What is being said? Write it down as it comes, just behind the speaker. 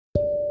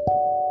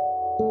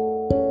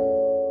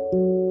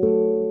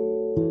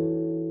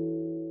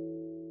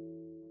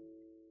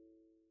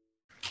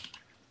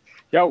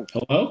Yo,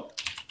 Hello?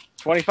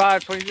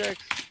 25,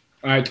 26.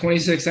 All right,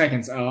 26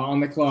 seconds on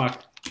the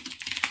clock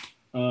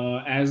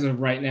as of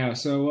right now.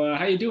 So,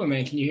 how you doing,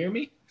 man? Can you hear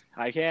me?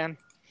 I can.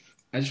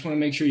 I just want to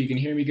make sure you can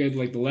hear me good.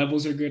 Like the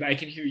levels are good. I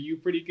can hear you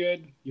pretty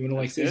good. You want to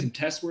like That's say some good.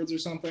 test words or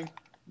something?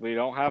 We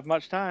don't have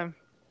much time.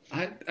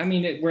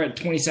 We're at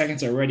 20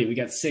 seconds already. We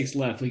got six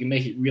left. We can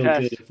make it real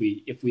good Test,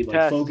 if we like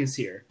test, focus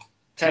here.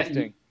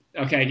 testing.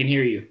 Okay, I can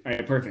hear you. All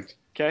right, perfect.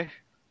 Okay.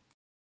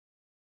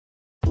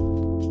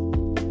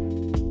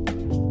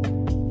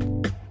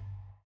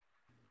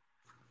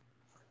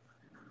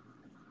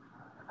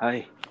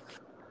 Hi.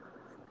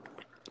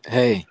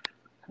 Hey,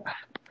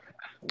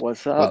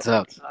 What's up? what's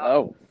up?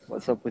 Oh,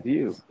 what's up with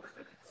you?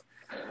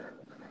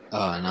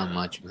 Not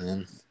much,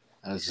 man.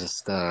 I was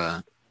just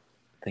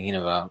thinking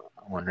about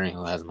wondering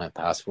who has my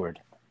password.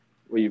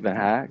 Well, you been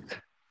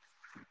hacked?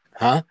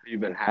 Huh? You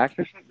been hacked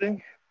or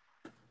something?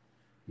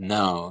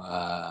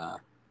 No,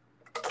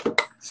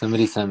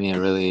 somebody sent me a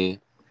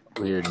really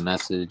weird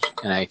message,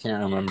 and I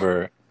can't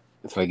remember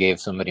if I gave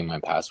somebody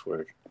my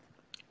password.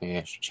 Maybe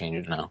I should change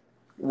it now.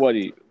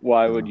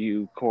 Why would Uh,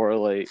 you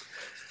correlate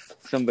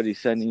somebody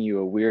sending you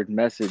a weird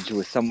message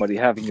with somebody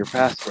having your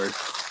password?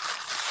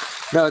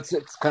 no,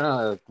 it's kind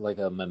of like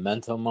a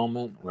memento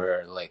moment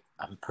where, like,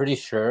 I'm pretty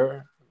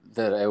sure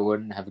that I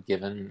wouldn't have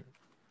given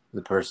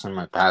the person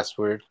my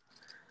password.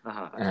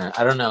 Uh-huh.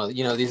 I don't know.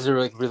 These are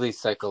like really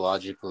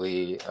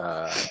psychologically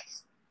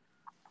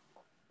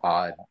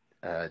odd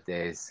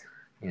days.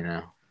 You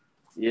know.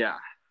 Yeah.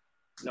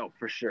 No,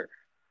 for sure.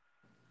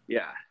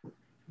 Yeah.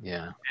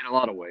 Yeah. In a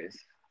lot of ways.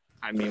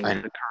 I mean, with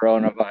I the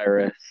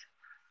coronavirus,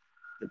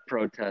 the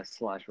protests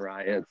slash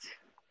riots,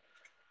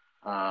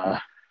 uh,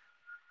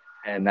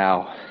 and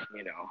now,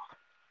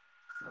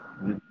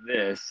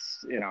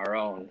 this in our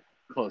own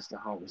close to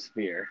home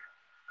sphere.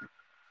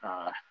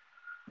 Uh,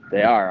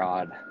 they are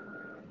odd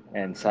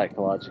and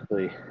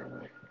psychologically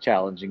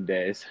challenging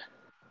days,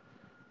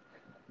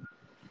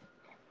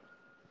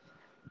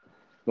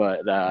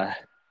 but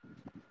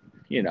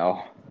you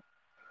know,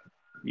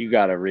 you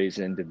got a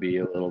reason to be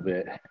a little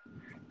bit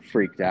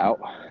freaked out.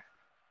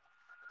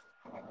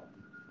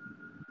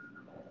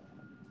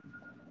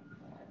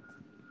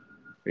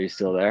 Are you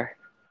still there?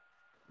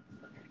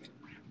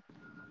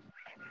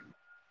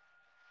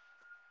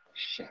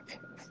 Shit.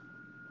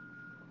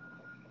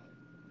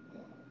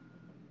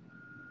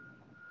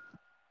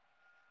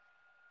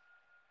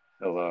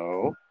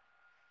 Hello?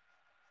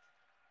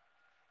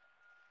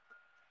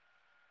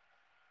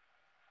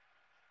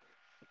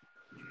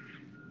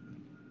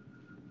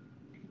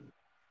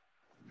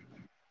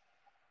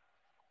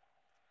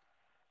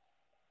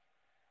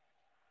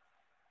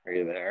 Are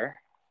you there?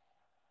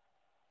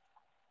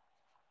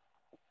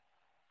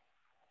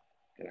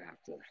 Gonna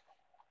have to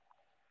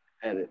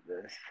edit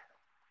this.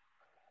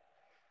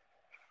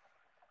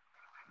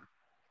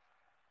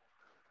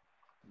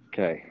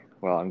 Okay,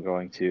 well, I'm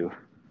going to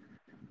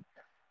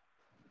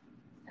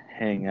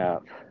hang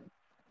up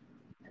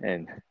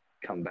and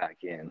come back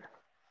in.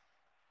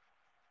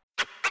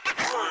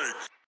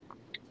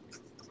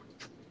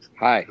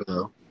 Hi,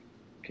 Hello.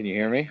 can you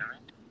hear me?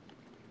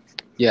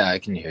 Yeah, I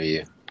can hear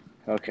you.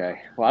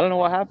 Okay. Well, I don't know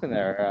what happened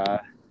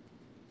there.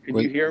 Could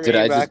you Wait, hear did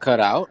me I just back? cut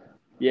out?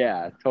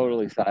 Yeah,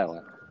 totally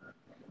silent.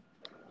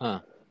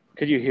 Huh?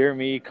 Could you hear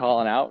me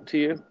calling out to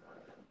you?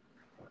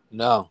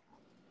 No.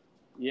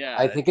 I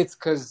Yeah. think it's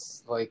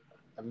because like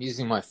I'm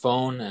using my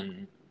phone,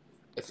 and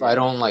if I Yeah.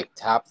 don't like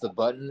tap the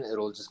button,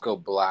 it'll just go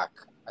black.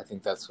 I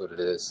think that's what it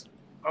is.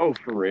 Oh,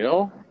 for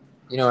real?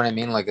 You know what I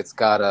mean? Like it's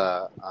got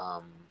a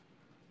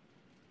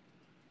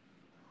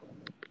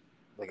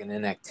like an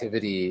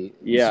inactivity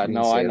Yeah,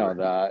 no, I know screensaver.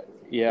 that.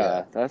 Yeah.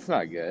 Yeah, that's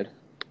not good.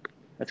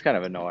 That's kind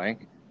of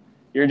annoying.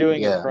 You're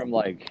doing it Yeah. from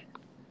like,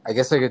 I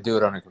guess I could do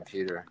it on a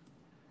computer,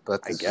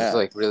 but I this was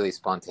like guess. really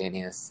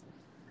spontaneous,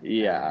 and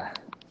Yeah.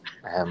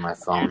 I have my You're,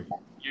 phone.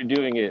 you're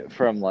doing it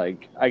from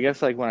like, I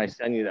guess like when I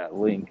send you that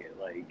link, it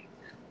like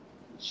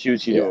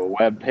shoots you to Yeah. a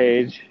web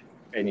page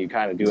and you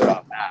kind of do it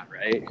off that,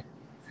 right?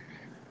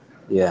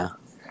 Yeah.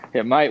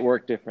 It might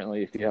work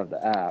differently if you have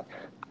the app,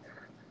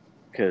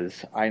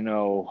 because I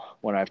know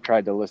when I've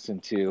tried to listen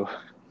to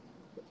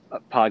a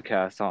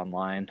podcast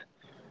online,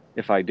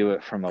 if I do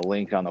it from a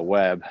link on the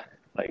web,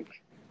 like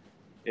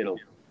it'll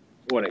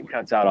when it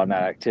cuts out on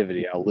that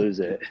activity, I'll lose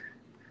it.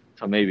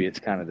 So maybe it's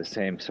kind of the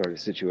same sort of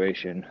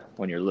situation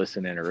when you're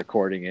listening or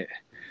recording it,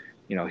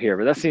 here.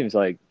 But that seems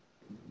like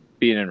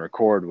being in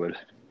record would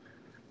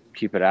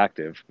keep it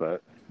active.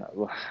 But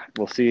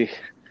we'll see.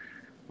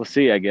 We'll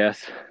see, I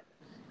guess.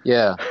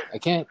 Yeah, I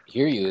can't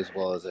hear you as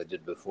well as I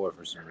did before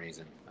for some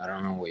reason. I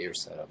don't know what your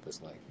setup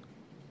is like,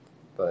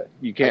 but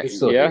You I can't. could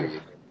still hear Yeah.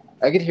 you.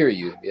 I could hear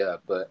you, yeah,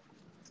 but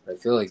I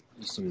feel like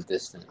you seem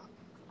distant.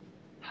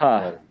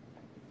 Huh. But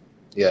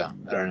yeah,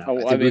 I don't know. I Oh, I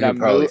think we mean, could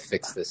probably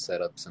fix this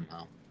setup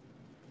somehow.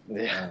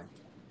 Yeah. Uh,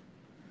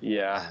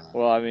 Yeah. uh,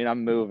 Well, I mean,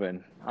 I'm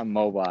moving. I'm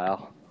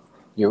mobile,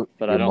 your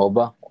but I your don't.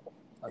 MOBA?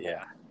 Okay.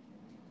 Yeah.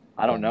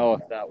 I don't know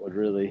if that would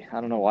really.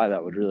 I don't know why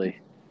that would really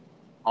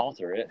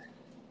alter it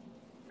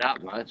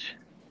that much.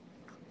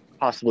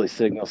 Possibly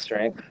signal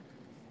strength.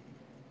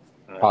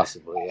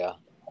 Possibly, yeah.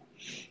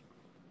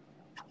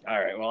 All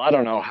right. Well, I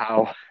don't know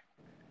how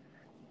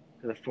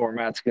the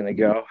format's going to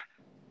go.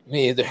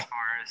 Me either.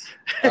 As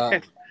far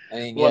as I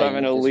mean, what yeah, I'm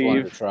going you to just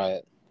wanted leave to try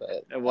it,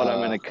 but and what I'm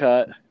going to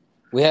cut.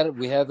 we had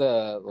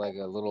a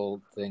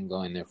little thing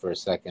going there for a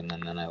second,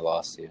 and then I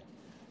lost you.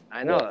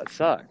 I know that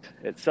sucked.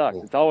 It sucked.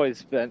 Yeah. It's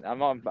always been.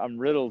 I'm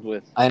riddled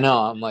with. I know.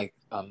 I'm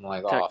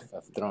off.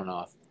 I've thrown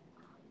off.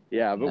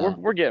 Yeah, but No.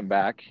 we're getting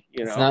back.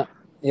 You It's know. not.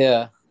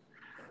 Yeah.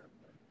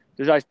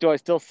 Do I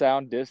still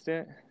sound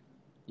distant?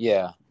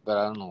 Yeah, but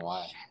I don't know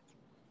why.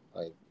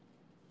 Like,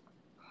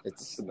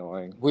 It's it's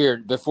annoying.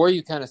 weird. Before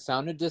you kind of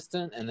sounded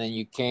distant, and then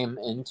you came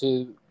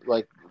into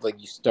like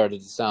you started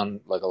to sound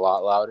like a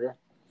lot louder.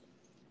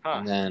 Huh.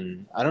 And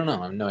then I don't know.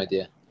 I have no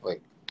idea.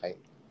 Like Do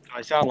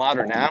I sound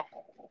louder now?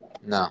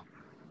 no,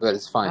 but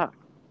it's fine. Huh.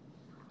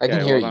 I can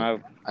Okay, hear well,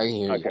 you. I can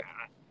hear you. Okay.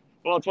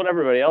 Well, it's what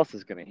everybody else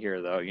is going to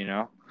hear, though. You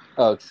know.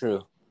 Oh,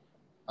 true.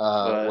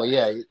 But, well,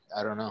 yeah.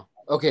 I don't know.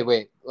 Okay,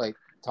 wait. Like,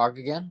 talk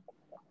again.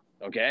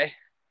 Okay.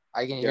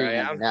 I can Here hear I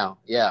you am. now.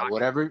 Yeah.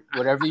 Whatever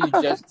you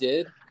just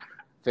did,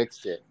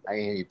 fixed it. I can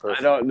hear you I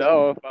perfectly. don't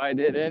know if I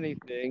did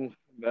anything,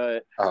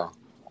 but Oh,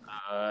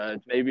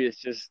 maybe it's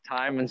just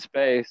time and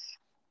space.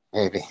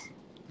 maybe.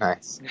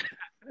 Nice.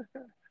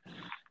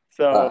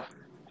 So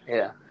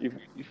Yeah. you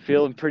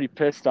feeling pretty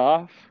pissed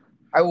off?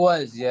 I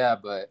was, yeah,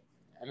 but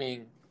I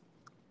mean,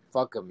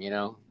 fuck them. You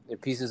know, they're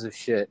pieces of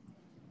shit.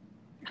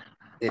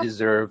 They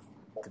deserve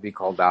to be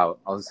called out.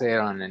 I'll say it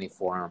on any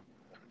forum.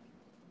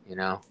 You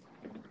know,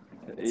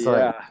 it's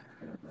like,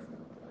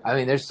 I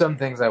mean, there's some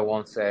things I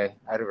won't say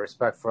out of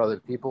respect for other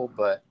people,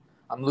 but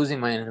I'm losing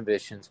my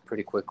inhibitions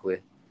pretty quickly.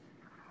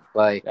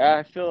 Like, Yeah,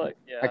 I feel like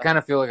I kind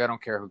of feel like I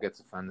don't care who gets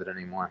offended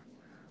anymore,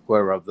 who I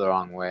rub the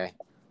wrong way.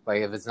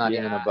 Like, if it's not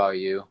even about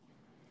you,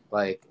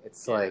 like,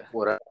 it's like,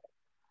 what?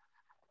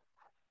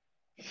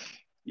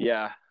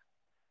 Yeah,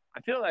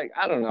 I feel like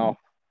I don't know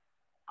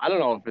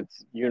if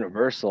it's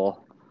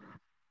universal,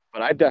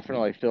 but I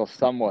definitely feel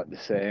somewhat the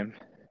same.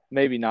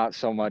 Maybe not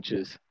so much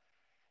as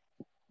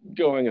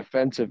going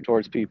offensive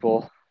towards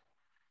people,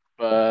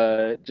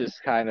 but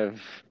just kind of,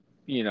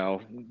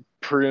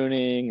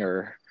 pruning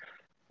or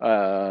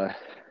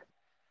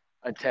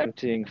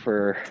attempting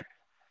for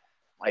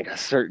like a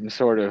certain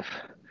sort of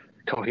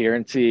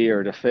coherency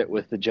or to fit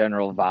with the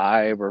general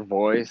vibe or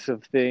voice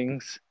of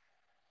things.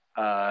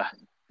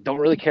 Don't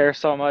really care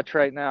so much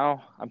right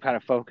now. I'm kind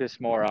of focused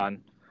more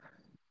on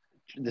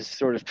this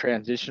sort of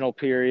transitional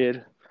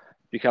period,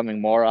 becoming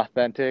more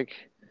authentic.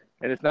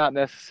 And it's not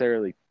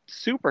necessarily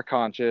super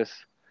conscious,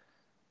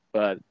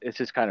 but it's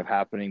just kind of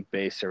happening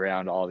based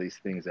around all these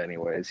things,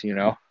 anyways,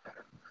 the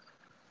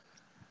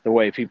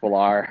way people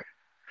are,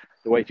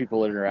 the way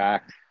people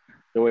interact,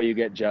 the way you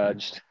get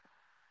judged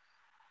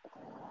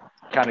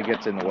kind of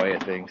gets in the way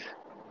of things.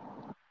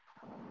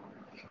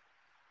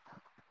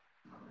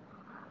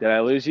 Did I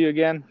lose you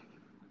again?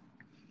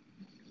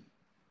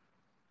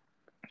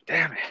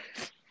 Damn it.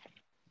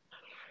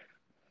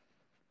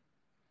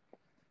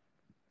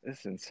 This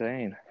is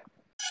insane.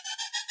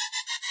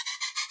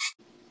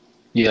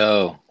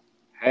 Yo.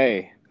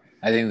 Hey.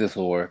 I think this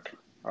will work.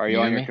 Are you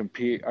on your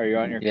computer? Are you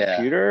on your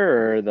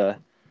computer or the?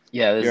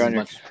 Yeah, this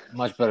is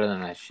much better than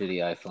my shitty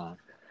iPhone.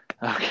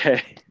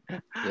 Okay.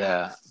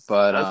 Yeah,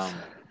 but that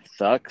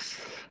sucks.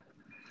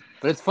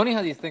 But it's funny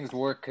how these things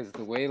work because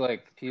the way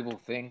like people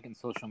think in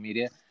social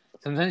media,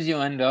 sometimes you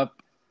end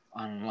up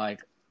on like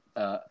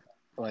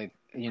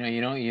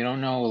you don't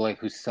know like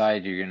whose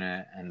side you're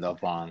gonna end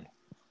up on.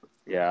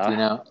 Yeah. You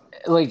know,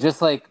 like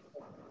just like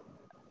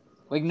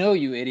no,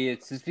 you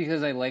idiots. Just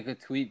because I like a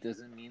tweet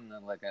doesn't mean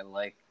that like I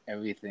like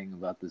everything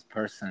about this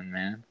person,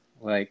 man.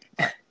 Like,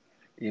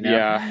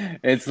 Yeah.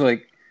 It's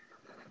like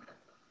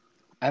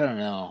I don't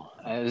know.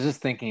 I was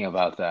just thinking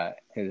about that,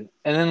 and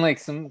then like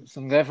some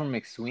guy from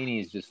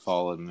McSweeney's just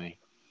followed me,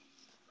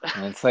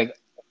 and it's like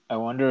I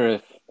wonder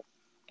if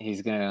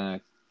he's gonna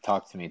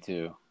talk to me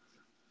too.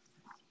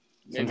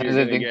 Maybe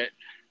you're gonna get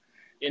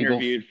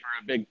interviewed for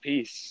a big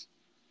piece.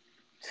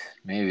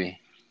 Maybe.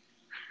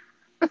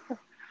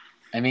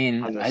 I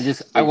mean,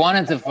 I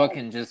wanted to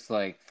fucking just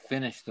like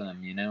finish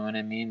them, you know what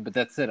I mean? But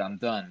that's it. I'm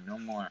done. No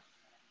more.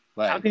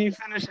 Like, how can you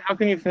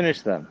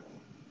finish them?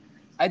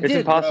 It's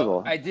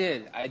impossible. Bro. I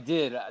did.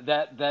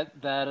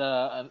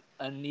 That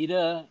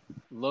Anita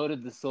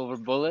loaded the silver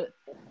bullet.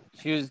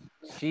 She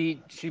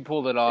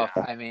pulled it off.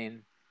 Yeah. I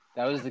mean,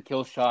 that was the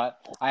kill shot.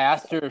 I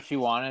asked her if she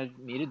wanted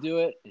me to do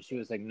it, and she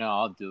was like, "No,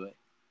 I'll do it."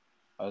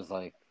 I was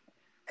like,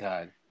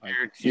 "God, like,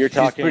 she's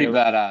pretty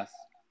badass."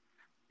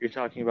 You're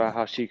talking about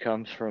how she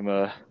comes from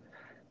a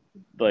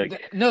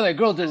No, that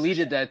girl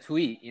deleted that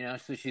tweet,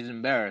 so she's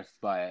embarrassed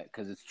by it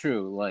because it's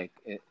true. Like,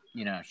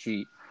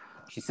 she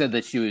said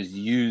that she was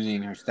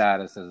using her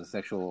status as a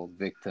sexual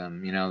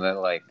victim. That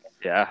like,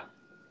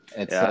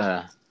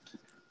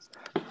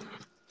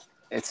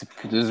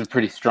 those are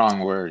pretty strong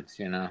words.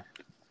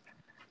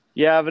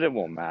 Yeah, but it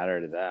won't matter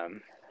to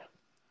them.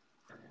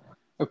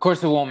 Of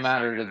course, it won't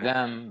matter to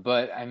them,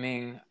 but I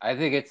mean, I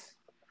think it's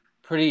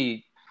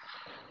pretty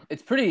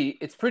it's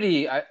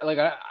pretty.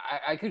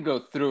 I could go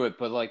through it,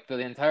 but like the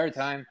entire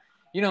time,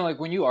 like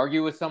when you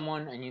argue with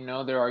someone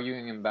and they're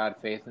arguing in bad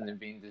faith and they're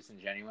being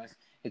disingenuous,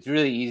 it's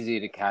really easy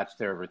to catch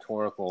their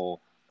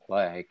rhetorical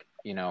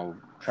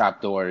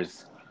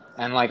trapdoors.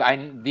 And like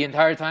the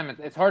entire time,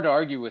 it's hard to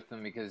argue with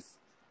them because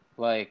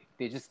like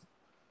they just.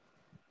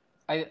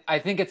 I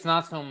think it's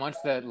not so much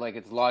that like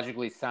it's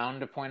logically sound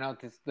to point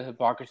out the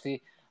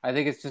hypocrisy. I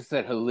think it's just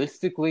that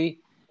holistically,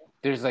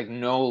 there's like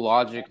no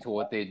logic to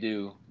what they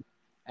do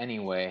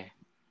anyway.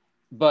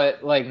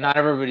 But like not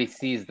everybody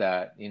sees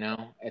that,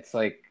 It's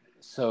like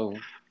so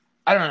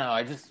I don't know,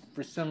 I just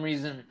for some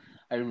reason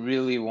I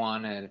really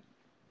wanted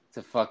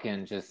to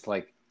fucking just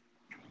like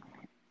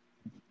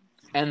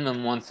end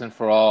them once and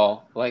for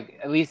all. Like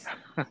at least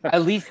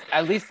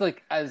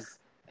like as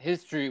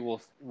history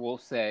will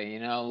say,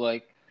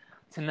 like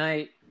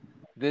tonight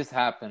this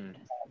happened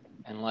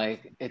and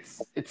like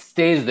it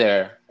stays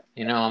there,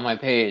 on my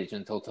page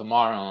until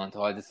tomorrow,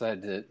 until I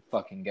decide to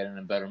fucking get in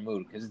a better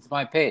mood because it's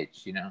my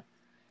page,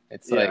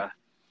 It's like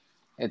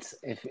it's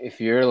if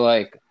you're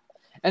like,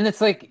 and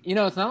it's like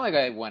it's not like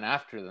I went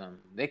after them;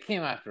 they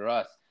came after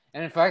us.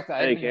 And in fact,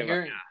 I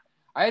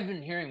had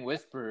been hearing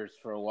whispers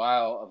for a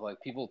while of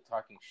like people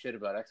talking shit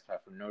about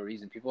X-Pac for no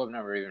reason. People I've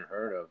never even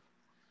heard of,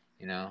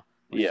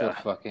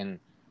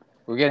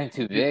 we're getting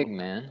too big,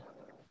 man.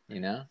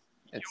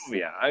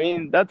 I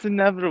mean, that's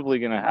inevitably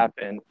going to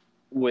happen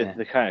with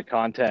the kind of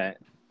content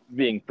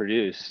being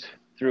produced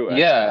through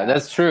X-Pac.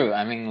 That's true.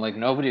 I mean, like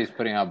nobody's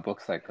putting out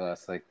books like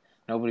us. Like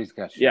nobody's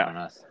got shit on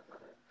us.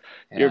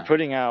 Yeah.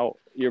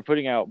 You're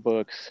putting out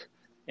books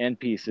and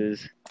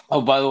pieces.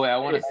 Oh, by the way, I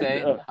want to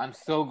say I'm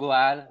so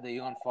glad that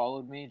you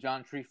unfollowed me,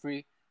 John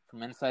Treefree,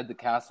 from Inside the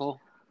Castle.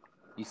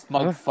 You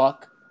smug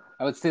fuck.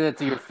 I would say that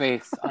to your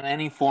face on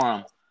any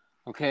forum.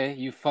 Okay,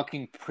 you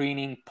fucking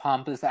preening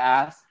pompous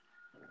ass.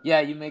 Yeah,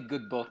 you make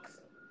good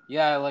books.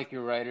 Yeah, I like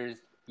your writers.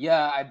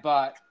 Yeah, I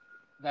bought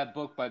that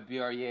book by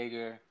B.R.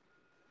 Yeager.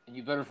 And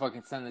you better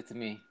fucking send it to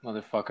me,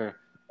 motherfucker.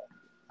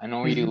 I know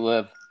where you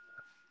live.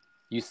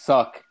 You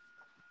suck.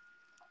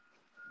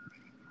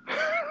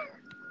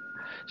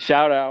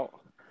 Shout out.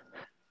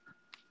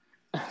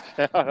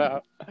 Shout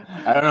out.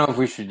 I don't know if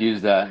we should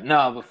use that.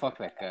 No, but fuck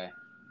that guy.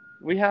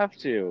 We have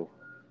to.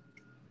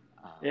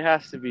 It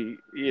has to be,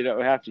 we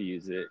have to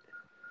use it.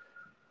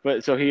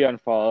 But so he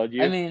unfollowed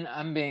you. I mean,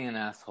 I'm being an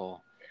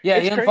asshole. Yeah,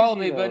 he unfollowed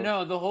me, but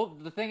no,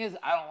 the thing is,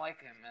 I don't like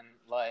him, and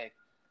like,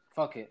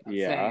 fuck it. I'm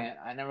saying it.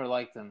 I never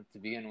liked him to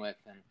begin with,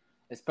 and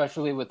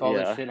especially with all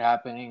this shit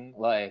happening,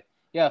 like,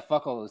 yeah,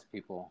 fuck all those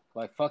people.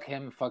 Like, fuck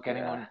him, fuck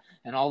anyone,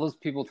 and all those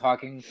people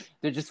talking.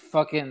 They're just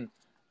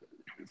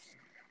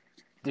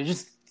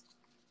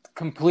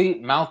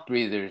complete mouth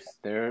breathers.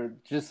 They're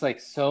just like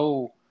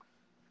so.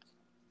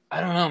 I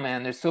don't know,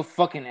 man. They're so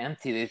fucking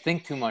empty. They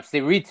think too much. They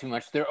read too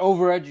much. They're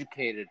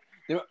overeducated.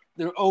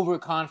 They're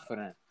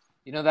overconfident.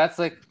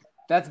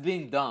 That's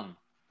being dumb.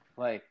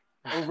 Like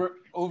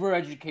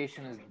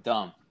overeducation is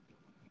dumb.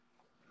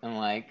 And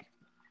like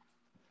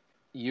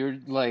you're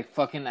like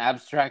fucking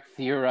abstract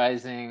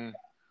theorizing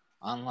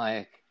on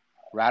like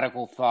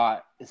radical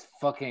thought is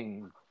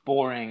fucking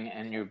boring,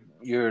 and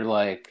you're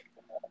like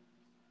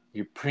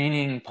your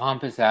preening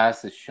pompous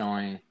ass is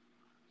showing.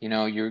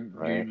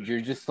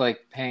 You're just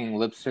like paying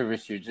lip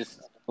service. You're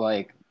just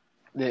like,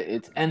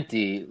 it's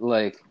empty.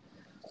 Like,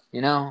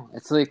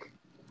 it's like,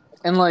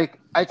 and like,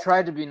 I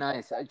tried to be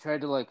nice. I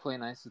tried to like play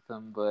nice with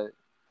them, but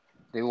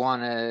they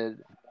wanted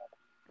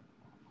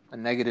a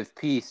negative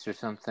piece or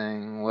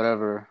something,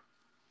 whatever.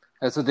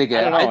 That's what they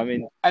get. I don't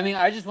know. I mean,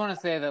 I just want to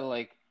say that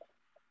like,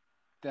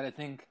 that I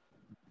think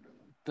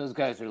those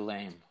guys are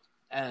lame,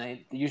 and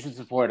you should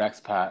support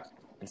X-Pac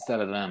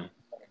instead of them,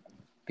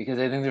 because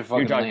I think they're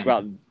fucking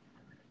lame.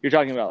 You're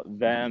talking about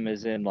them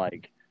as in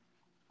like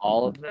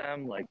all of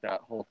them, like that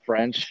whole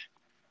French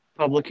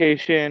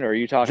publication, or are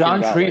you talking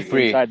about like,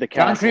 Inside the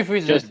Castle? John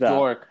Treefree's just a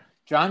dork.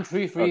 John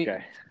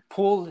Treefree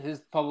pulled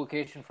his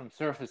publication from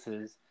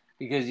Surfaces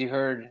because you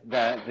heard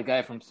that the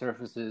guy from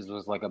Surfaces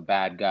was like a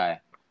bad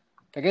guy.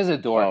 That guy's a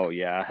dork. Oh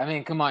yeah. I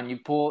mean, come on, you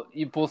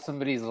pull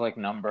somebody's like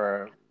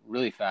number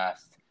really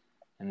fast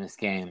in this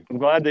game. I'm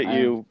glad that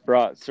you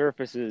brought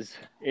Surfaces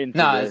into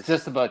this. It's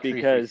just about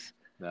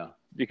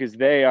because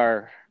they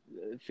are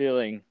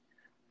feeling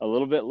a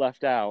little bit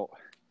left out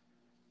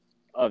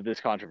of this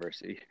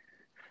controversy.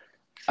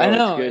 So I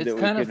know, it's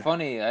kind of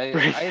funny. I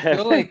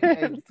feel like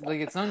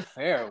it's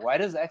unfair. Why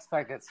does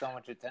X-Pac get so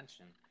much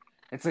attention?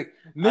 It's like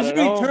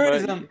mystery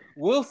tourism.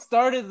 Will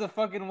started the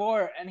fucking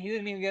war, and he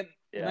didn't even get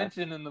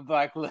mentioned in the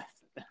blacklist.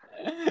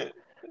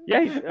 He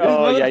did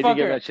get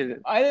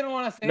mentioned. I didn't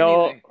want to say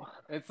anything.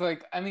 It's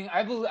like, I mean,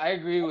 I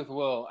agree with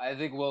Will. I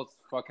think Will's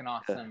fucking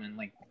awesome, and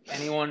like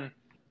anyone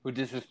who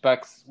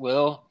disrespects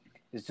Will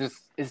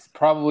is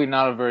probably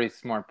not a very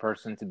smart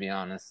person, to be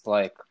honest.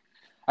 Like,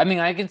 I mean,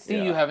 I can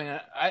see you having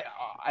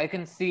I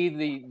can see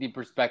the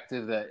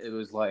perspective that it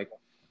was like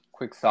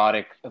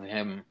quixotic of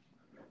him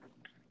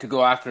to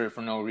go after it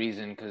for no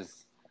reason,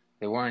 because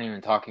They weren't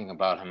even talking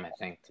about him, I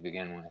think, to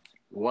begin with.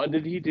 What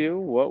did he do?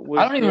 What was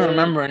I don't even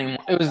remember anymore.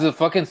 It was the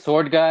fucking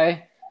sword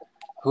guy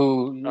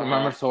who, you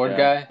remember Sword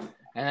Guy?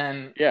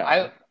 And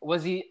I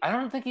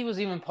don't think he was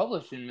even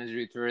published in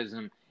Misery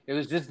Tourism. It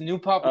was just New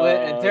Pop Lit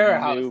and Terror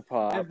House. New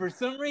Pop. And for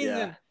some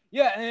reason,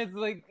 and it's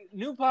like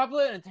New Pop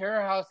Lit and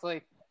Terror House,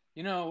 like,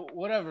 you know,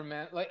 whatever,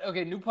 man. Like,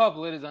 okay, New Pop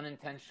Lit is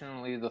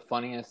unintentionally the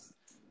funniest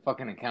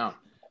fucking account.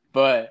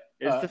 But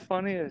it's the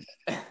funniest.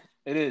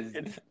 It is.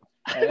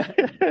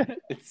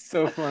 It's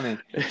so funny.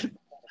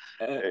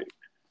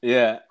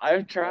 Yeah,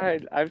 I've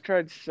tried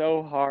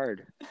so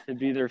hard to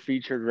be their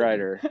featured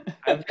writer.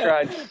 I've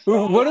tried.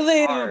 So what do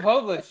they hard even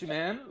publish,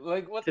 man?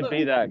 Like,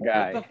 be that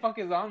guy? What the fuck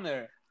is on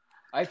there?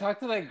 I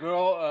talked to that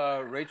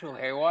girl, Rachel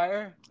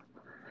Haywire.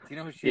 Do you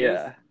know who she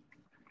is?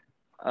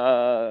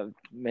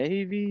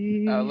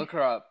 Maybe. Look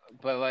her up.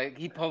 But like,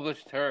 he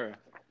published her,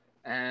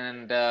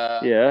 and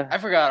I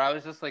forgot. I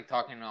was just like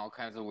talking to all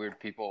kinds of weird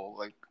people,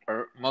 like,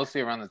 or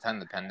mostly around the time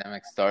the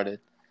pandemic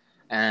started,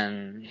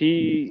 and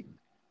he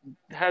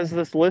has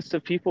this list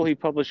of people he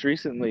published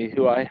recently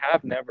who I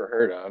have never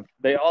heard of.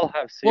 They all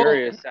have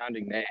serious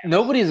sounding names.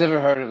 Nobody's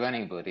ever heard of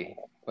anybody.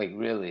 Like,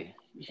 really.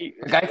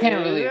 I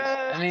can't really.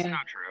 I mean, that's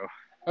not true.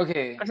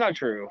 Okay. That's not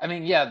true. I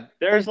mean, yeah.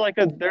 There's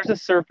a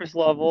surface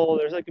level.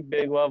 There's like a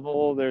big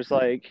level. There's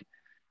like,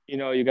 you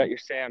know, you got your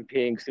Sam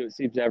Pinks, who it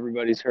seems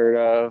everybody's heard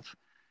of.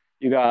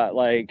 You got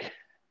like,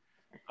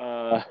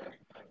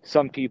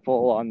 some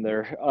people on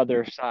their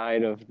other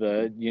side of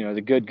the, you know,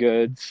 the good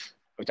goods,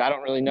 which I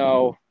don't really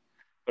know,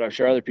 but I'm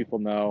sure other people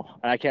know.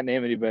 And I can't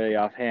name anybody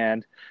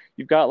offhand.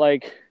 You've got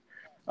like,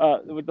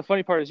 the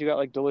funny part is you got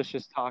like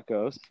Delicious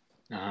Tacos,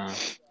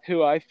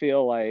 who I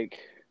feel like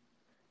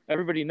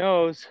everybody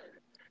knows,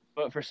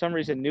 but for some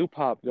reason New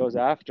Pop goes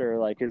after,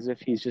 like, as if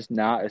he's just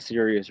not a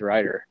serious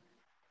writer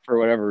for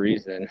whatever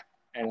reason.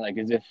 And like,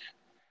 as if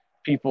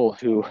people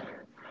who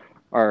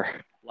are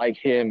like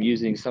him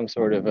using some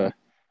sort of a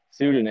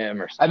pseudonym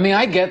or something. I mean,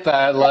 I get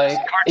that. Like,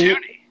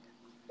 cartoony.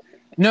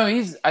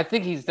 I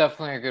think he's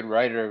definitely a good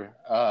writer.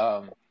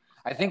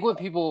 I think what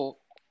people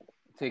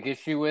take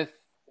issue with,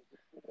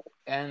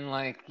 and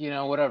like, you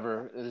know,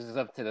 whatever, this is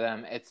up to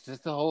them. It's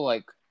just the whole,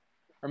 like,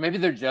 or maybe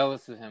they're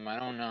jealous of him. I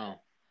don't know,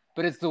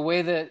 but it's the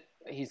way that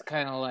he's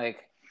kind of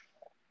like,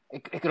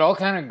 it all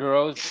kind of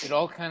grows. It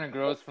all kind of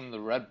grows from the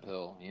red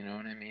pill. You know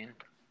what I mean?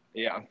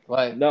 Yeah.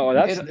 Like, no,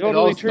 that's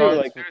totally true.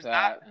 Like,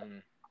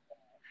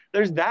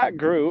 there's that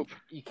group.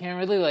 You can't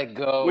really like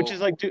go, which is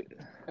like,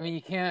 I mean,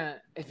 you can't,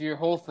 if your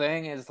whole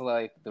thing is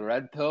like the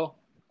red pill.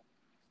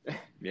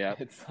 Yeah.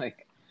 It's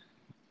like,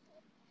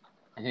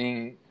 I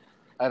mean,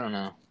 I don't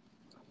know,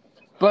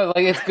 but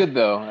like, it's good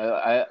though.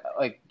 I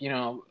like, you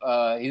know,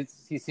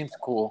 he seems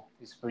cool.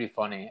 He's pretty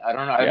funny. I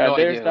don't know. I have no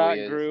there's idea that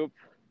who he group.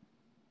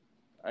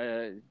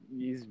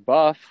 He's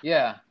buff.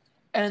 Yeah,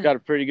 and he's got a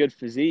pretty good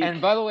physique.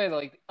 And by the way,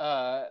 like,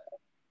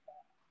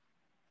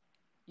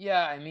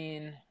 yeah, I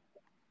mean,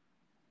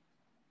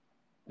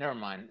 never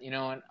mind. You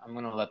know what? I'm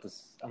gonna let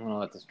this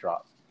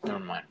drop. Never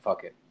mind.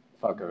 Fuck it.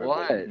 Fuck it.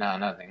 What? No,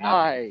 nothing.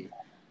 Why?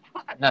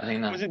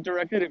 Nothing. Was it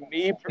directed at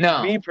me?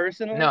 No. Me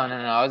personally? No.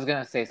 I was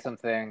gonna say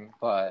something,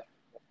 but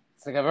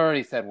it's like I've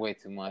already said way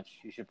too much.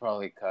 You should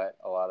probably cut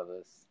a lot of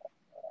this.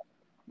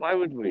 Why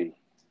would we?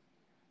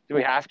 Do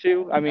we have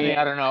to? I mean,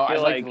 I don't know. I'd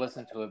like to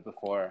listen to it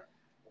before.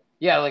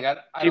 Yeah, like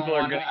I don't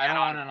want it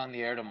on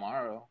the air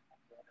tomorrow.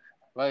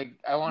 Like,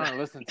 I want to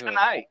listen to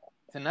it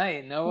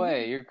tonight. No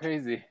way, you're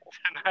crazy.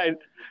 Tonight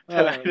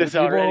is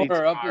already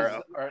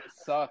tomorrow.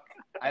 Suck.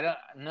 I don't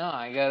know.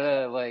 I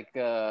gotta like.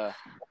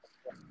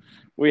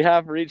 We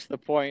have reached the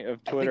point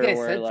of Twitter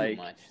where like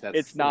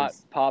it's not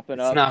popping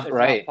up. It's not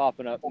right. Not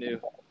popping up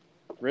new.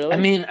 Really? I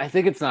mean, I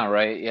think it's not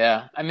right.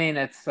 Yeah. I mean,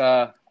 it's.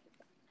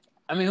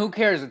 I mean, who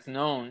cares? It's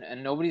known,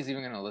 and nobody's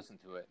even gonna listen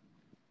to it.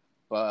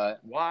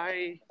 But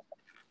why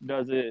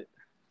does it?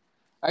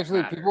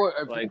 Actually, matter? People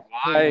are like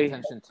paying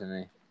attention to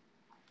me.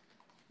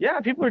 Yeah,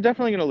 people are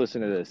definitely gonna listen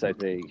to this. I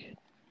think.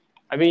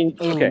 I mean,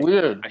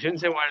 weird. I shouldn't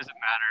say why does it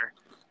matter.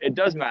 It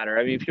does matter.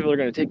 I mean, people are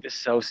gonna take this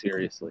so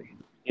seriously.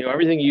 You know,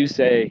 everything you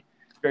say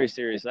very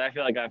seriously. I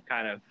feel like I've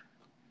kind of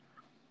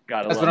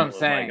got a That's what I'm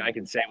saying. Like, I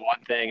can say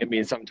one thing, it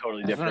means something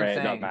totally different. It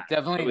doesn't matter.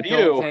 Definitely with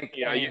don't take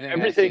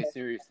everything I say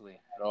seriously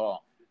at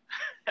all.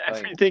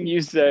 Everything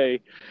you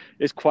say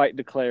is quite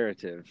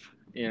declarative,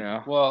 you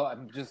know? Well,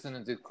 I'm just in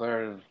a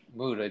declarative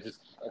mood. I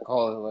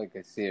call it like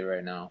I see it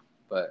right now.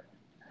 But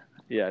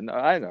yeah, no,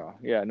 I know.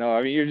 Yeah, no,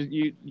 I mean,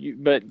 you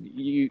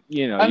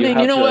know. I mean,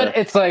 you know what?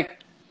 It's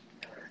like,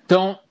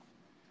 don't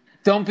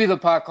be the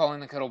pot calling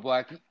the kettle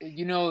black.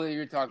 You know that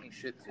you're talking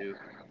shit to.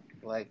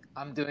 Like,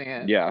 I'm doing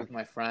it with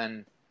my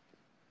friend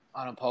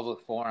on a public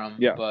forum.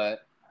 Yeah.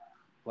 But,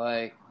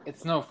 like,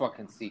 it's no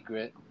fucking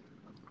secret.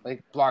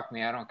 Like, block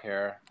me. I don't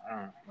care. I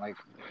don't like.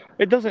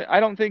 It doesn't. I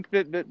don't think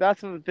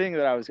that's the thing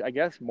that I was, I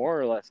guess, more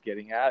or less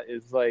getting at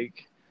is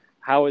like,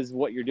 how is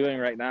what you're doing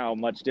right now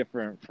much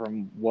different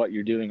from what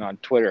you're doing on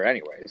Twitter,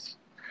 anyways?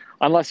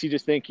 Unless you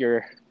just think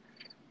you're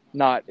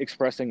not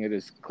expressing it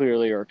as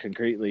clearly or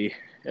concretely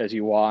as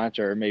you want,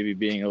 or maybe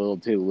being a little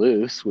too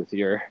loose with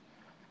your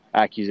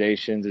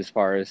accusations as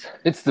far as,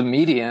 It's the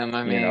medium.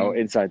 I mean,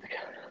 inside the.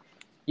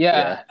 yeah,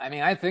 Yeah. I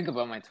mean, I think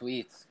about my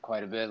tweets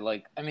quite a bit.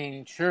 Like, I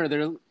mean, sure, they're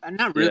not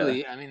Yeah.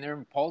 really. I mean,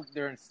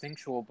 they're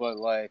instinctual, but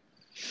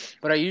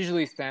I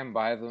usually stand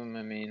by them.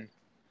 I mean,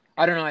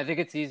 I don't know. I think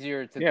it's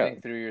easier to Yeah.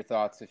 think through your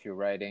thoughts if you're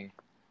writing,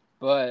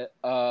 but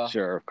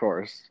Sure, of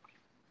course.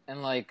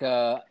 and like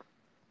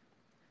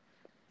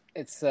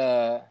it's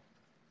I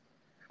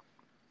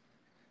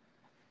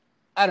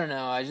don't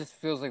know. I just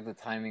feels like the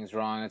timing's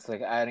wrong. It's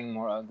like adding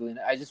more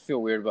ugliness. I just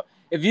feel weird about.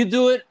 If you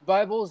do it,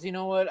 Bibles, you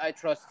know what? I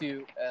trust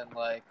you, and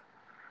like,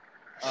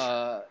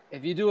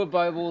 if you do it,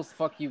 Bibles,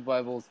 fuck you,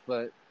 Bibles.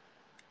 But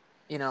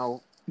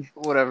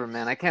whatever,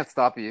 man. I can't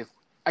stop you.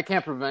 I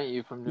can't prevent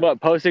you from doing.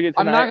 But posting it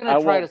I'm tonight, not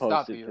gonna try to won't post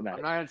stop it you. tonight.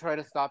 I'm not gonna try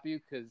to stop you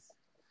because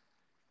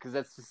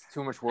that's just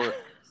too much work.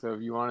 So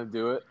if you want to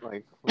do it,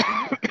 like,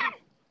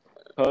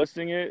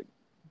 Posting it?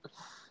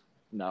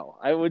 No.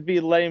 I would be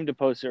lame to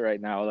post it right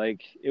now.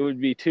 Like, it would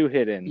be too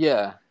hidden.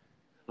 yeah,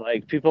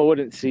 Like, people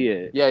wouldn't see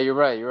it. yeah, you're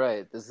right. You're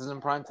right. This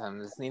isn't prime time.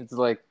 This needs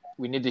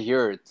we need to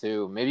hear it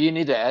too. Maybe you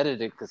need to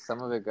edit it because some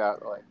of it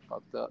got like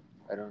fucked up.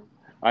 I don't.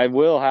 I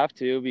will have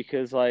to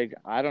because, like,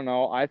 I don't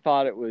know. I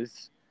thought it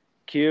was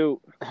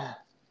cute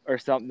or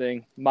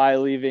something. My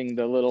leaving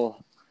the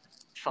little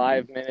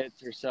 5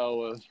 minutes or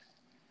so of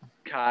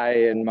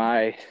Kai and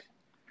my,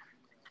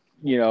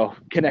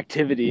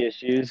 connectivity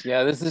issues.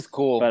 Yeah, this is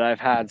cool. But I've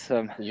had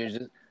some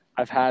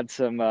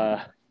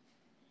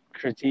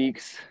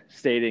critiques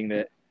stating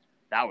that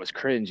was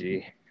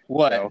cringy.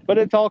 What? So, but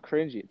it's all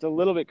cringy. It's a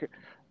little bit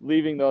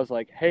leaving those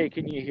like, hey,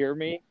 can you hear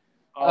me?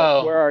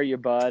 Oh. Where are you,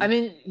 bud? I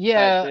mean,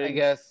 yeah, I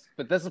guess,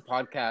 but that's a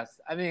podcast.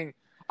 I mean,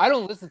 I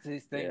don't listen to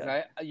these things.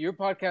 Yeah. Your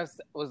podcast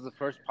was the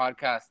first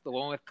podcast. The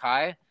one with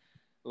Kai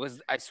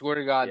I swear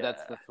to God,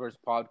 that's the first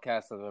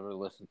podcast I've ever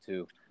listened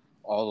to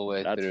all the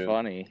way through. That's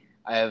funny.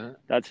 I haven't.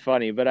 That's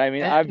funny, but I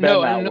mean, I've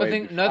been that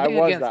way. Nothing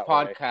against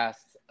podcast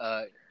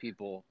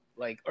people,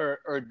 like or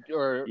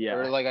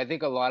like I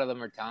think a lot of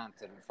them are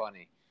talented and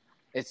funny.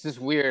 It's just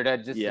weird.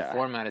 The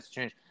format has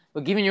changed.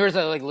 But given yours,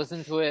 I like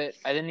listened to it.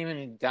 I didn't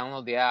even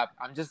download the app.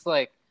 I'm just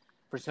like,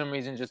 for some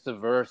reason, just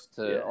averse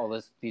to all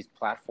these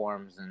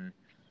platforms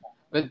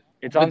but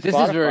it's on this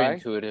Spotify. is very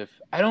intuitive.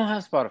 I don't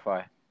have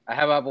Spotify. I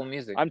have Apple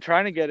Music. I'm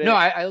trying to get it. No,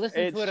 I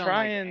listened to it on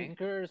like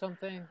Anchor or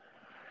something.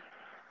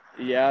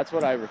 Yeah, that's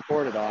what I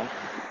recorded on.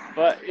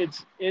 But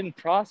it's in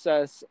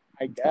process,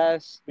 I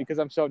guess, because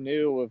I'm so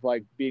new with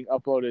like being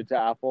uploaded to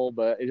Apple,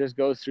 but it just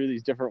goes through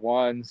these different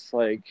ones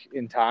like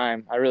in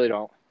time. I really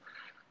don't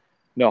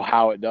know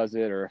how it does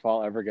it or if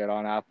I'll ever get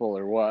on Apple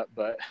or what,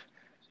 but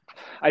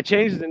I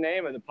changed the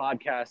name of the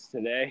podcast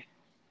today.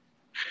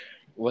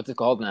 What's it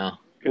called now?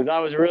 Because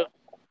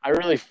I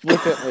really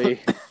flippantly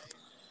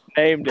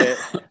named it,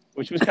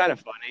 which was kind of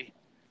funny.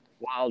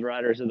 Wild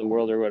Riders of the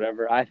World or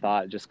whatever. I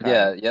thought just kind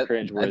of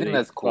cringeworthy. I think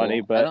that's cool.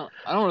 Funny, but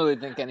I don't really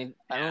think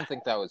I don't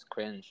think that was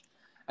cringe.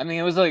 I mean,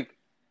 it was like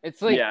it's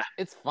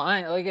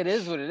fine. Like it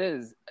is what it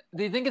is.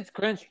 Do you think it's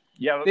cringe?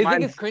 Yeah, but they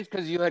think it's cringe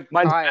because you had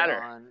Kai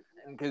on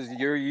and because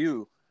you're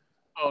you.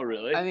 Oh,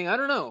 really? I mean, I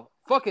don't know.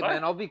 Fuck it,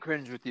 man. I'll be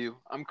cringe with you.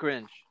 I'm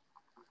cringe.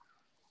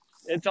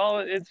 It's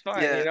fine.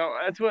 Yeah.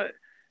 That's what.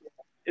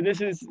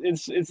 This is.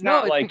 It's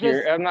not like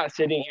I'm not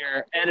sitting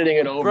here editing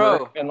it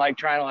over and like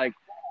trying to like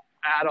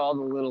add all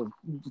the little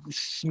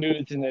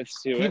smoothness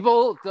to it.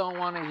 People don't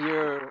want to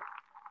hear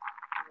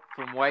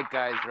from white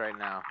guys right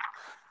now.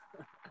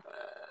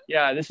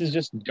 Yeah, this is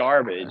just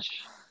garbage.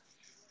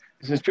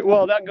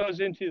 That goes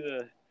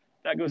into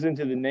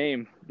the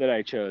name that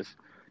I chose.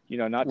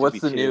 Not to What's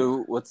be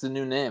the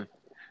new name?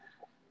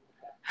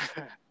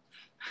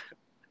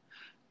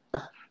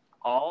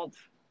 Alt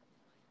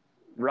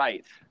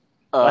right.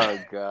 Oh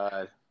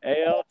God.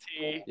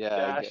 ALT-WRITE.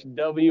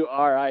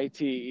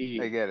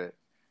 I get it.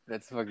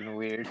 That's fucking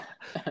weird.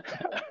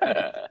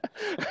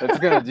 That's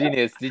kind of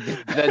genius. Did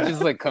that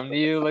just like come to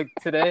you like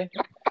today?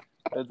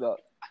 That's all.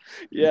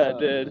 Yeah,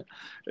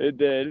 it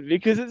did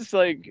because it's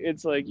like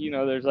there's like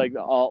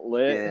the alt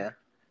lit,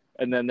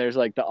 and then there's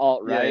like the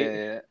alt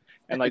right,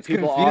 and like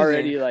people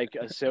already like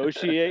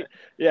associate.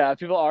 Yeah,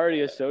 people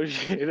already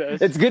associate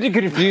us. It's good to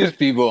confuse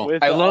people.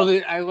 I love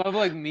it. I love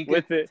like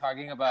Mika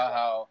talking about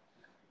how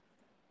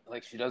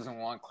like she doesn't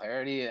want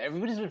clarity.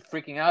 Everybody's been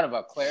freaking out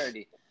about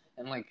clarity.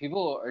 And, like,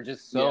 people are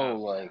just so,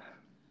 like,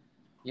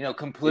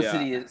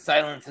 complicity.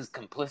 Silence is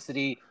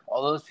complicity.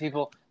 All those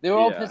people, they were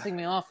all pissing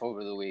me off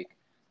over the week.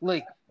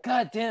 Like,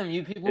 goddamn,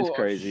 you people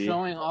are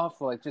showing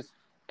off, like, just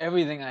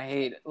everything I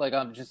hate. Like,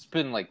 I've just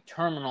been, like,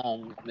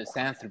 terminal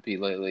misanthropy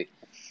lately,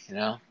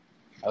 I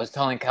was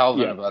telling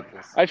Calvin about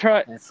this. I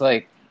try. And it's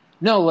like,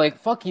 no, like,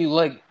 fuck you.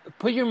 Like,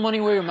 put your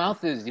money where your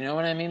mouth is. You know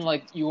what I mean?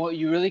 Like,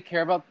 you really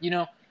care about,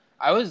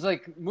 I was,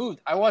 like, moved.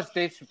 I watched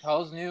Dave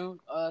Chappelle's new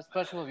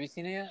special. Have you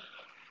seen it yet?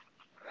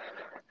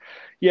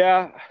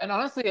 Yeah. And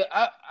honestly,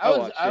 I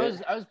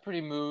was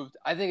pretty moved.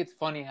 I think it's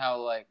funny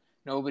how like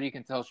nobody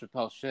can tell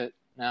Chappelle shit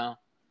now.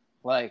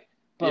 Like,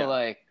 but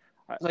like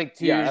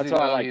 2 years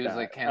ago he was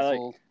like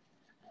canceled.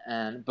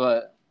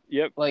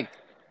 Yep. Like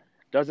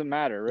doesn't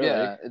matter really.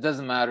 Yeah, it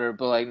doesn't matter.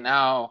 But like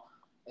now,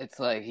 it's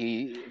like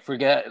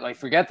forget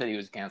that he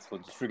was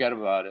canceled. Just forget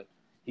about it.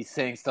 He's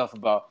saying stuff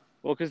about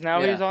Well, because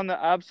now he's on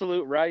the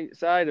absolute right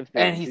side of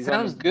and things. he He's on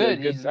sounds the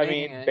good. good. He's I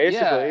making mean, it,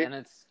 basically, and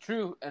it's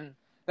true. And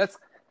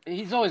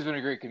he's always been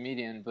a great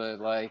comedian, but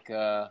like,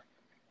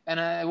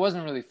 it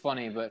wasn't really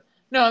funny. But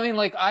no, I mean,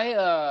 like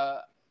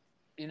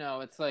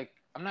it's like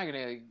I'm not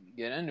gonna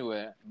get into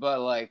it, but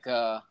like,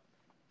 I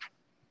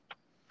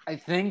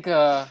think,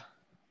 like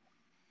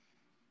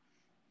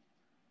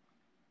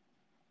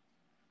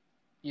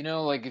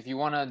if you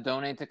want to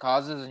donate to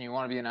causes and you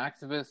want to be an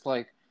activist,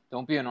 like,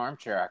 don't be an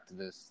armchair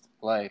activist.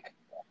 Like,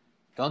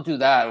 don't do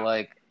that.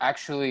 Like,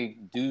 actually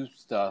do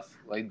stuff.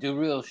 Like, do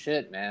real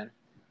shit, man.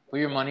 Put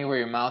your money where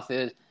your mouth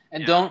is.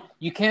 And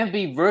you can't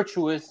be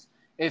virtuous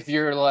if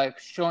you're, like,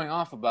 showing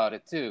off about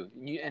it, too.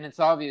 And it's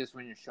obvious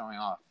when you're showing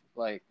off.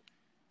 Like,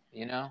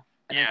 And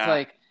it's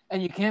like,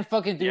 and you can't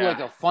fucking do, like,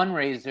 a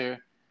fundraiser,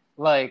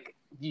 like,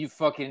 you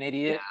fucking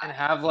idiot, and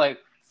have, like,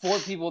 4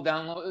 people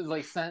download,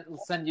 like,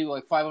 send you,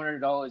 like,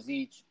 $500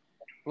 each.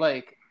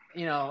 Like,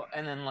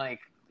 and then,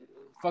 like,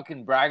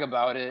 fucking brag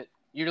about it.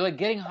 You're like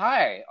getting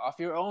high off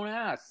your own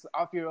ass,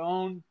 off your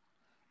own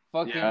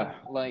fucking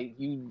like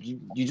you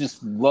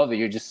just love it.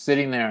 You're just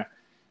sitting there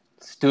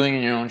stewing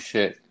in your own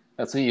shit.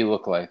 That's what you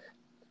look like.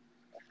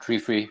 Tree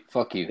free,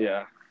 fuck you.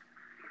 Yeah.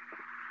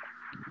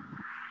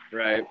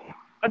 Right.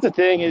 That's the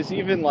thing is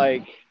even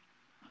like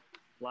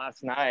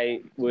last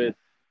night with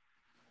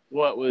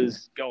what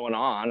was going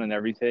on and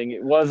everything,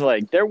 it was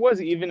like there was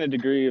even a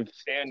degree of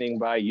standing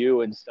by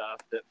you and stuff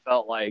that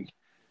felt like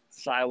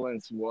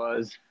silence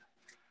was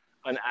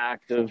an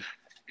act of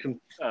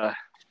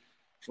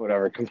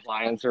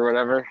compliance or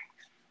whatever.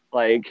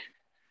 Like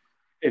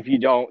if you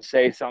don't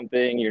say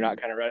something, you're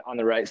not kind of on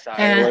the right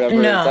side or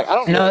whatever. No, it's like I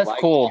don't no, really that's like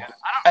cool.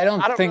 I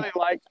don't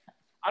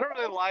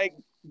really like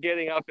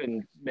getting up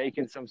and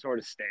making some sort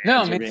of stance.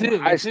 No, me too.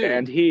 I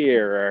stand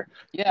here or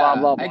blah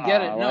blah blah. I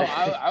get it. No, like,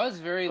 I was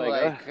very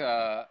like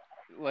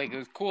it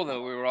was cool that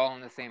we were all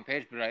on the same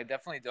page, but I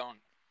definitely don't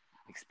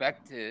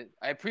expect it.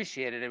 I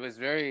appreciate it. It was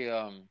very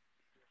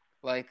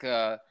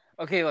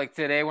okay, like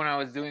today when I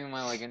was doing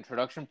my like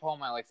introduction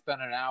poem, I like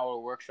spent an hour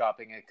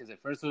workshopping it because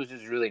at first it was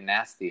just really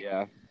nasty.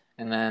 Yeah.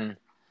 And then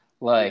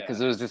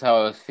because it was just how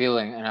I was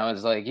feeling, and I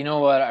was like, you know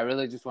what? I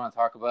really just want to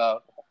talk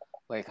about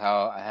like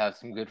how I have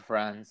some good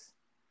friends,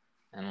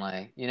 and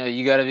like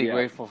you got to be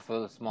grateful for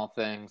the small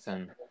things,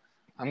 and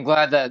I'm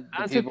glad that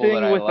the people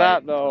that I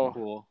like are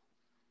cool.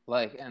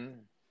 Like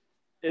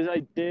is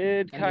I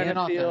did kind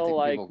of feel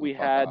like we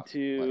had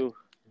to.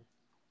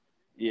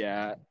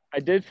 Yeah, I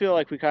did feel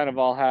like we kind of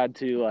all had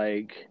to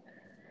like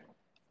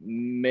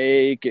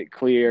make it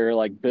clear,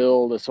 like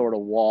build a sort of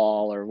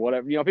wall or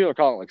whatever. People are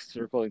calling it like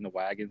circling the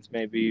wagons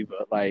maybe,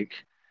 but like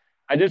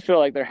I did feel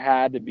like there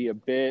had to be a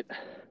bit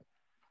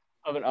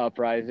of an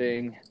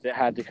uprising that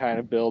had to kind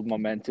of build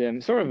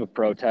momentum, sort of a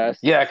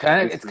protest. Yeah,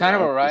 it's kind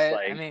of a riot.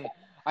 Like, I mean,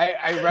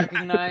 I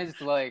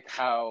recognized like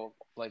how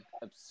like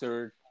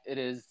absurd it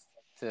is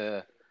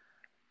to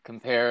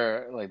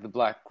compare like the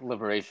Black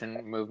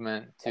Liberation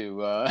Movement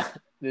to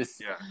this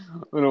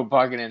little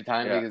pocket in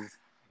time because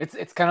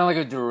it's kind of like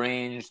a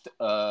deranged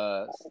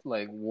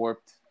like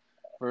warped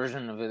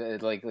version of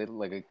it, like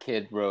a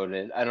kid wrote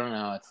it. I don't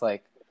know. It's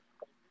like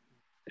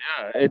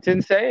it's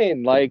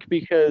insane, like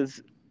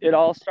because it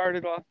all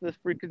started off the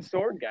freaking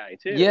Sword Guy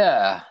too.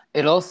 Yeah,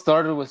 it all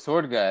started with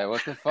Sword Guy.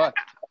 What the fuck?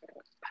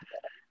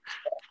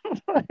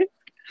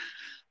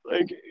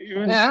 Like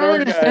even I don't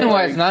understand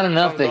why it's not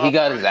enough that he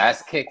got his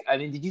ass kicked. I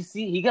mean, did you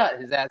see he got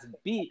his ass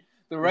beat?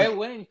 The right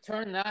wing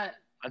turned that.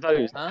 I thought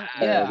he was dead.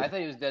 Yeah, I thought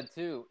he was dead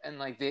too. And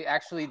like they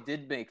actually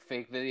did make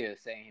fake videos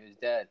saying he was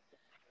dead.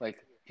 Like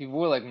people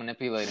were like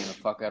manipulating the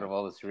fuck out of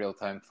all this real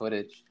time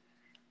footage.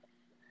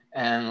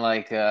 And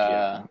like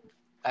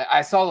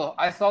I saw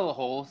the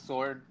whole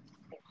Sword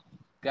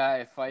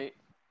Guy fight,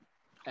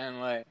 and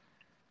like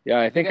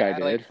I think I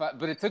did.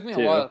 But it took me a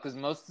while because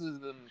most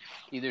of them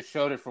either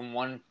showed it for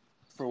one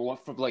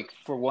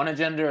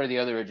agenda or the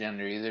other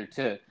agenda, either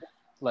to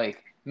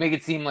like make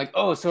it seem like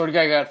Sword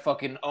Guy got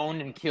fucking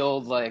owned and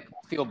killed, like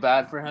feel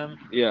bad for him,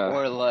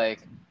 or like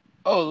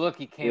look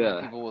he came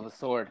at people with a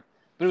sword.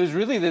 But it was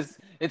really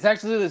it's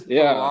actually this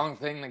prolonged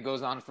thing that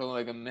goes on for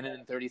like a minute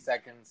and 30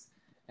 seconds,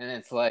 and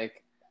it's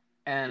like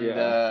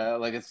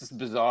like it's just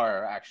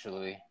bizarre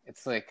actually.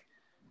 It's like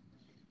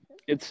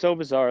it's so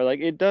bizarre.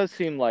 Like it does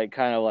seem like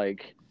kind of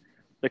like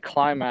the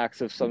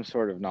climax of some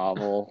sort of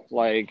novel,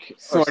 like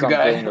Sword or something,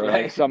 Guy, or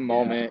like some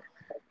moment.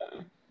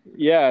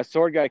 Yeah,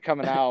 Sword Guy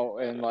coming out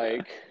and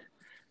like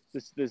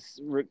this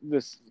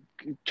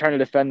trying to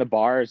defend the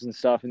bars and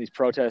stuff, and these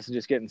protests and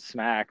just getting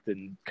smacked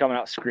and coming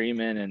out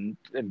screaming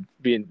and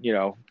being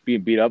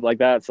being beat up like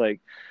that. It's like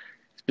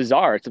it's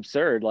bizarre. It's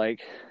absurd.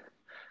 Like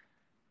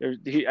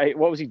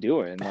what was he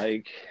doing?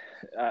 Like.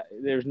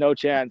 There's no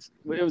chance.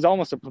 It was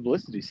almost a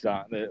publicity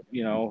stunt that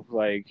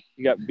like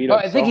he got beat up.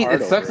 I think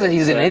it sucks that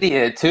he's an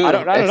idiot too. I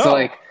don't know.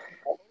 Like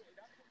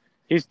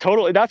he's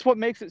totally. That's what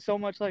makes it so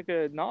much like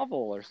a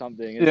novel or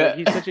something. It's like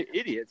he's such an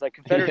idiot. It's like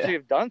Confederacy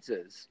of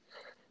Dunces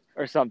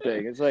or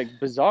something. It's like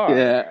bizarre.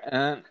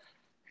 Yeah,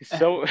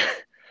 So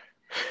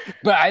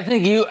But I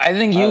think you I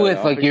don't with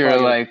know. like He's you're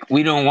probably like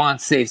we don't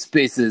want safe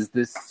spaces.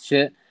 This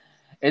shit.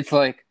 It's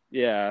like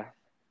yeah,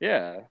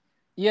 yeah,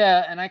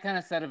 yeah, and I kind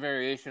of said a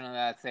variation of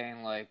that,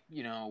 saying like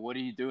what are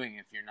you doing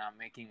if you're not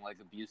making like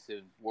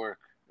abusive work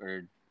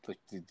or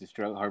to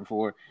destroy harmful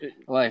work?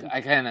 Like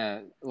I kind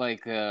of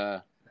like,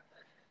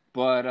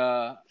 but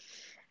I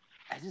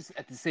just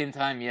at the same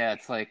time, yeah,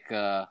 it's like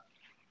I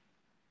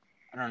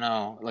don't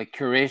know, like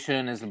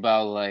curation is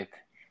about like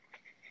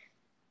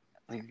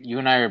you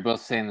and I are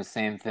both saying the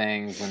same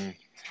things and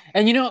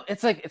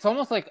it's like it's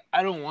almost like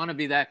I don't want to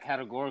be that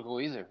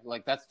categorical either.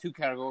 Like that's too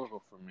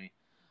categorical for me.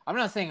 I'm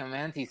not saying I'm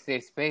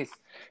anti-safe space.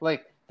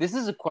 Like this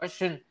is a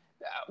question.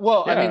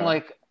 Well, I mean, yeah.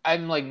 like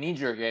I'm like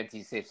knee-jerk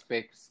safe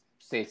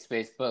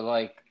space, but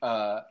like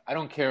I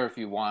don't care if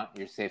you want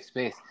your safe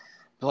space.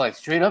 But like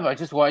straight up, I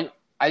just want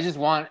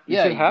You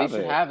should yeah, they have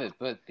should it, have it,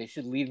 but they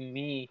should leave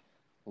me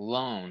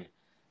alone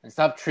and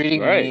stop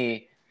treating right?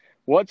 me.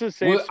 What's a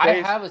safe Well, I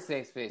space? have a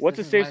safe space. What's This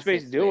a is safe my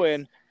space safe space.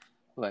 doing?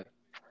 Like,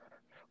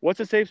 What's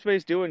a safe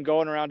space doing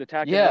going around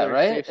attacking yeah, other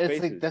right? safe It's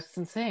like spaces? that's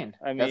insane.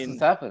 I That's what's mean,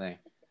 happening.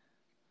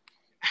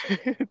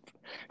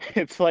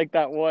 it's like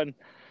that one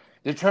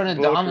They're trying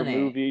to book or dominate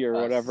movie or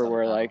us whatever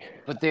where somehow,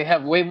 like but they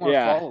have way more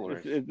yeah,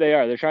 followers. they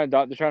are. They're trying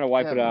to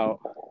wipe Yeah. it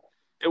out.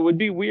 It would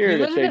be Can you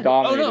weird if imagine they if?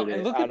 Oh no! dominated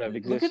And it out of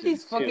look at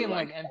these existence too. fucking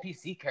like Like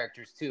NPC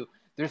characters too.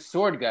 There's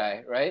Sword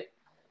Guy, right?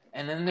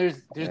 And then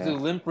there's the yeah,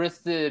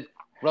 limp-wristed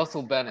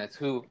Russell Bennett,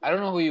 who I don't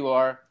know who you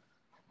are.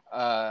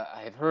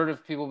 I've heard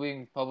of people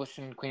being published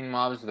in Queen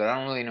Mobs, but I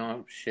don't really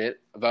know shit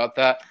about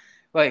that.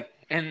 Like,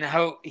 and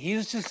how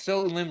he's just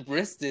so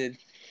limp-wristed,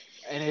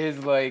 and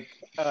his like,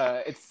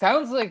 it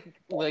sounds like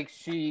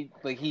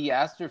he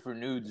asked her for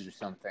nudes or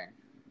something,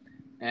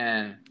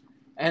 and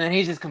then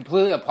he just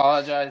completely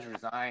apologized,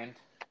 resigned.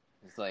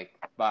 He's like,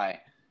 bye,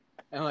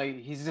 and like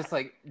he's just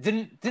like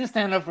didn't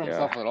stand up for yeah,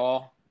 himself at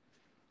all.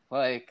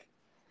 Like,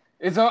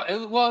 it's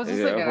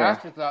just like yeah. an Well,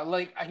 afterthought.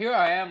 Like here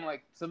I am,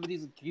 like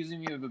somebody's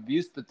accusing me of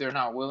abuse, but they're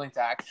not willing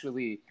to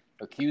actually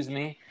accuse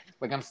me.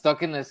 Like I'm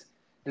stuck in this.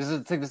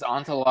 It's like this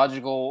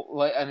ontological.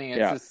 Like I mean, it's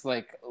yeah, this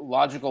like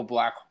logical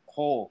black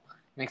hole.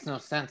 Makes no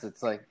sense.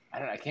 It's like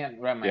I can't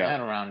wrap my yeah, head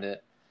around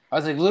it. I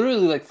was like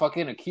literally like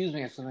fucking accuse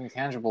me of something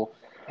tangible,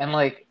 and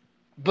like,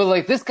 but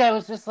like this guy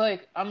was just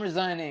like I'm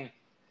resigning.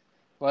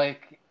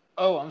 Like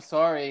oh I'm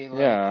sorry. Like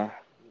yeah.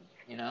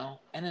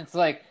 and it's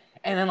like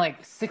and then like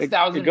It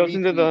 6,000 goes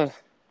into retweets. the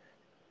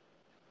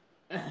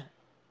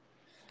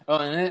Oh,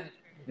 and then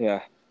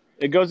yeah.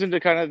 It goes into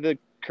kind of the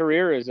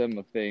careerism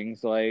of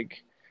things.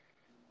 Like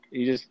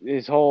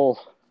his whole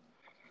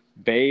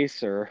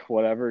base or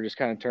whatever just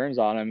kind of turns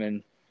on him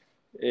and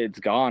it's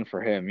gone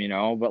for him,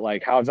 But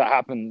like, how does that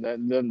happen?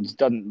 It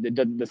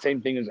doesn't the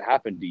same thing has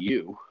happened to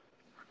you.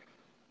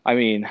 I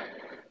mean,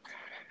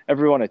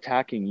 everyone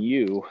attacking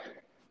you,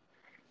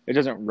 it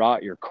doesn't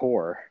rot your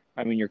core.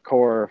 I mean, your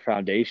core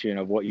foundation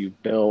of what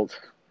you've built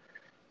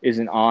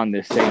isn't on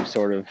this same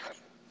sort of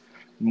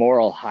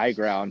moral high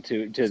ground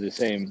to the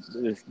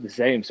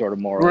same sort of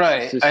moral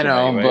right, I system,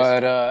 know, anyways.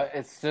 but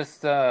it's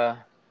just um,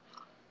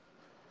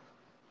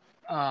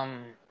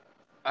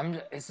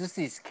 it's just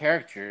these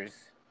characters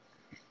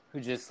who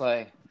just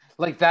like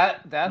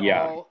that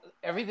Yeah, all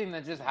everything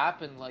that just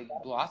happened like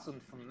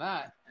blossomed from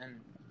that,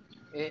 and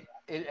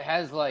it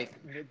has like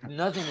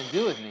nothing to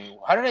do with me.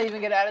 How did I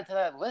even get added to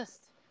that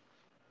list?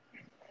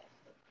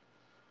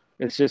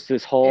 it's just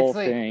this whole It's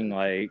like thing,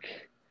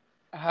 like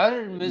how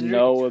did misery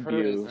no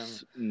tourism?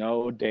 abuse,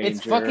 no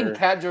It's fucking danger.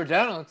 Kat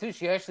Giordano too.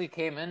 She actually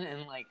came in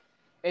and like,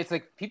 it's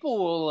like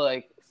people will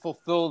like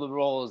fulfill the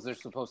roles they're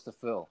supposed to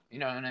fill. You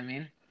know what I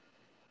mean?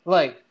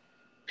 Like,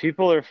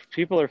 People are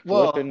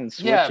well, flipping and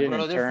yeah, switching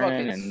bro, and they're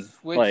turning fucking and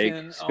like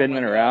switching. Oh my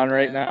spinning god, around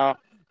right man, now.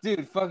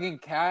 dude, fucking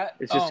Kat.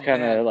 It's Oh just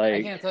kind man, of I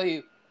like can't tell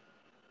you.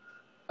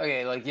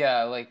 Okay, like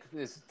yeah, like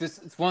this.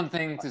 It's one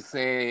thing to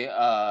say,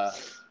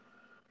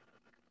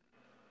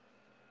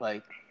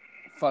 like,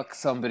 fuck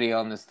somebody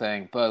on this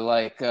thing, but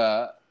like,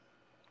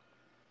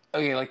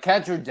 okay, like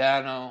Kat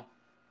Giordano.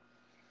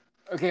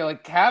 Okay,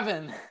 like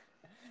Kevin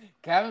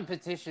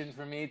petitioned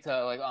for me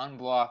to like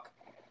unblock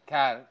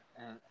Kat,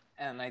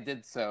 and I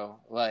did so,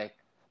 like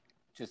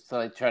just to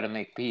like try to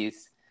make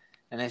peace,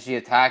 and then she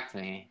attacked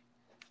me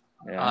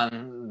yeah,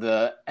 on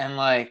the and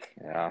like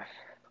yeah,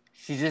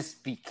 she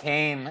just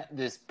became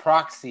this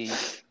proxy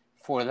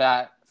for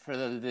that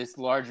this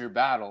larger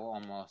battle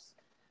almost.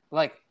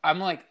 Like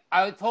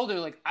I told her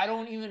like I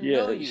don't even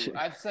know yeah. you.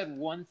 I've said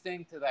one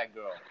thing to that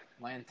girl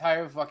my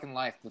entire fucking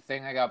life. The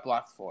thing I got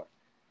blocked for.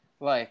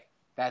 Like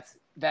that's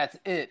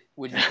it,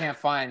 which you can't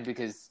find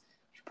because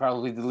she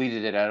probably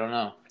deleted it. I don't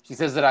know. She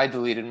says that I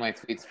deleted my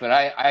tweets, but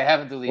I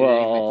haven't deleted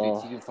any of my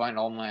tweets. You Well, can find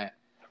all my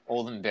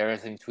old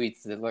embarrassing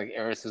tweets that like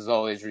Eris is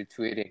always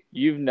retweeting.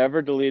 you've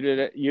never deleted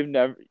it. You've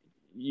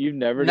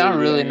never Not deleted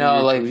really, any of no.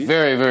 your Like tweets.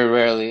 very, very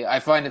rarely. I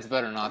find it's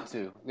better not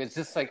to. It's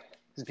just like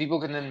because people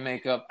can then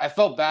make up. I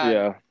felt bad.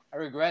 Yeah, I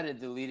regretted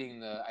deleting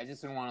the. I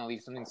just didn't want to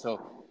leave something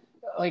so.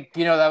 Like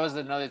that was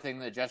another thing,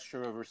 the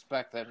gesture of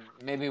respect that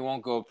maybe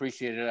won't go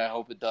appreciated. I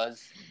hope it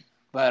does.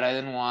 but I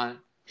didn't want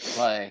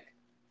like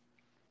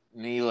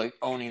me like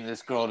owning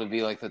this girl to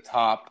be like the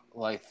top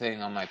like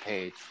thing on my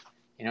page.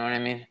 You know what I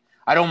mean?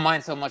 I don't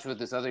mind so much with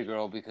this other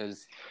girl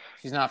because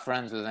she's not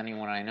friends with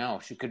anyone I know.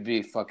 She could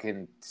be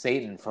fucking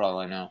Satan for all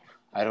I know.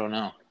 I don't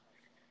know.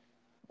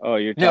 Oh,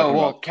 you're talking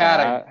about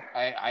Kat,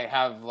 Kat? I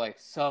have like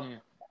some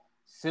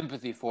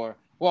sympathy for.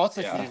 Well,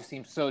 also she just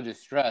seems so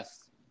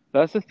distressed.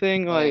 That's the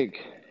thing,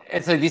 like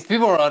it's like these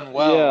people are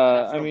unwell.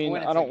 Yeah, and I mean,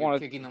 point, I don't like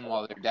want to kicking them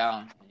while they're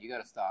down. You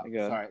gotta stop.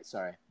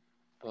 Sorry.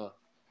 But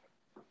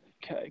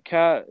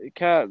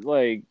Kat,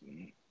 like,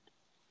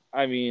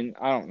 I mean,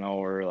 I don't know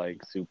her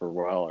like super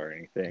well or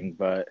anything,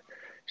 but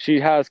she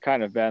has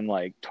kind of been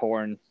like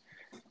torn,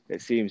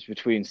 it seems,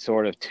 between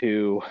sort of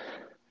two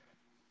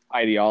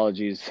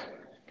ideologies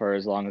for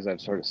as long as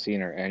I've sort of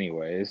seen her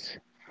anyways.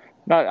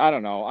 I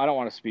don't know. I don't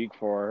want to speak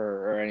for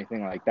her or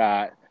anything like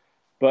that,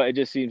 but it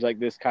just seems like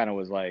this kind of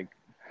was like,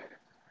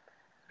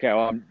 okay,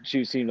 well,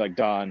 she seemed like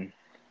done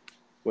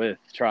with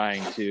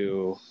trying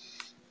to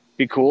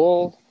be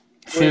cool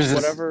with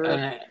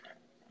whatever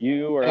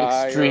you or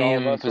I or all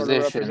of us sort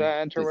of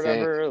represent or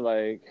whatever.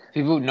 Like,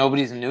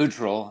 nobody's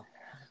neutral.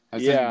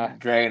 That's what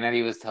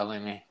Dragonetti was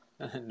telling me.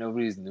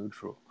 Nobody's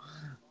neutral.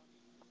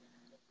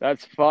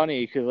 That's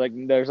funny because like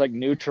there's like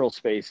neutral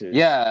spaces.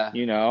 Yeah.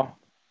 You know,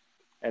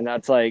 and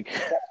that's like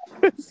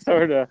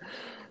sort of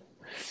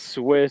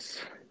Swiss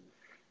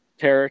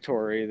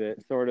territory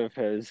that sort of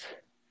has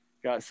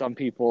got some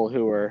people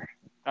who are.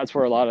 That's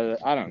where a lot of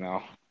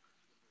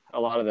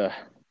the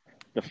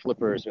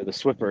flippers or the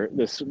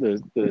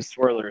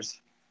swirlers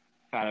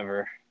kind of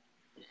are.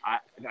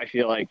 I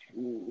feel like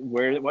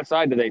what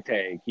side do they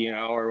take, you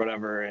know, or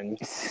whatever, and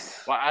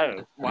why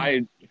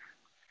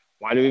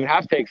do we even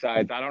have to take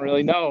sides? I don't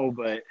really know,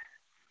 but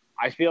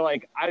I feel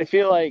like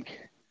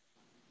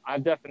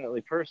I've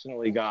definitely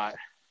personally got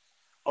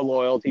a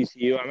loyalty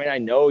to you. I mean, I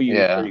know you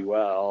pretty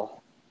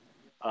well.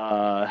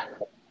 I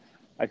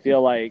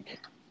feel like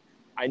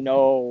I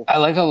know. I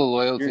like how the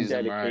loyalty your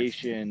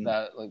dedication.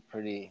 That like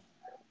pretty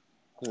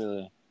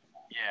clearly.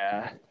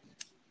 Yeah,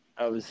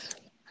 and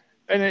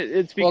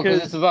it's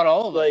because it's about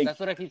all of us. That's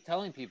what I keep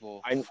telling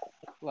people. A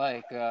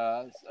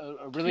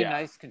really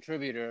nice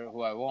contributor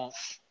who I won't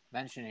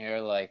mention here,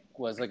 like,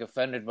 was like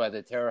offended by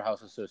the Terror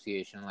House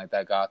Association, like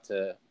that got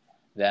to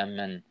them,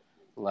 and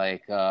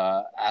like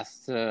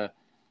asked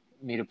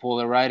me to pull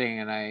their writing,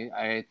 and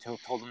I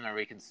told them to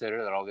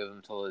reconsider, that I'll give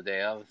them till the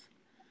day of,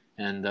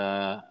 and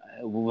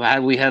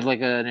we had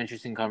like an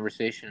interesting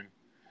conversation,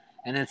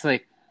 and it's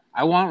like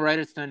I want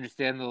writers to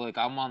understand that like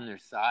I'm on their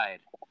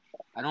side.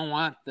 I don't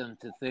want them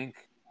to think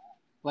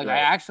like I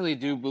actually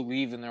do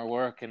believe in their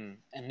work, and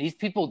these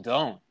people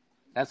don't.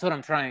 That's what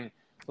I'm trying.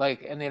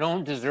 Like, and they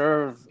don't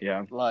deserve.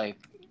 Like,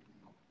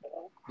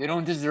 they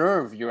don't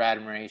deserve your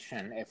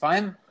admiration. If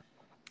I'm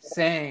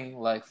saying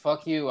like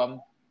 "fuck you,"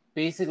 I'm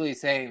basically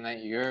saying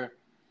that you're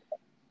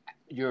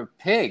a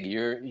pig.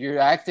 You're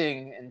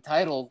acting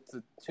entitled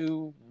to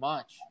too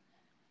much,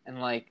 and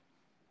like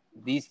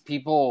these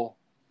people.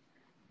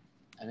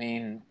 I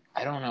mean,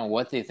 I don't know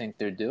what they think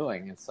they're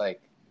doing. It's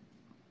like,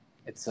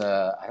 I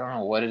don't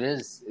know what it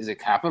is. Is it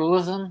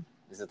capitalism?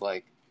 Is it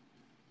like,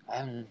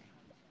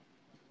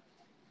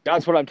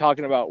 That's what I'm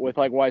talking about with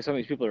like why some of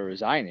these people are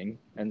resigning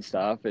and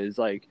stuff is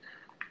like.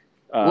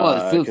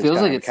 It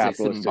feels like it's like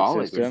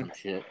symbolic system. Or some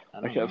shit.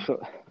 I don't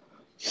know.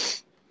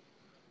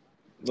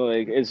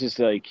 Like it's just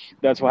like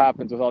that's what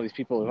happens with all these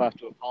people who have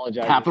to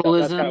apologize.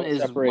 Capitalism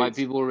is why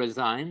people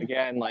resign.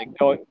 Again, like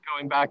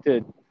going back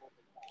to.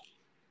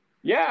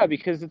 Yeah,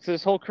 because it's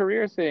this whole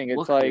career thing.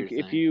 It's like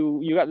if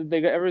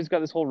everyone's got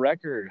this whole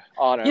record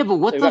on it. Yeah, but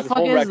what the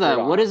fuck is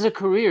that? What is a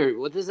career?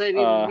 What does that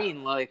even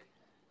mean? Like.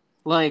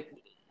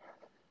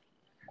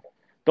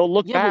 They'll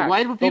look back. But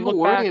why do people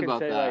worry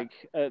about that?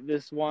 Like,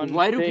 this one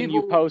thing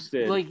you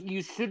posted. Like,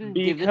 you shouldn't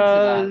give into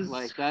that.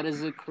 Like, that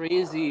is a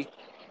crazy.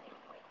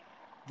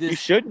 You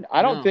shouldn't.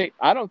 I don't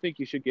think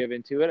you should give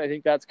into it. I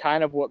think that's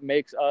kind of what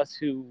makes us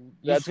who.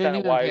 That's kind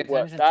of why.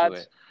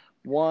 That's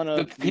one of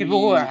the people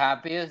who are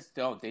happiest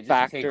don't. They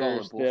just take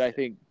all the bullshit. That I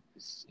think.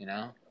 You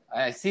know,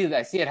 I see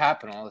it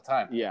happen all the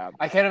time. Yeah.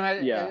 I can't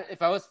imagine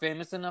if I was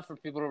famous enough for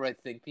people to write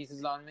think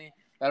pieces on me.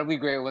 That would be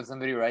great when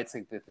somebody writes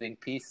like the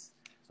think piece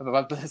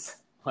about this.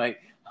 Like,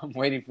 I'm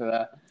waiting for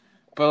that.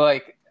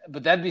 But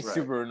that'd be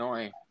super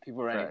annoying.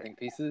 People writing think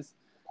pieces.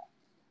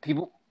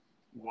 People.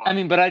 Wow. I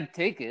mean, but I'd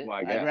take it.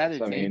 Well, I'd rather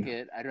take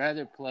it. I'd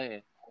rather play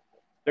it.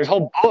 There's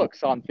whole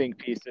books on think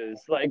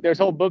pieces. Like, there's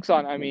whole books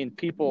on,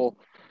 people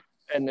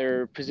and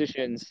their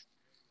positions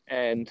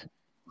and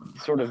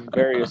sort of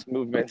various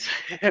movements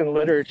in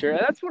literature. And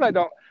that's one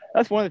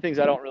of the things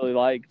I don't really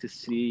like to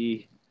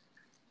see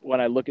when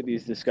I look at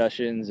these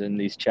discussions and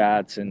these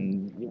chats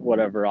and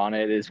whatever on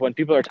it, is when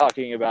people are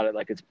talking about it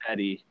like it's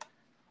petty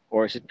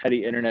or it's just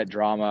petty internet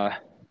drama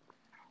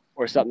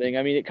or something.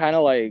 I mean, it kind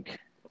of like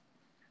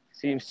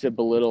seems to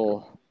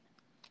belittle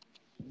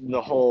the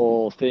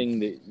whole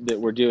thing that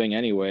we're doing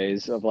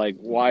anyways, of like,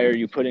 why are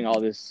you putting all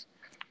this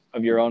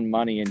of your own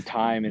money and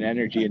time and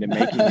energy into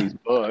making these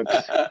books.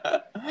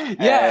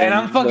 Yeah, and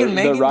I'm fucking the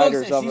making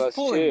writers books, and of she's us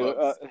pulling too,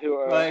 books. who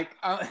are Like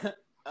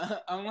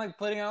I'm like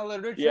putting out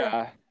literature,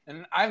 yeah.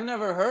 and I've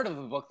never heard of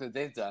a book that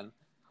they've done,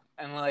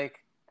 and like,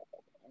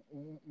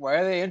 why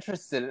are they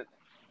interested?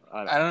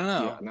 I don't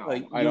know. Yeah, no,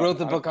 like I you don't. wrote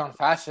the book on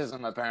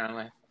fascism,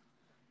 apparently.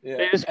 Yeah.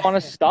 They just want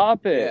to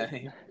stop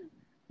it.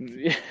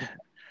 Yeah.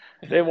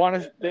 They want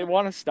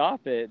to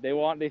stop it.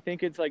 They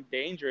think it's like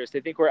dangerous.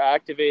 They think we're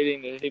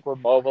activating. They think we're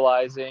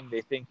mobilizing.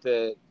 They think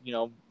that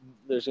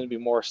there's going to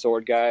be more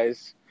sword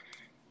guys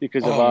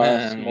because of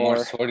us. Man,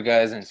 more sword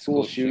guys and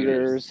school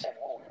shooters.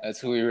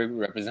 That's who we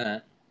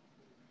represent.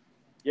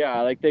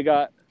 Yeah, like they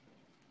got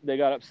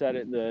upset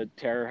at the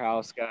Terror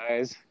House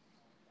guys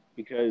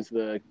because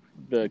the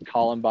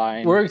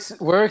Columbine. We're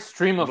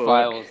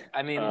extremophiles. Book,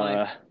 I mean,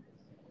 like,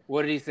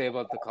 what did he say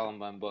about the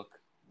Columbine book,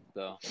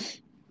 though?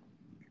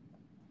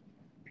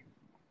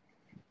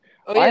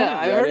 Oh yeah,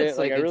 I heard it's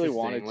like I really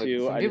wanted like,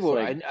 to. Some people,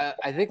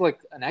 I think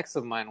like an ex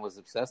of mine was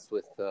obsessed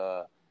with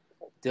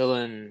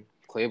Dylan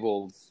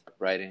Klebold's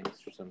writings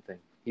or something.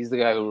 He's the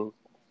guy who.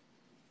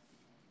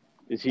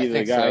 Is he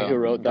the guy who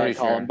wrote that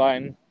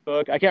Columbine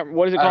book? I can't.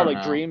 What is it called?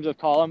 Like Dreams of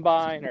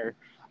Columbine, or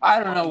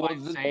I don't know.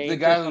 The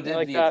guy who did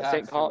like the that,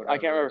 attacks or whatever, I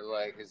can't remember.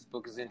 Like his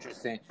book is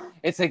interesting.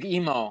 It's like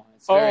emo.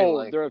 It's very,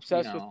 like, they're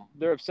obsessed with.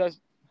 They're obsessed.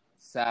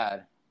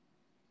 Sad.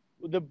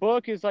 The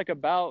book is like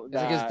about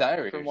that. Like his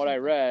diary. From what I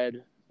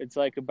read, it's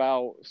like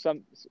about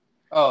some.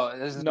 Oh,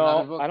 this is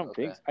another book? I don't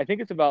think so. I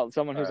think it's about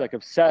someone who's like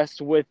obsessed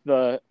with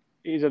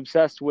he's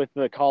obsessed with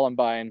the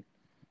Columbine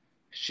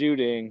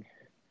shooting,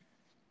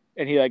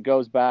 and he like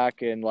goes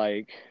back and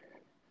like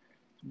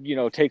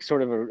takes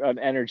sort of an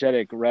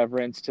energetic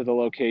reverence to the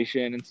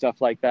location and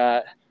stuff like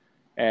that.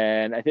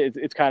 And I think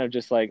it's kind of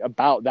just like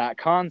about that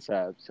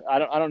concept. I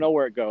don't know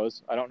where it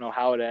goes. I don't know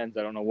how it ends.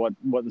 I don't know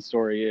what the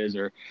story is,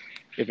 or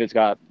if it's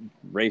got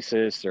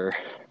racist or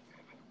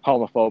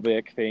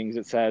homophobic things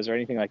it says or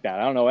anything like that.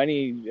 I don't know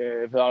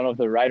if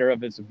the writer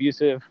of it's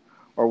abusive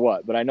or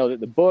what, but I know that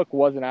the book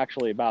wasn't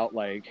actually about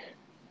like,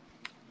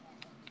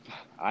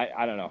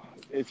 I don't know.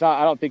 It's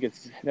not, I don't think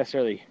it's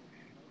necessarily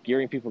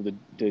gearing people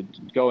to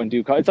go and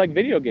do, it's like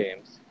video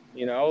games,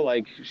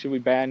 like, should we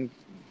ban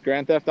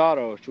Grand Theft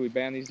Auto? Should we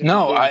ban these?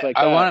 No,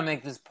 I want to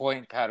make this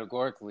point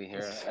categorically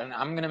here, and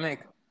I'm going to make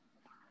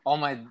all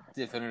my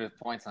definitive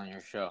points on your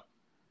show.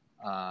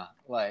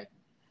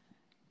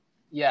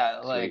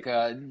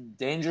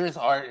 Dangerous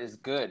art is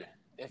good.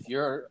 If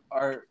your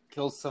art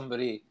kills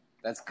somebody,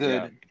 that's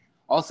good. Yeah.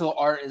 Also,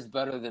 art is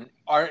better than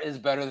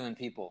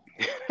people.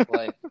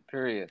 Like,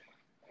 period.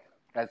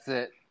 That's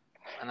it.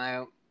 And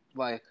I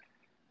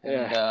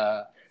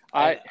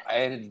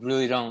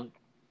really don't.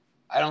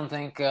 I don't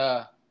think.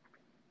 I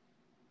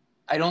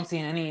don't see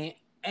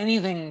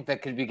anything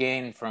that could be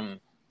gained from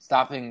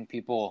stopping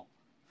people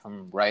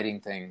from writing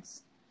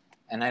things,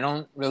 and I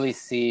don't really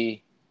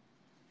see.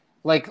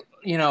 Like,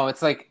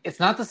 it's like, it's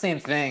not the same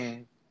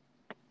thing.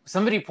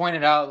 Somebody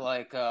pointed out,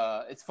 like,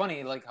 it's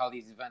funny, like, how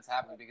these events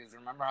happen, because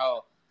remember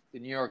how the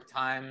New York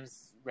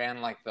Times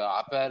ran, like, the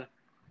op-ed,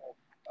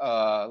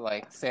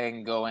 like,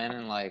 saying go in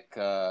and, like,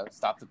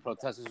 stop the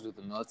protesters with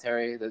the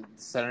military, the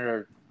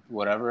senator,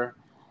 whatever.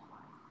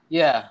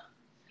 Yeah.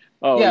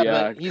 Oh, yeah,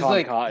 but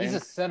he's a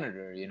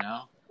senator,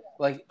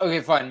 Like,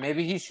 okay, fine,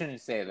 maybe he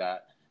shouldn't say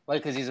that,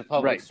 like, because he's a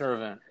public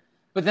servant.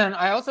 But then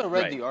I also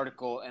read the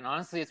article, and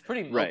honestly, it's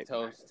pretty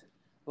milquetoast.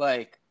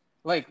 Like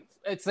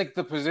it's like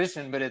the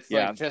position, but it's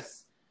like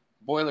just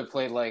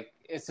boilerplate. Like,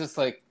 it's just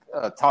like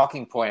a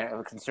talking point,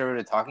 a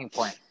conservative talking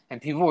point,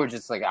 and people were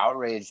just like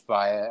outraged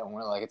by it, and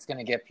we're like, it's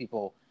gonna get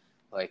people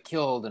like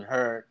killed and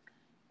hurt,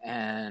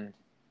 and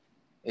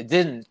it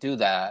didn't do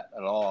that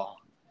at all.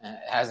 And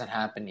it hasn't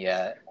happened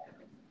yet,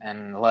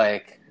 and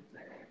like.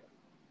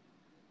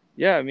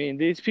 Yeah, I mean,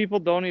 the people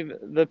who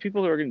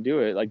are going to do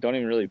it, like, don't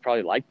even really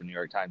probably like the New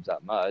York Times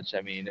that much.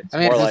 I mean, it's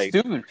more like a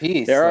stupid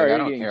piece. They're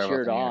like, already getting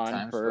cheered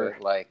on for,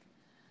 like,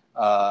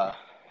 I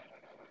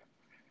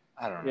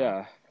don't know.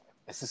 Yeah,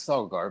 it's just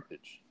all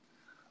garbage.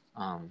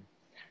 But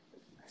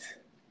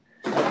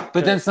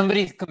then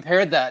somebody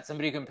compared that to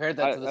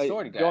the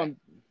sword guy,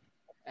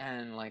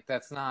 and like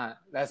that's not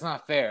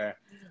fair.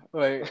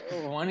 Like,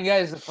 one guy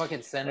is a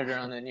fucking senator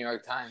on the New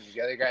York Times, the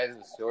other guy is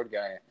a sword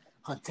guy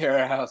on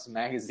Terror House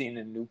magazine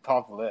and New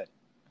Pamphlet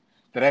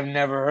that I've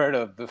never heard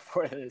of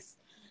before this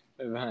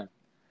event.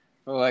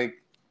 But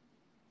like,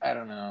 I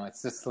don't know.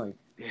 It's just like,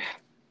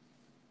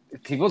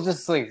 people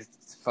just like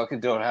fucking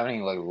don't have any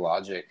like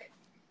logic.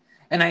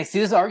 And I see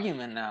this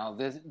argument now.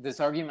 This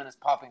argument is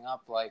popping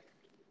up like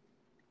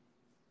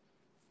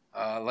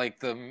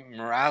the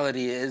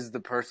morality is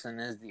the person,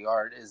 is the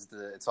art,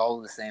 it's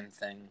all the same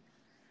thing.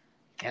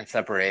 Can't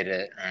separate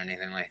it or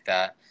anything like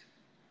that.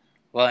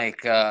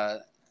 Like,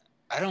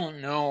 I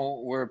don't know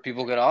where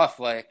people get off,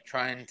 like,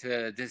 trying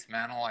to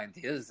dismantle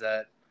ideas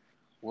that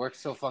work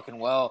so fucking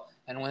well.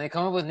 And when they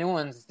come up with new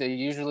ones,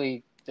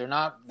 they're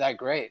not that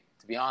great,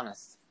 to be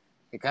honest.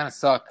 They kind of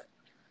suck.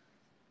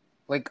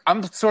 like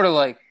I'm sort of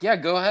like, yeah,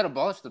 go ahead,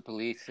 abolish the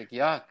police. Like,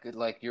 yeah, good,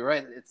 like you're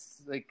right.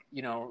 It's like,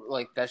 you know,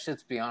 like that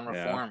shit's beyond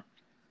reform.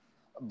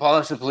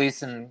 Abolish the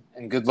police and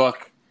good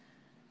luck.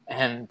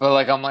 But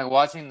like I'm like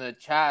watching the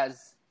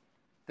Chaz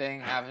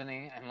thing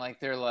happening, and like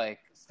they're like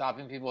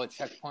stopping people at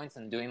checkpoints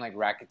and doing like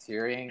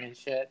racketeering and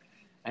shit.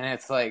 And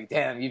it's like,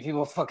 damn, you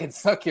people fucking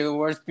suck. You're the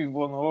worst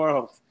people in the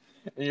world.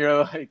 And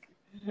you're like,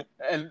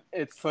 and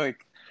it's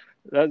like,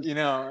 That's, you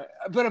know,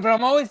 but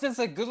I'm always just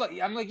like, good luck.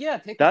 I'm like, yeah,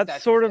 take the that's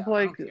statues sort of down. I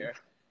like, don't care.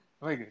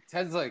 Like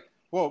Ted's like,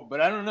 whoa, but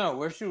I don't know.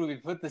 Where should we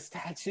put the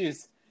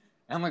statues?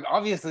 And I'm like,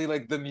 obviously,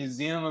 like the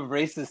Museum of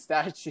Racist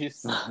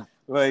Statues.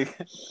 Like,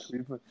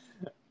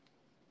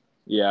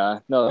 yeah,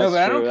 no, no, that's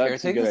but I true. don't care.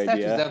 That's a Take the good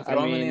statues idea. down, throw I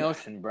them in the mean,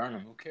 ocean, burn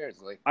them. Who cares?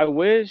 Like, I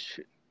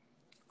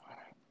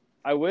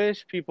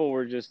wish people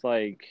were just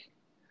like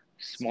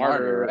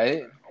smarter,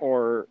 right?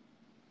 or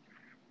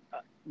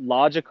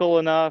logical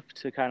enough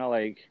to kind of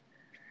like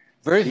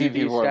Very see few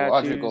these people are statues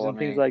logical. and I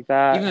things mean, like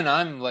that. even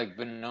I'm like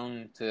been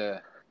known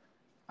to.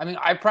 I mean,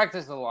 I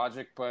practice the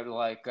logic, but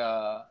like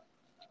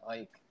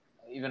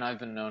even I've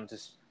been known to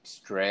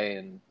stray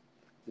and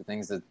do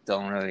things that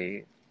don't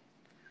really.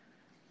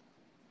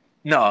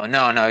 No.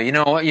 You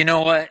know what?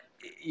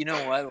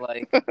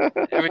 Like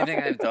everything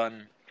I've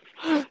done,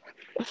 I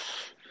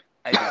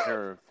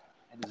deserve.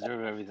 I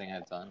deserve everything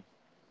I've done.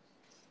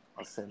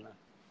 I'll say that.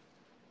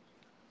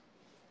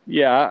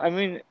 Yeah, I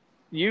mean,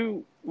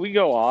 we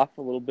go off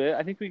a little bit.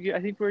 I think we're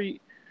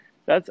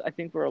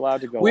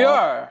allowed to go We off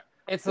are.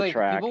 It's the like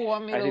track. people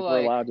want me I to think we're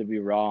like allowed to be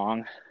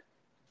wrong.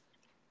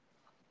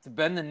 to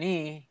bend the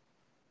knee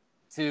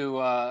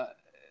to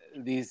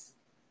these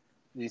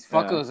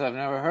fuckos I've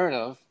never heard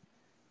of,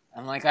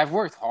 and like I've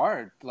worked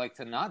hard like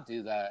to not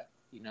do that,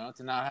 you know,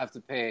 to not have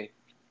to pay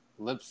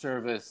lip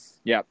service.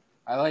 Yep.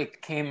 I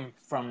like came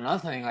from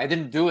nothing. I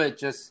didn't do it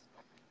just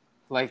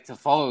like to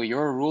follow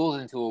your rules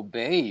and to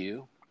obey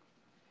you,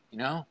 you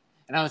know.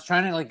 And I was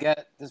trying to like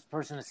get this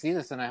person to see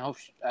this, and I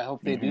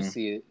hope they do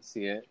see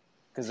it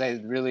because I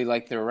really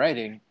like their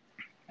writing,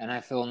 and I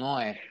feel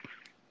annoyed.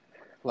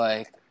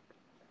 Like,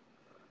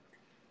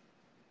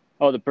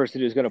 oh, the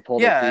person who's going to pull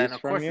the yeah, piece and of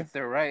from course you. it's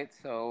their right.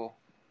 So,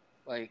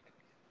 like,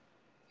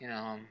 you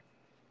know,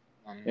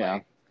 I'm Yeah.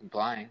 like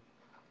complying,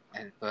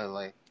 but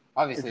like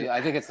obviously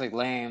I think it's like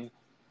lame,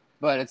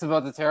 but it's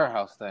about the Terror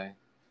House thing.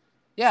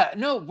 Yeah,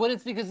 no, but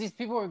it's because these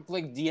people are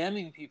like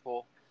DMing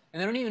people,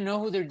 and they don't even know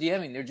who they're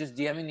DMing. They're just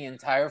DMing the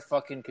entire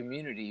fucking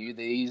community.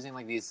 They're using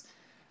like these,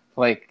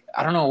 like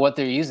I don't know what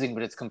they're using,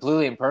 but it's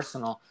completely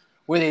impersonal.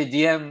 Where they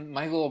DM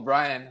Michael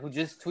O'Brien, who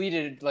just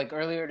tweeted like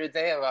earlier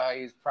today about how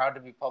he's proud to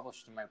be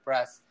published in my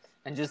press,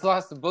 and just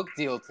lost a book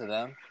deal to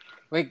them.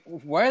 Like,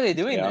 why are they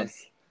doing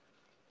this?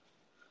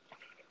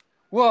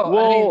 Well,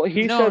 I mean,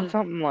 he said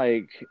something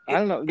like, I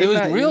don't know. It Didn't was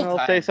that real email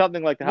time. say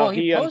something like how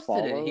he posted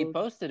it. unfollowed He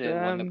posted it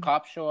them? when the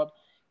cops show up.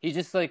 He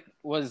just like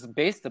was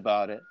based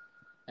about it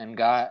and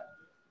got.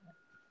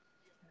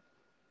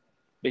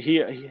 But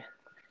he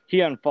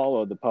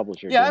unfollowed the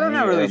publisher. Yeah, I'm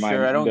not really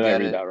sure. I don't did get I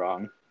read it. that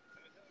wrong?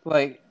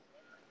 Like,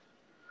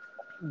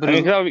 but I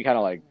mean, that would be kind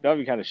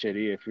of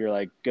shitty if you're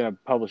like gonna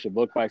publish a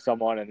book by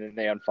someone and then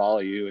they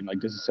unfollow you and like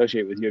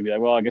disassociate with you and be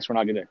like, well, I guess we're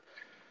not gonna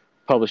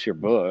publish your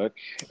book.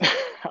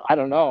 I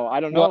don't know.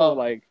 Well,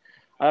 like,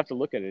 I have to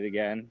look at it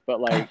again. But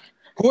like,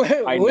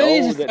 I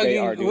know that they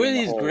are doing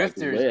a whole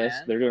grifters, list.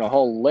 man. They're doing a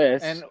whole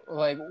list. And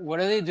like, what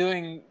are they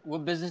doing?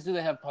 What business do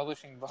they have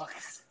publishing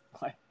books?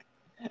 Like,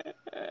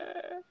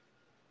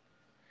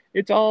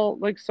 it's all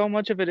like so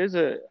much of it is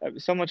a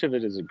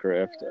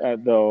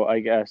grift. Though I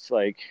guess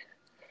like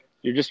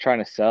you're just trying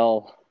to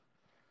sell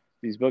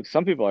these books.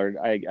 Some people are,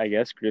 I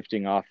guess,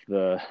 grifting off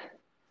the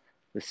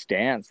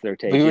stance they're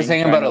taking. We were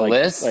saying about a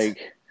list,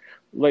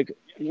 like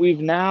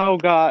we've now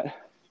got.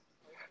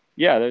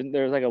 Yeah,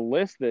 there's like a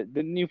list that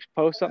didn't you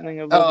post something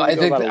about? Oh, I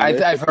think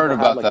I've heard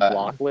about like that.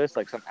 Block list,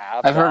 like some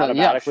app I've that heard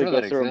automatically sure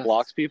goes through and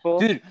blocks people.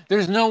 Dude,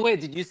 there's no way.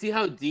 Did you see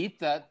how deep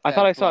that I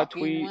thought I saw a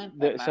blocking tweet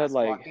that said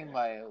like blocking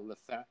by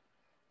Lefebvre?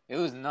 It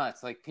was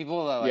nuts. Like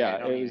people that like I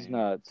don't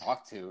even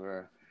talk to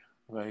or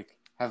like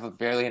have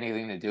barely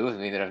anything to do with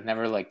me that I've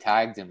never like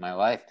tagged in my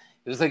life.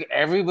 It was like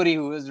everybody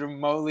who was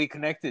remotely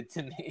connected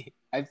to me.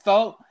 I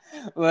felt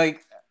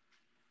like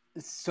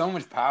so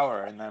much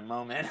power in that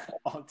moment.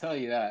 I'll tell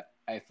you that.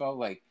 I felt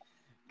like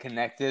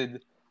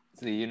connected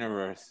to the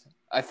universe.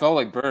 I felt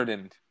like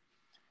burdened.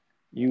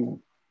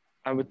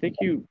 I would think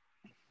I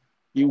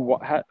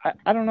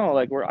don't know,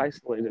 like we're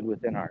isolated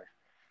within our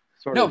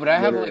sort of. No, but I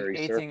have like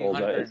circle,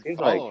 1,800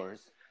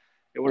 followers.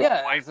 It would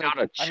have wiped out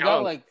a chunk. I've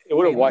got like it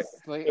would have wiped.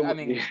 I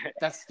mean,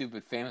 that's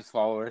stupid. Famous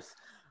followers.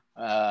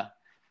 You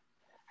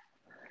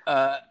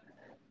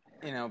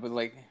know, but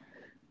like.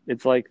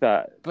 It's like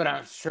that. But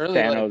I'm surely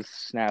Thanos like,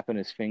 snapping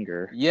his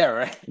finger. Yeah,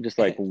 right. Just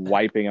like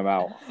wiping him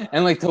out.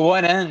 And like to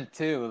what end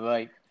too?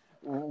 Like,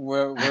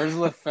 where's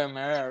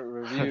L'Ephemer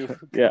review?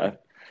 Yeah.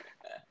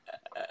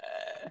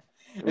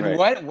 And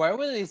right. why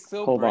were they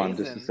so Hold brazen on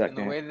just a second.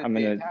 in the way that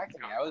they attacked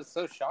me? I was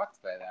so shocked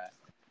by that.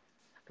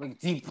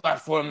 Like,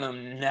 deplatform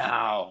them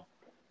now.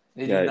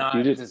 They do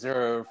not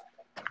deserve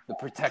the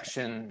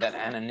protection that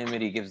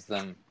anonymity gives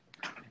them,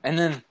 and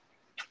then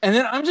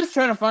I'm just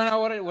trying to find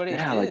out what it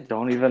Yeah, did. like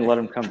don't even let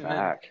him come And then,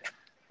 back.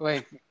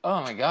 like,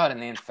 oh my god,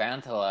 and they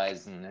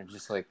infantilize, and they're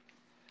just like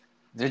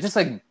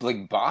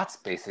bots,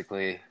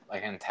 basically,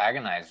 like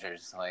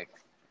antagonizers. Like,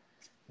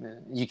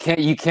 you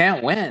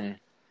can't win.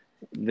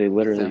 They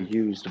literally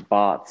used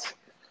bots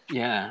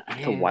Yeah,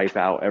 to wipe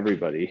out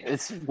everybody.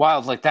 It's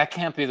wild. Like, that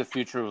can't be the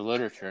future of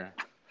literature.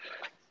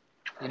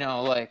 You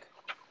know, like,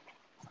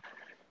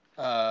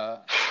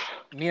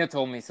 Mia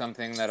told me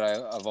something that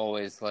I've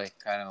always, like,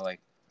 kind of, like,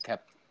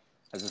 kept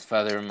as a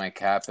feather in my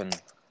cap, and,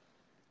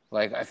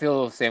 like, I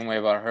feel the same way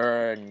about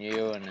her and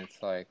you, and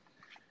it's like,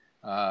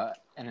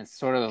 and it's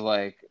sort of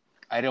like,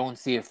 I don't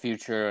see a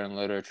future in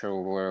literature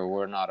where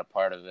we're not a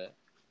part of it,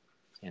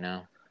 you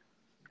know?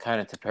 Kind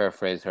of to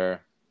paraphrase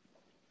her.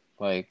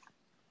 Like,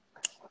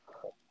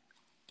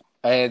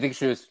 I think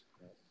she was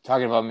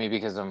talking about me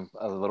because I'm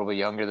a little bit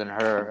younger than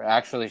her.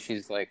 Actually,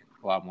 she's, like,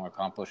 a lot more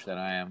accomplished than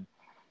I am.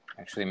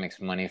 Actually makes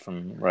money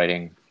from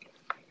writing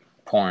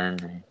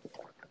porn.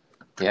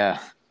 Yeah.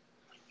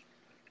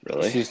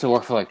 Really? She used to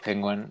work for, like,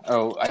 Penguin.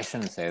 Oh, I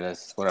shouldn't say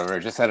this. Whatever.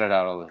 Just edit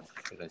out all the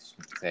shit I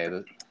shouldn't say.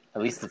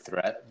 At least the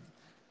threat.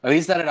 At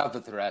least edit out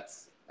the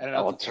threats. Edit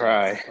out I'll the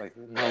try. threats. Like,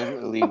 no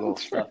illegal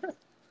stuff.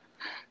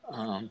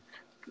 I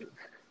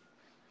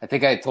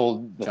think I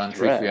told John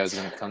Trifia I was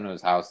going to come to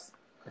his house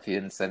if he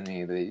didn't send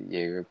me the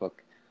Jaeger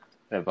book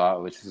that I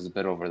bought, which is a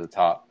bit over the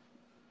top.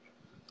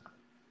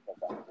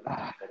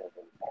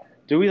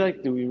 Do we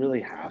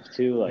really have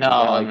to? Like, No, is that,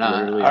 like, I'm not.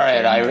 literally All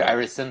right, a I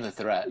rescind the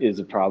threat. is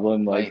a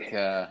problem? Like,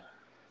 I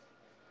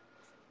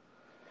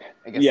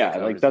guess yeah,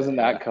 like, doesn't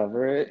that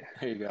cover it?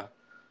 There you go.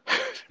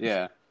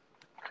 Yeah.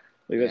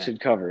 Like, that should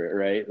cover it,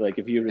 right? Like,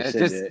 if you rescind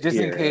it just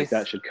here, in case, like,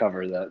 that should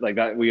cover that. Like,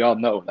 that, we all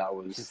know that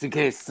was just in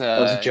case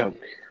that was a joke.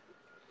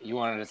 You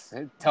wanted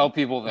to tell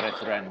people that I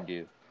threatened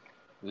you.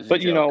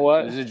 But you know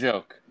what? It was a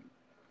joke.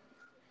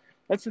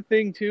 That's the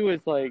thing too.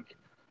 Is like,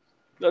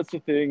 that's the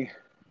thing.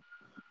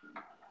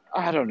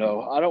 I don't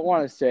know. I don't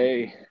want to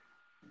say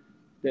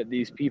that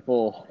these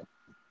people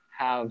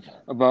have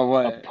About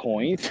what? a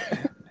point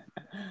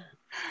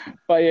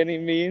by any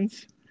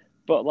means,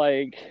 but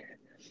like,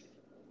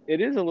 it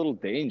is a little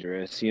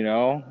dangerous, you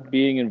know,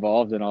 being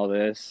involved in all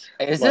this.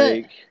 Is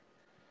like, it?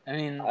 I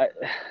mean,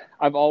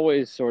 I've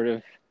always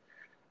been.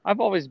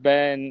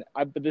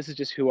 But this is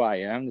just who I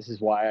am. This is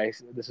why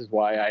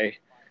I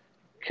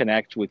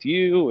connect with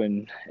you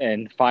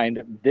and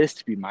find this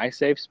to be my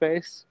safe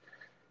space,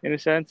 in a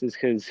sense, is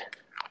because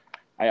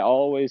I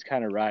always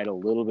kind of ride a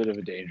little bit of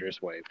a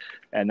dangerous wave.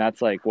 And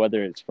that's like,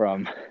 whether it's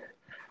from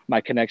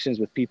my connections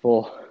with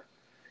people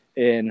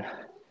in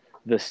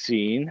the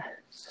scene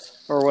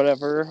or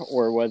whatever,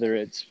 or whether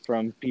it's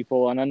from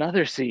people on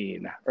another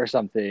scene or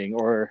something,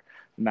 or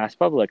mass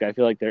public. I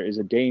feel like there is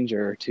a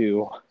danger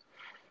to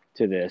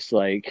this.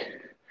 Like,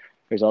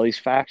 there's all these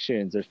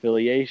factions,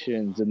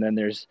 affiliations, and then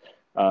there's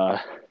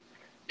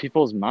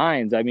people's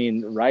minds. I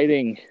mean,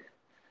 writing,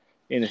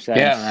 in a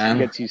sense,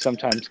 gets you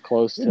sometimes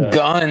close to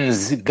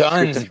guns,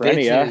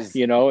 schizophrenia. bitches.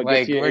 You know, it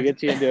Like,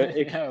 gets you into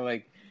it. Yeah,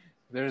 like,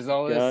 there's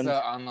all this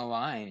on the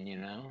line. You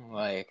know,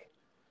 like,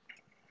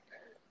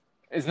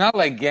 it's not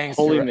like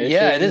gangster. Holy missions,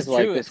 yeah, it is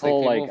like true. this It's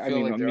whole, like, like, I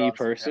mean, me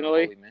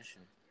personally, kind of holy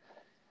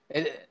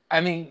mission.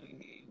 I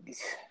mean,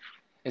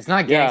 it's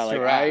not gangster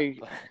rap.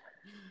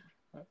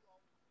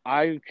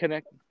 I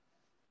connect.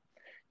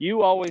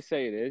 You always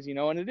say it is, you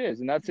know, and it is,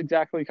 and that's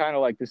exactly kind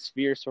of like the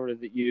sphere sort of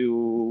that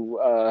you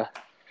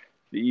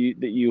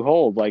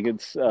hold. Like,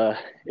 it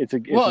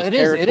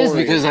is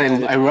because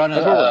I run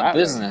a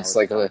business,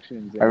 like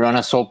I run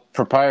a sole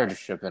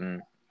proprietorship,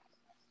 and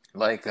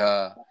like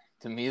to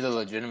me the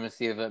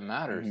legitimacy of it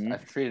matters.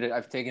 Mm-hmm.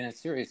 I've taken it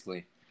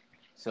seriously,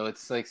 so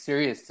it's like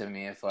serious to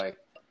me if like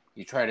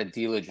you try to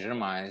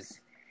delegitimize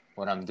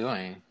what I'm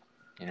doing,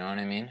 you know what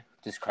I mean?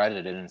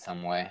 Discredit it in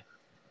some way.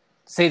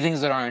 Say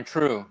things that aren't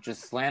true.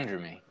 Just slander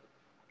me,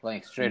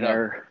 like straight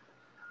up.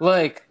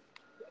 Like,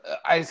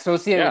 I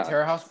associate with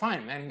Terror House.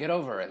 Fine, man, get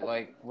over it.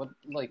 Like, what?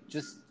 Like,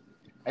 just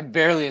I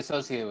barely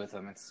associate with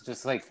them. It's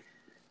just like,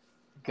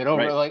 get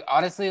over it. Like,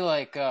 honestly,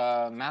 like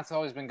Matt's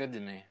always been good to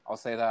me. I'll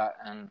say that,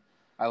 and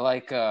I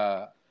like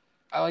Terror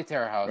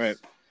House. Right.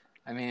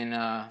 I mean,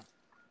 I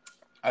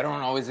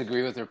don't always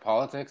agree with their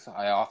politics.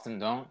 I often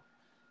don't,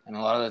 and a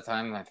lot of the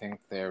time I think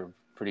they're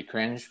pretty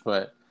cringe,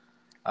 but.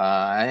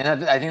 I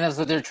think that's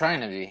what they're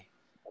trying to be,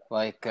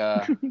 like,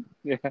 yeah.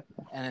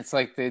 And it's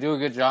like they do a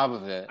good job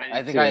of it.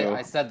 I think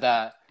I said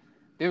that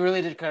they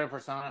really did kind of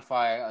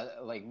personify,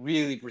 like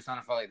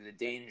the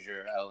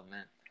danger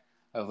element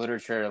of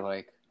literature,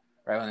 like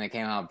right when they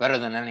came out, better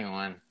than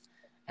anyone.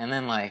 And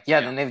then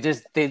then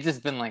they've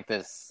just been like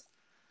this,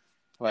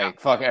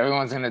 like fuck,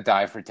 everyone's gonna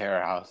die for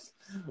Terror House.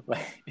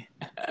 Like,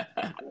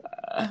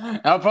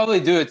 I'll probably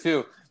do it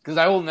too. Because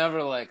I will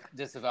never, like,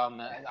 disavow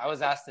Matt. I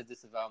was asked to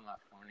disavow Matt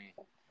Forney.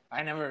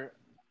 I never...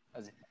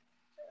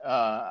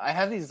 I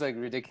have these, like,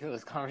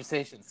 ridiculous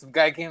conversations. Some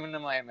guy came into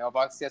my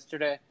mailbox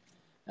yesterday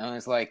and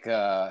was like,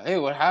 hey,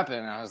 what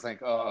happened? And I was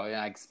like, oh,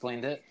 yeah, I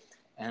explained it.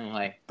 and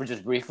like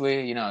just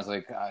briefly, you know, I was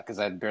like, because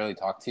I'd barely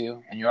talked to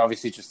you, and you're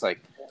obviously just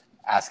like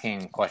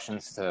asking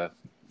questions to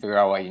figure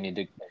out why you need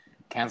to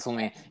cancel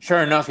me. Sure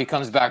enough, he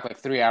comes back like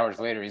 3 hours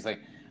later. He's like,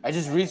 I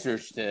just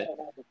researched it.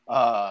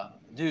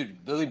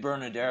 Dude, Billy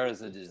Bernadera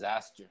is a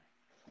disaster.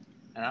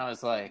 And I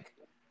was like,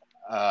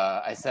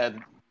 I said,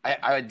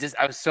 I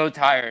was so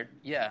tired.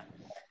 Yeah.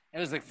 It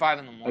was like 5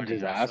 a.m. A I was so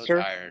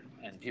disaster? tired.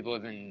 And people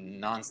have been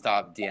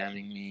nonstop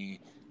DMing me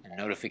and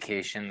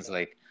notifications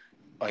like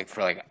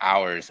for like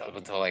hours up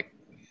until like,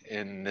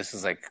 and this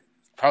is like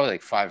probably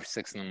like 5 or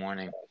 6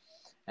 a.m.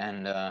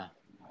 And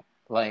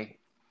like,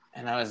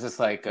 and I was just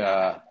like,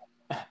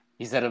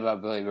 he said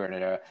about Billy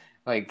Bernadera,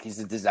 like he's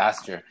a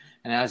disaster.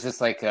 And I was just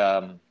like,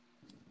 yeah,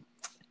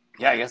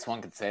 I guess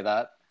one could say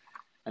that.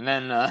 And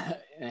then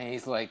and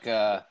he's like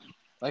I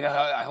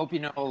hope you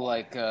know,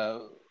 like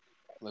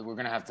we're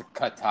gonna have to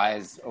cut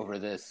ties over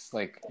this.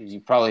 Like you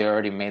probably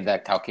already made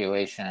that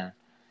calculation.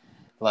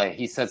 Like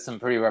he said some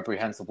pretty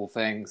reprehensible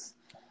things,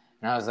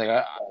 and I was like,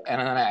 and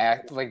then I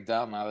acted like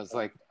dumb. I was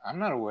like, I'm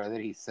not aware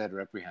that he said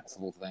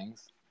reprehensible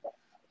things.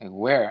 Like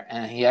where?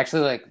 And he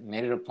actually like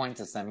made it a point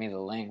to send me the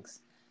links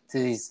to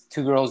these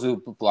 2 girls who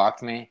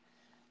blocked me,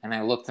 and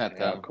I looked at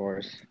them. Of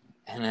course.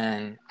 And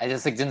then I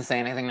just like didn't say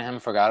anything to him,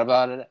 forgot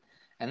about it.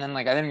 And then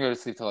like I didn't go to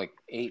sleep till like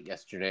 8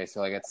 yesterday. So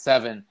like at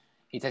 7,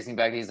 he texted me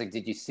back. He's like,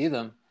 "Did you see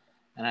them?"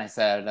 And I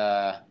said,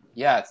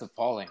 "Yeah, it's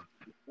appalling."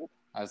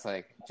 I was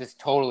like, just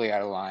totally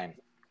out of line.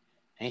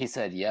 And he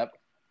said, "Yep."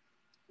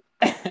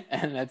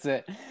 And that's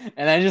it.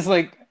 And I just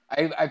like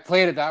I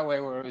played it that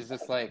way where it was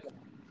just like,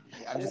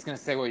 I'm just gonna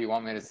say what you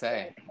want me to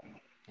say,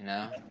 you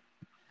know?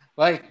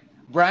 Like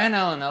Brian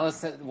Allen Ellis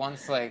said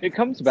once, like It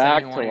comes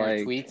back to one of your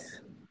like tweets,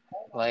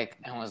 like,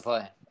 and was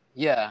like,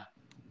 yeah,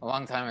 a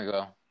long time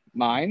ago.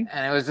 mine.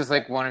 And it was just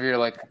like one of your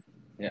like,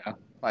 Yeah.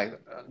 like,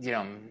 you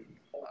know,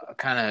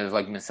 kind of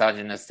like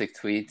misogynistic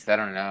tweets. I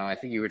don't know. I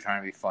think you were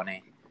trying to be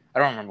funny. I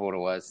don't remember what it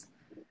was.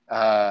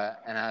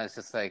 And I was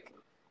just like,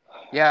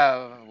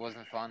 yeah, I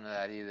wasn't fond of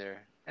that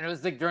either. And it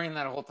was like during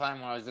that whole time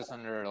when I was just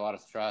under a lot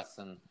of stress.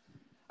 And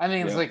I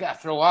mean, it's like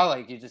after a while,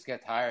 like you just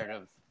get tired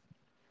of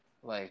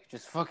like,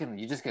 just fucking,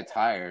 you just get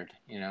tired.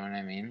 You know what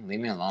I mean? Leave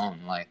me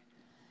alone. Like,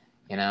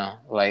 you know,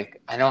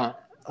 like I don't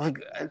like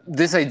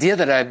this idea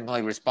that I'm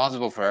like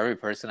responsible for every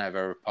person I've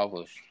ever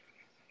published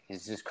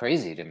is just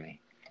crazy to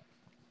me.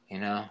 You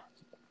know?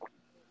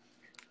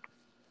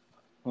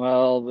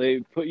 Well, they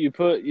put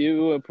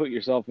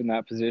yourself in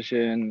that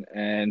position,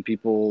 and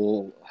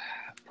people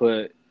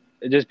put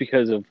just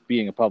because of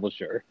being a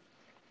publisher,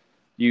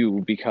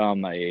 you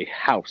become a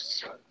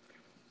house,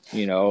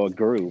 you know, a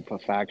group, a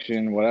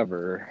faction,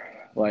 whatever.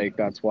 Like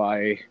that's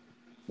why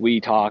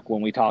when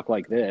we talk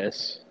like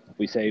this,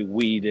 we say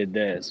we did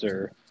this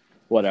or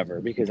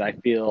whatever, because I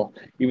feel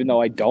even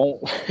though I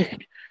don't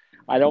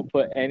I don't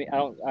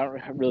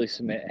really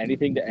submit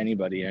anything to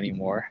anybody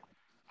anymore.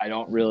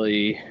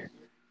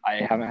 I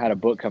haven't had a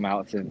book come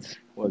out since,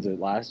 was it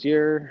last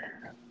year?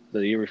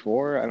 The year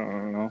before? I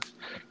don't know.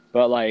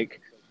 But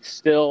like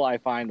still I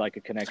find like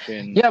a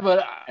connection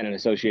but and an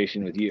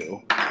association with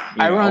you.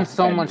 I run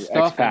so much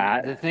stuff.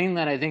 Expat. The thing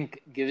that I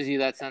think gives you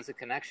that sense of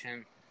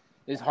connection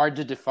is hard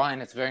to define.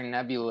 It's very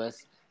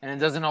nebulous, and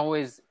it's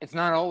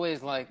not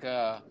always like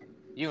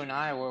you and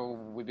I where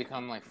we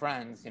become like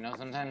friends. You know,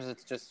 sometimes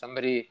it's just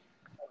somebody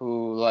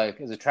who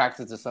like is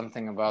attracted to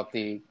something about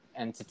the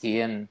entity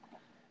and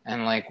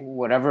like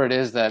whatever it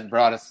is that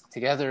brought us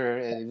together,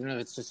 even if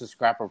it's just a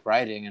scrap of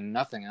writing and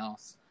nothing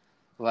else,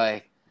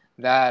 like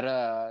that.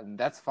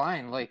 That's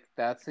fine. Like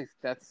that's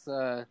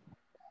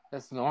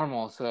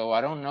normal. So I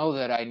don't know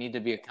that I need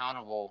to be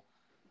accountable.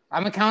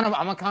 I'm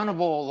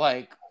accountable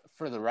like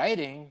for the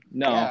writing.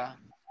 No. Yeah.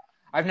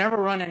 I've never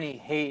run any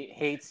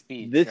hate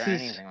speech or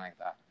anything like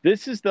that.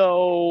 This is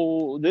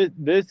though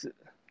this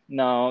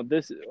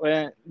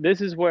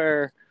is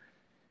where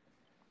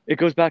it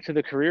goes back to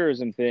the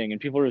careerism thing and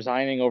people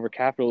resigning over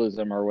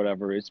capitalism or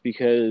whatever. It's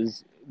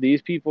because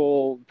these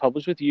people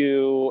publish with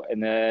you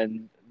and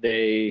then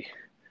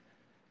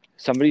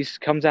somebody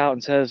comes out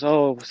and says,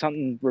 "Oh,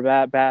 something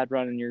bad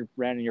ran in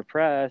your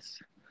press,"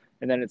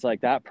 and then it's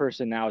like that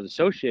person now is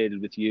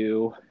associated with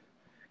you,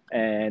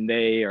 and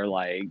they are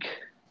like,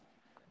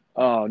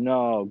 "Oh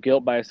no,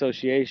 guilt by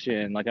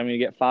association. Like I'm gonna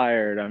get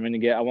fired. I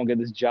won't get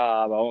this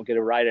job. I won't get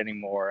a write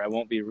anymore. I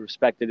won't be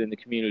respected in the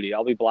community.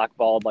 I'll be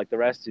blackballed like the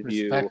rest of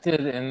you. Respected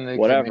in the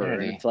whatever."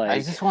 community. And it's like, I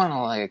just want to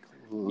like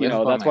live you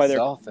know, by that's why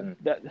myself, and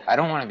I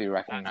don't want to be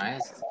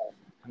recognized.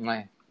 I'm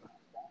like,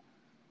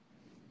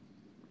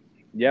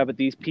 yeah, but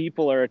these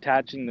people are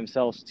attaching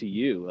themselves to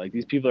you. Like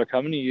these people are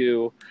coming to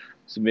you,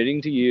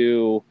 submitting to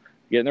you,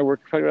 getting their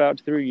work figured out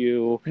through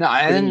you,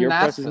 putting your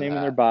press's name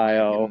in their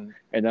bio,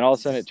 and then all of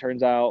a sudden it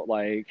turns out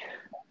like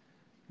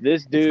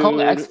this dude. It's called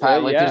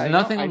expat. Like there's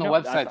nothing on the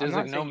website. There's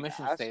like no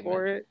mission statement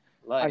for it.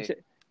 Like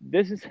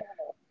this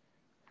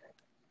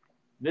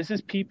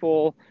is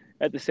people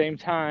at the same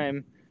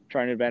time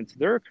trying to advance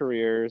their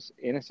careers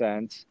in a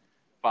sense,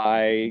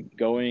 by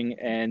going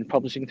and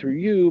publishing through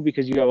you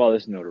because you have all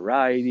this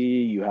notoriety,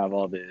 you have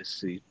all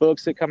these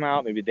books that come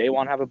out. Maybe they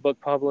want to have a book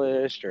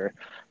published, or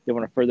they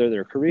want to further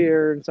their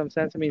career in some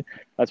sense. I mean,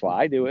 that's why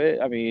I do it.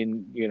 I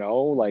mean,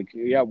 like,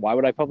 yeah, why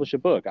would I publish a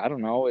book? I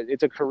don't know.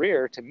 It's a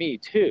career to me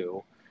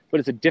too, but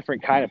it's a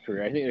different kind of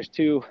career. I think there's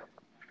two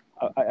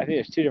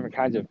different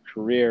kinds of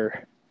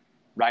career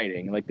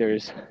writing. Like,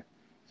 there's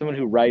someone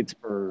who writes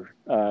for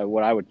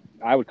what I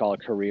would call a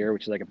career,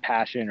 which is like a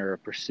passion or a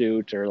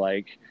pursuit, or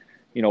like,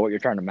 what you're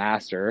trying to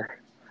master.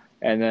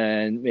 And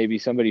then maybe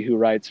somebody who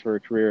writes for a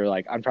career,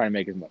 like, I'm trying to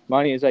make as much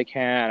money as I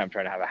can. I'm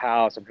trying to have a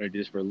house. I'm trying to do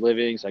this for a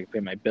living so I can pay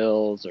my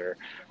bills, or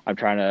I'm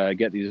trying to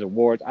get these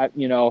awards.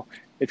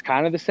 It's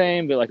kind of the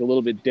same, but like a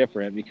little bit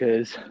different,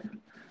 because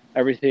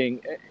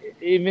everything,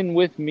 even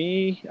with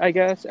me, I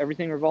guess,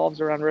 everything revolves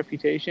around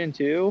reputation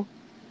too.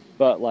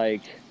 But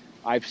like,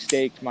 I've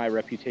staked my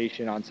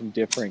reputation on some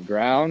different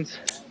grounds.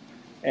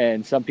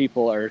 And some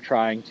people are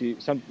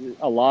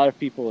a lot of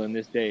people in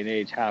this day and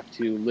age have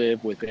to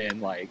live within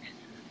like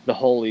the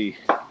holy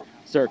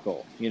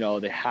circle.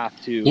 They have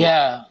to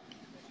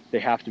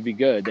be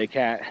good. They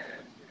can't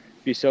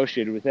be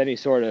associated with any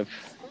sort of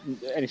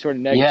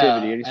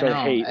negativity, any sort of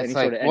hate, it's any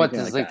like, sort of what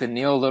anything does like the that.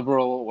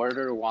 neoliberal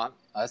order want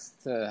us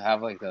to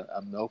have, like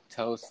a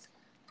milquetoast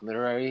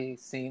literary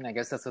scene? I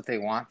guess that's what they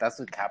want. That's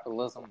what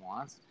capitalism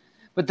wants.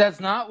 But that's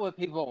not what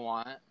people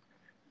want.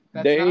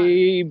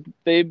 They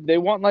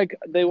want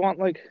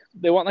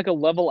a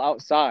level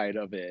outside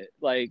of it.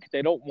 Like,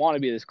 they don't want to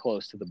be this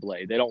close to the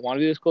blade. They don't want to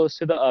be this close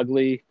to the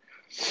ugly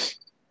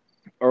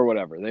or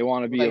whatever. They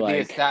want to be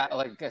like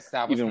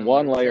even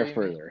one layer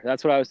further.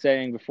 That's what I was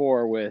saying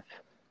before with,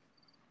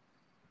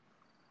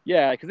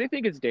 because they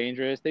think it's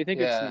dangerous. They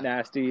think it's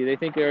nasty. They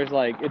think there's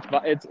like, it's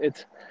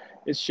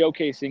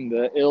showcasing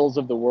the ills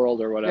of the world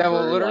or whatever. Yeah,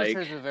 well,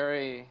 literature is a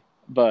very...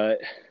 But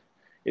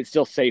it's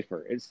still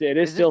safer. It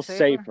is still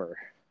safer.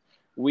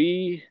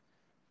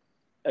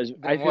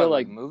 I feel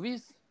like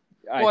movies.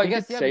 I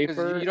guess it's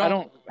safer. I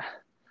don't.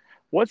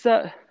 What's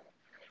that?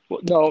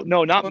 No,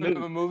 not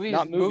movies.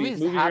 Not movies.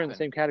 Movies are in the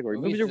same category.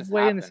 Movies are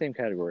way in the same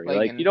category.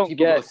 Like you don't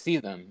people get go see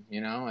them.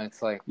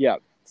 It's like, yeah,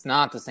 it's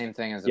not the same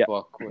thing as a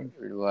book.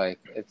 Like,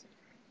 it's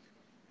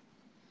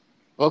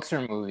books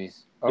or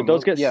movies. But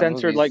those get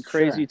censored like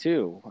crazy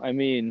too. I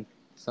mean,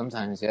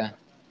 sometimes, yeah.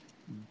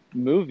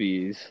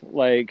 Movies,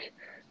 like,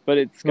 but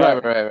it's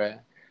got right.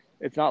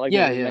 It's not like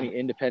there's many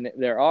independent.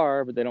 There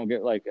are, but they don't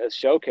get like a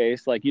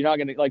showcase. Like, you're not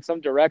gonna, like, some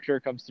director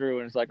comes through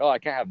and it's like, oh, I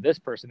can't have this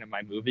person in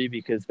my movie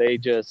because they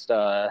just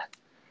had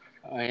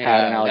an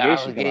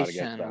allegation come out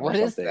against them. What or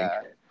is something.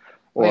 that?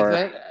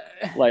 Or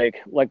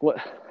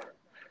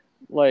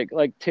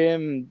like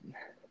Tim.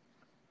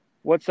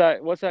 What's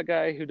that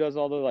guy who does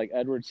all the like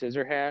Edward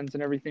Scissorhands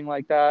and everything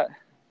like that?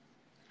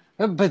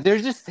 But they're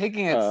just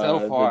taking it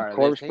so far. The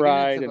Corpse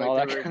Bride and all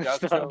that kind of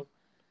stuff.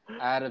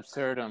 Ad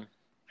absurdum.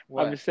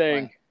 I'm just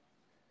saying.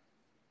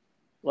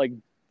 Like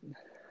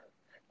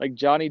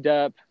Johnny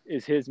Depp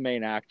is his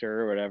main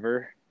actor or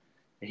whatever.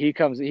 He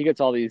gets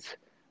all these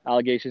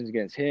allegations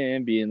against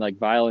him being like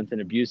violent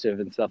and abusive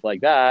and stuff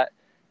like that.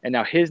 And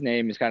now his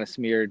name is kind of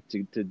smeared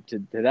to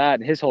that,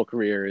 and his whole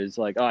career is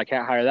like, oh, I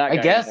can't hire that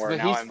guy anymore. But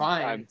now he's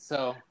fine. I'm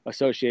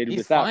associated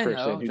with that person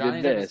though. who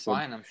Johnny did this. Depp is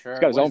fine, I'm sure.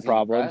 He's got his own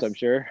problems, I'm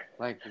sure.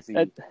 Like, is he,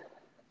 I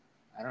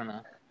don't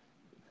know.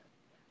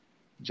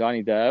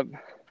 Johnny Depp,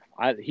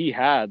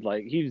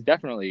 he's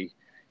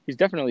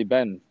definitely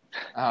been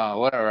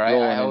what all right.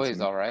 I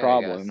always all right.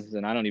 Problems,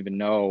 and I don't even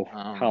know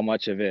how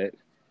much of it.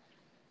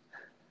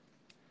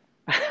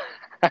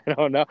 I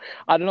don't know.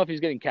 I don't know if he's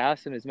getting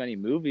cast in as many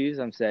movies.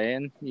 I'm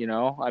saying,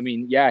 I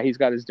mean, yeah, he's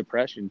got his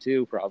depression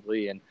too,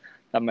 probably, and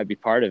that might be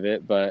part of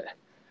it. But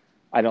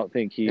I don't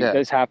think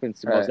this happens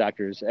to most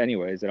actors,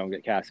 anyways. They don't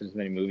get cast in as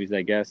many movies,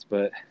 I guess.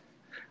 But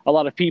a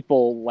lot of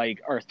people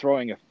are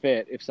throwing a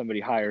fit if somebody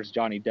hires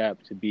Johnny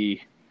Depp to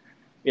be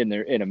in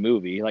a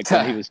movie, like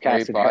when he was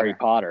cast in Harry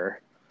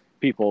Potter.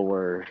 People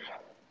were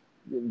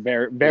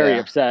very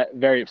upset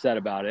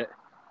about it.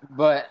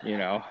 But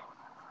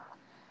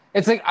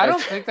it's like, I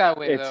don't think that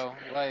way though.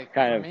 Like,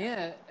 for me,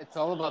 it's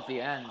all about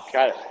the ends.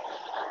 Got it.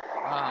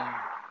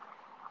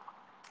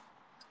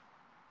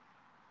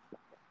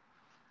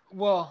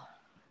 Well,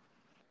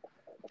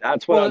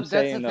 that's what I'm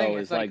saying though.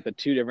 Is like the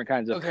two different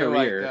kinds of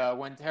career. Like,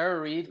 when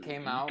Tara Reid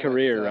came out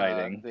career with,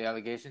 writing, the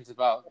allegations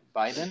about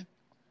Biden.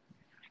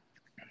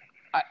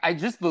 I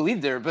just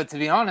believed her, but to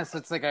be honest,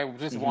 it's like I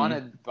just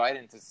wanted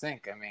Biden to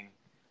sink. I mean,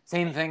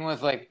 same thing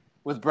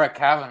with Brett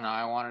Kavanaugh.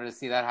 I wanted to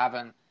see that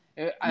happen.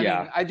 I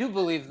mean, I do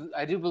believe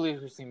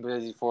Christine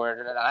Blasey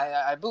Ford, and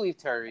I believe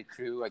Tara Reid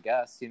too. I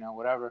guess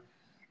whatever,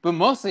 but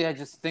mostly I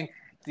just think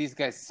these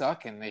guys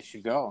suck and they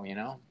should go.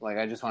 Like,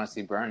 I just want to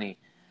see Bernie,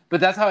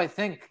 but that's how I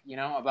think.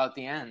 About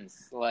the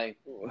ends, like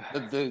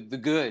the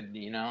good.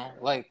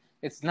 Like,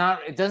 it's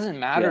not. It doesn't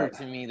matter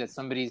to me that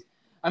somebody's.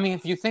 I mean,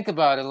 if you think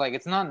about it, like,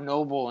 it's not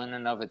noble in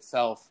and of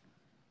itself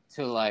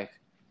to like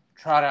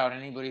trot out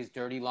anybody's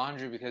dirty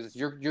laundry, because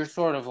you're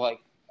sort of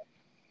like,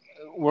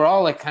 we're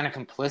all like kind of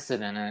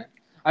complicit in it.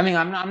 I mean,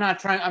 I'm not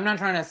trying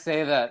to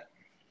say that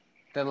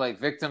that like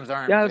victims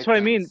aren't. Yeah, that's what I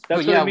mean. victims.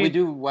 That's But what I yeah, mean. we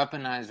do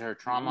weaponize her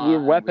trauma. We're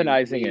and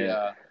weaponizing it.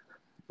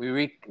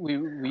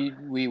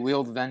 We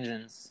wield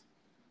vengeance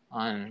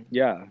on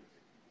Yeah.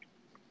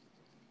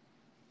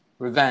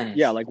 revenge.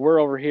 Yeah, like we're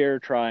over here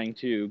trying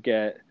to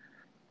get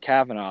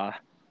Kavanaugh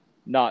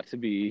not to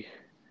be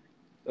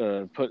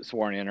put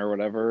sworn in or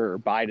whatever, or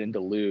Biden to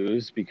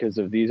lose because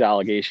of these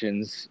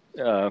allegations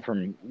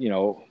from, you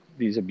know,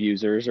 these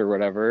abusers or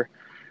whatever.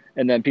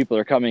 And then people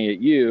are coming at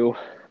you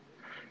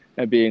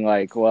and being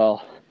like,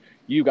 well,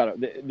 you got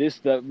to,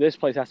 this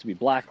place has to be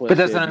blacklisted.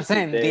 But that's what I'm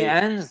saying. They, the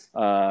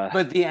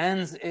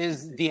ends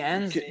is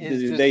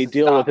they just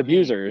deal with me.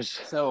 abusers.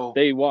 So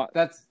they want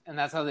that's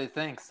how they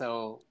think.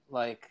 So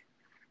like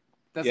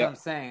that's Yeah. what I'm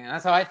saying. And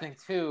that's how I think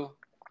too.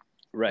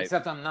 right.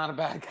 Except I'm not a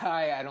bad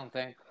guy, I don't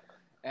think.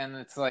 And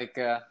it's like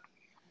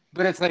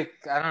but it's like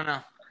I don't know.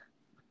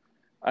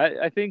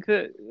 I think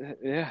that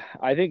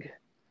I think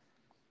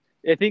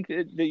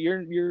that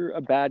you're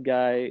a bad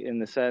guy in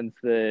the sense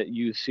that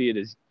you see it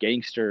as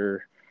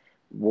gangster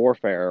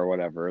warfare or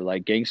whatever,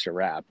 like gangster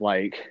rap.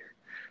 Like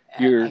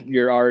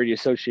you're already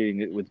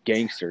associating it with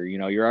gangster. You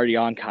know, you're already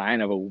on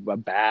kind of a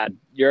bad.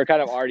 You're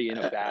kind of already in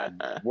a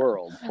bad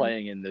world,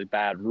 playing in the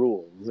bad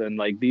rules. And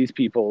like these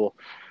people,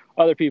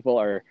 other people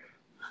are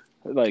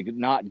like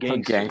not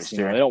gangsters. You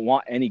know, they don't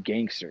want any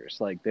gangsters.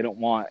 Like they don't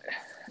want.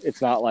 It's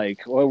not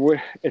like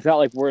we're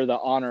the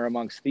honor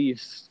amongst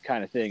thieves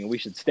kind of thing, and we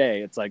should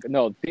stay. It's like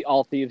no,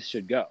 all thieves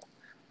should go.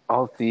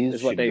 All thieves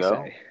is what should they go?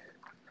 say.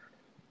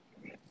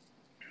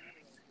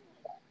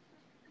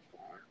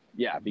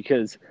 Yeah,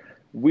 because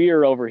we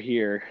are over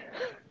here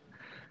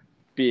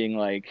being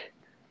like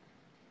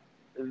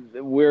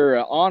we're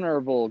an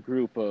honorable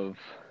group of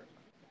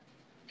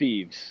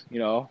thieves. You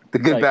know, The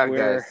good like, bad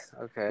guys.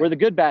 Okay. We're the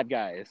good bad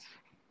guys,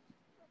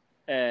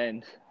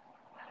 and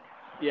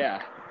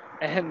yeah.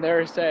 And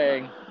they're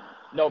saying,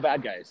 no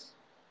bad guys.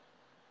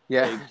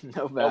 Yeah, like,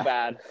 no bad. No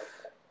bad.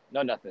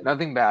 No nothing.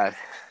 Nothing bad.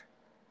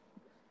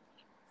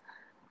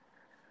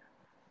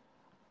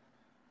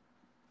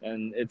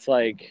 And it's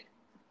like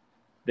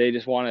they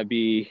just want to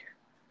be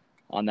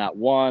on that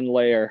one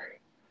layer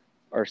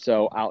or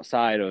so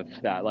outside of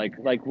that. Like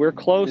we're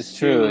close It's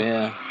true, to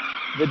yeah.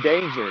 the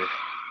danger.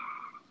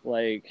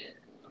 Like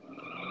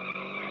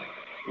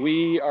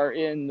we are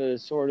in the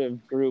sort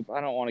of group,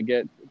 I don't want to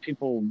get,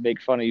 people make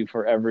fun of you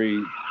for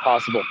every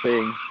possible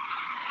thing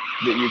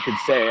that you could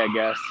say, I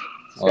guess.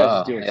 This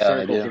guy's doing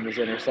circles in this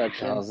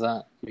intersection. How's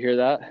that? You hear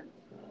that?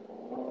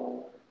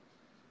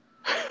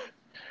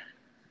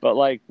 But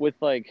like with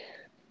like,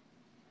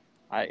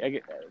 I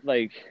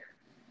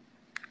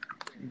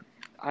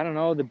don't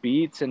know, the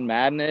Beats and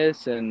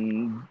Madness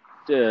and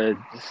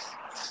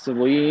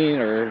Celine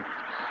or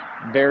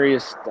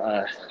various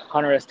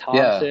Hunter S.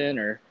 Thompson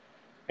or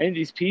any of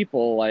these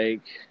people,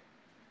 like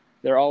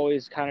they're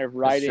always kind of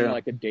riding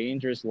like a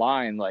dangerous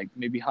line. Like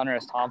maybe Hunter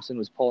S. Thompson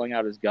was pulling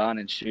out his gun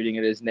and shooting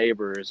at his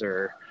neighbors,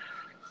 or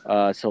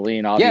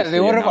Celine, obviously. Yeah, they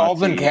would have all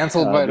been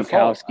canceled by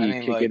default. I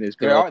mean, kicking his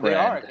girlfriend. They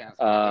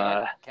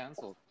are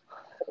canceled.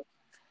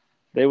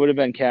 They would have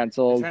been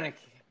canceled.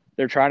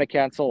 They're trying to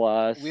cancel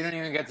us. We don't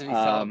even get to be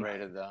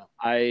celebrated, though.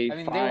 I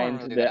mean,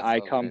 find really that I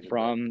come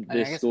from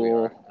this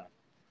school.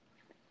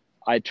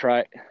 I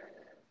try.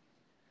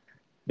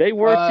 They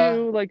were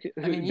too, like,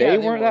 they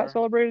weren't that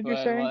celebrated, you're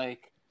saying?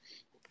 Like,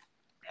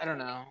 I don't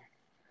know.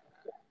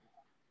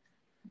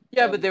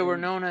 Yeah, but they were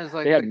known as,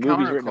 like, they had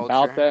movies written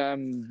about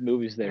them,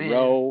 movies they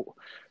wrote.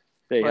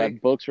 They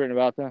had books written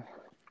about them.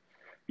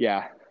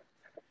 Yeah.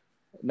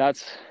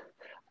 And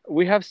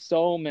we have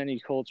so many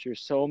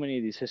cultures, so many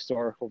of these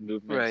historical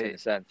movements, in a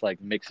sense,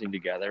 like, mixing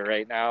together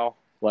right now.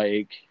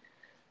 Like,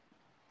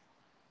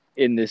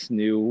 in this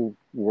new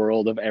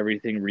world of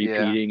everything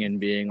repeating and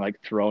being,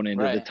 like, thrown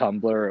into the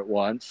tumbler at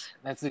once.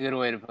 That's a good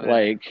way to put it.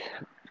 Like,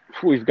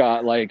 we've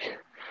got, like,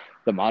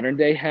 the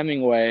modern-day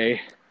Hemingway,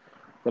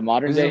 the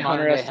modern-day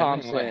Hunter S.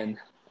 Thompson,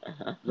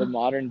 the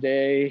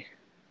modern-day,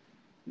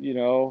 you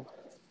know,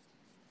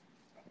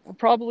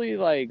 probably,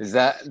 like...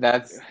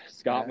 That's...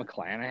 Scott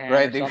McClanahan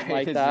or something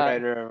like that.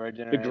 Writer of our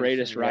generation. The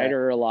greatest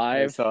writer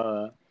alive.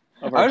 I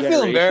would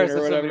feel embarrassed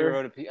if somebody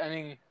wrote a piece. I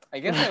mean, I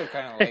guess I would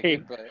kind of like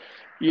it, but...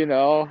 You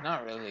know?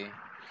 Not really.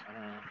 I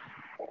don't know.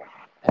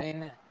 I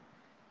mean...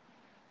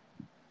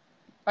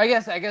 I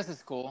guess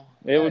it's cool.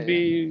 It would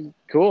be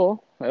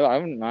cool. I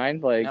wouldn't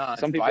mind. Like,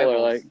 some people are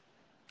like...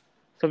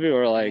 Some people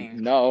are like,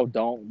 no,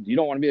 you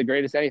don't want to be the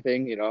greatest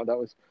anything. You know, that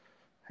was...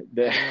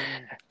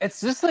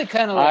 It's just like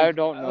kind of like... I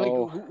don't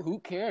know. Like, who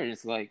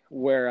cares? Like...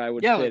 Where I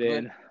would fit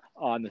in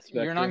on the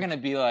spectrum. You're not going to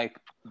be like,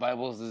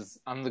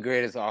 I'm the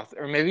greatest author.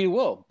 Or maybe you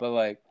will, but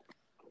like,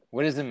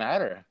 what does it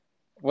matter?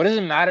 What does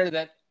it matter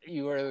that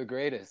you are the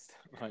greatest?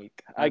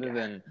 Like, other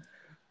than...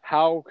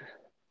 How...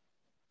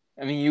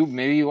 I mean,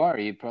 maybe you are.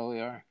 You probably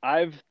are.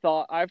 I've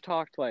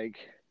talked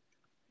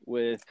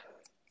with...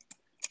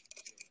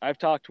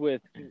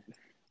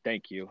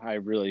 Thank you. I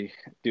really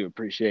do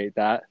appreciate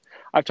that.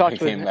 I've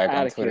talked with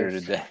Atticus, on Twitter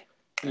today,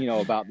 you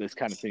know, about this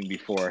kind of thing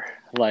before.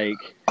 Like,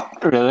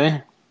 really?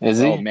 Is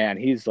he? Oh man,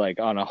 he's like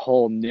on a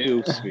whole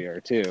new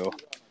sphere too.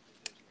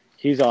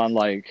 he's on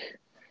like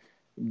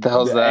The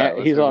hell's that?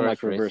 What's he's on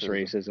like reverse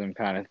reverse racism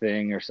kind of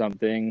thing or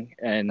something,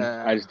 and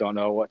I just don't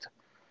know what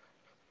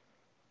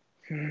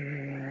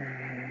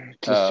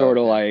to sort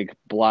of like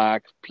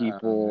black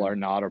people are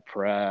not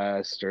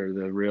oppressed or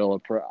the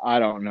real I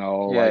don't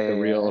know, like the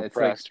real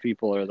oppressed like,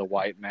 people are the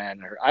white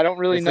men, or I don't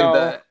really know.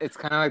 Like it's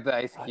kind of like the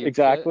Ice Cube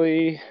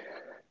exactly shit.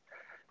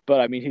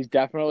 But I mean, he's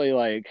definitely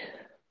like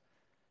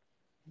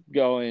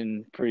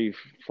going pretty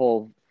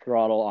full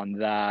throttle on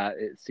that,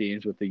 it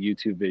seems, with the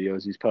YouTube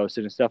videos he's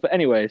posted and stuff. But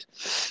anyways,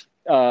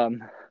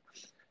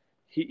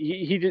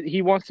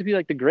 he wants to be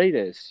like the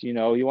greatest, you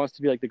know, he wants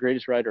to be like the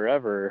greatest writer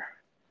ever.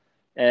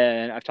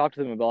 And I've talked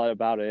to him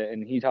about it,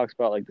 and he talks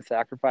about like the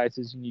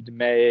sacrifices you need to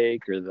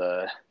make, or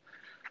the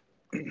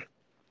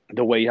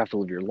way you have to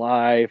live your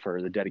life,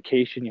 or the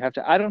dedication you have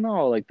to. I don't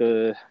know, like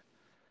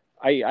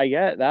I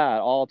get that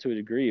all to a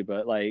degree,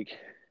 but like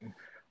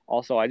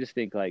also I just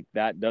think like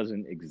that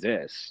doesn't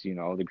exist. You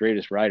know, the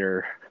greatest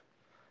writer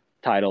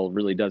title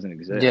really doesn't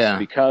exist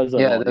because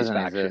of all these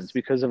factions,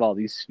 because of all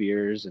these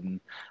spheres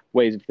and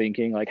ways of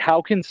thinking. Like,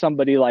 how can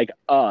somebody like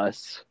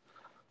us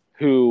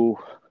who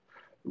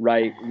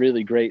write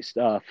really great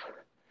stuff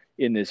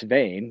in this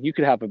vein, you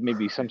could have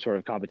maybe some sort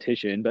of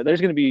competition, but there's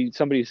going to be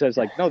somebody who says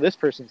like, no, this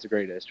person's the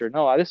greatest, or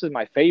no, this is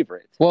my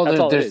favorite. Well,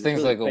 there's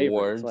things really like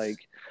awards, like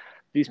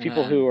these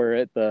people who are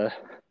at the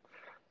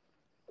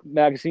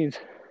magazines.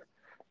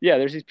 Yeah,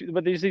 there's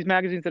these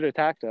magazines that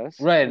attacked us,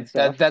 right?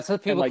 That's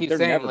what people keep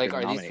saying. Like,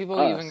 are these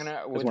people even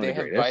gonna? Would they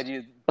have bought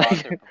your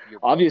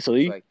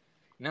obviously, like,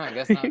 no, I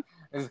guess not.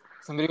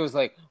 Somebody was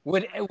like,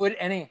 would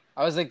any?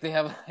 I was like, they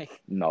have like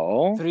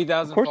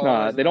 3,000. Of course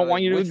not. They don't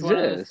want you to exist. Which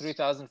one of those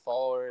 3,000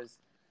 followers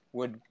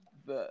would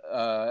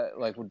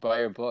would buy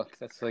your book?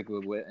 That's like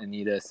what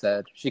Anita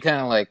said. She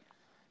kind of like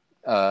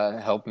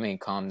helped me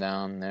calm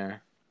down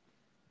there,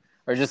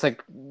 or just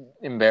like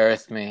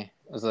embarrassed me.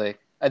 I was like,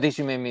 I think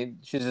she made me.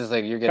 She was just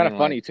like, you're getting kind of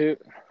funny like,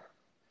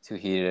 too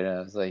heated. I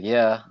was like,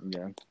 yeah,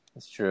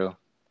 it's true.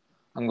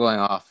 I'm going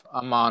off.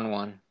 I'm on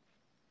one.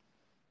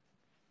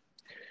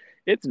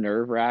 It's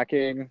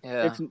nerve-wracking.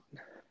 Yeah.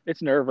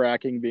 It's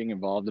nerve-wracking being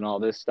involved in all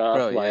this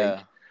stuff.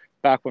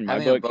 Back when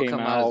my book came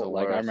out,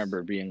 like I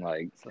remember being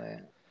like,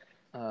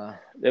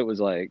 it was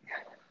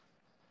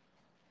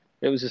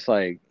just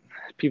like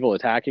people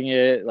attacking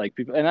it, like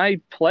people. And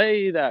I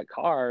play that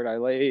card. I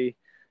lay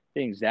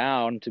things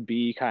down to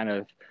be kind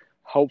of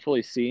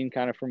hopefully seen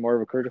kind of from more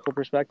of a critical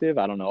perspective.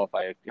 I don't know if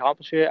I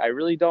accomplish it. I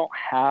really don't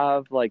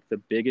have like the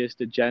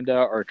biggest agenda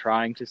or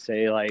trying to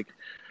say like,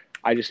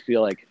 I just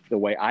feel like the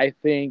way I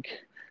think,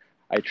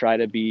 I try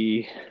to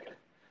be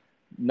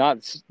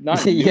not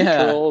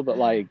neutral, but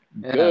like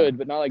good,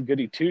 but not like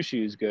goody two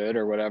shoes good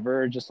or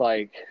whatever. Just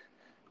like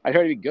I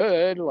try to be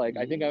good. Like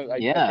I think I try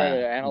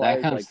to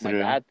analyze like my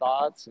bad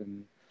thoughts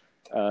and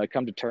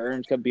come to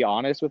terms, be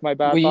honest with my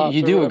bad thoughts.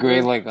 You do a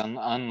great like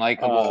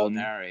unlikable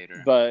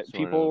narrator, but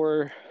people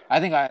were. I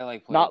think I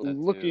like not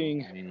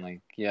looking. Too. I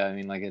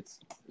mean, like it's.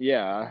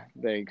 Yeah,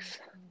 thanks.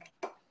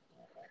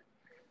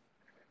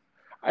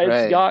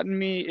 It's gotten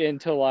me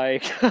into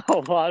like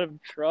a lot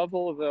of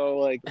trouble though.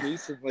 Like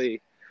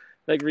recently,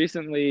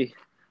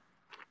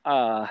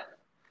 I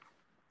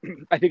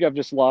think I've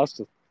just lost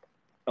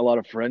a lot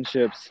of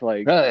friendships.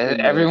 Like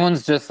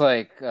everyone's just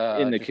like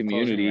in the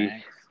community,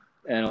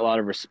 and a lot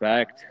of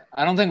respect.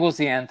 I don't think we'll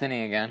see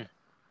Anthony again.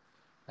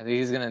 I think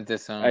he's gonna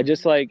disown. I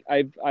just like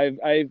I've.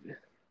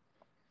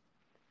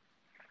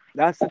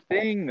 That's the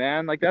thing,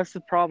 man. Like that's the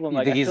problem.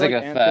 Like I think he's like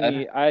a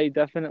Anthony, fed. I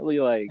definitely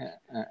like.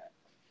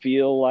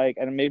 Feel like,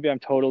 and maybe I'm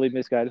totally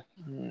misguided.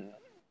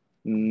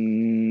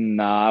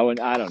 No,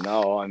 I don't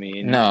know. I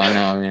mean, no.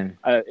 I mean,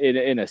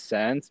 in a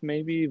sense,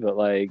 maybe, but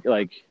like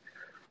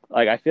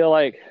I feel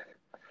like.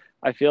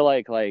 What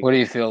do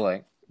you feel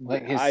like?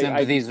 Like his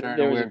sympathies are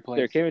in a weird place.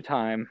 There came a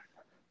time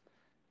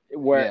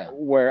where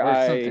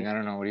something. I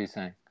don't know. What are you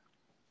saying?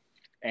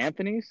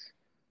 Anthony's.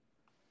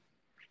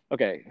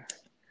 Okay.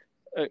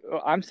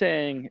 I'm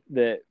saying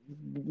that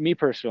me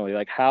personally,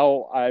 like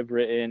how I've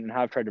written and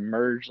how I've tried to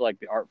merge like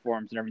the art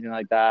forms and everything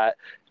like that,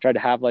 tried to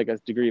have like a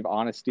degree of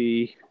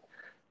honesty,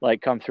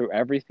 like come through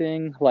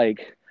everything.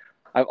 Like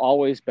I've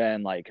always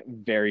been like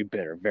very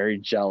bitter, very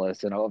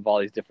jealous, and of all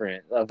these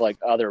different of like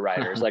other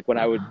writers. Like when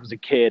I was a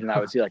kid and I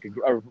would see like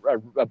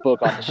a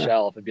book on the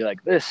shelf and be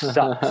like, this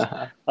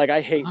sucks. Like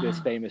I hate this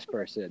famous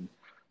person.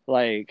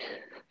 Like.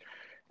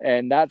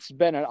 And that's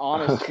been an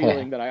honest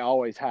feeling that I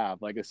always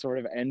have, like a sort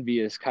of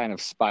envious kind of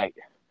spite.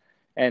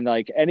 And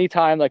like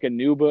anytime like a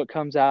new book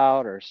comes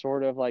out or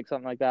sort of like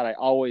something like that, I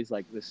always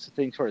like this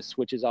thing sort of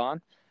switches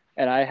on,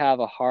 and I have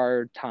a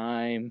hard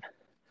time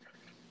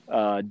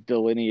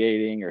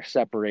delineating or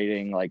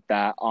separating like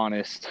that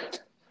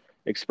honest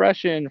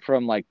expression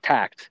from like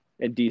tact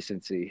and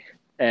decency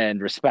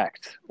and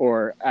respect,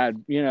 or a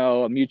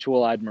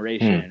mutual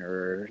admiration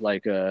or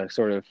like a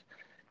sort of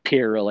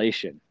peer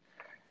relation.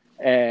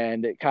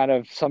 And it kind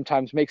of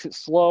sometimes makes it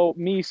slow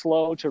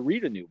to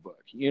read a new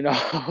book,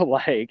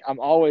 like I'm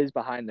always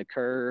behind the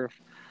curve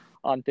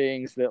on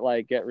things that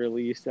like get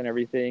released and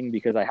everything,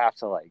 because I have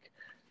to like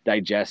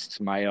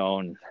digest my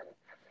own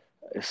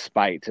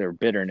spite or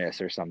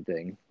bitterness or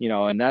something, you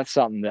know, and that's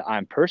something that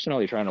I'm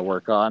personally trying to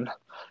work on.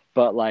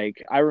 But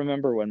like, I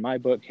remember when my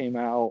book came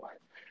out,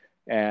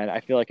 and I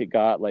feel like it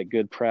got like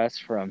good press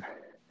from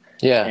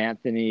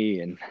Anthony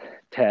and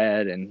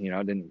Ted, and you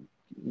know, didn't,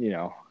 you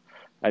know,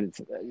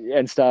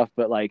 and stuff.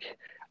 But like,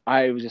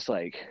 I was just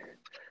like,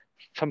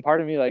 some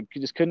part of me like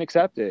just couldn't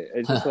accept it.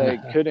 It's just like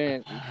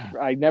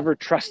I never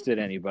trusted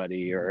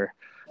anybody, or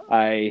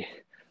I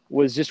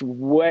was just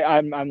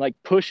I'm like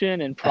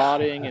pushing and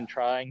prodding and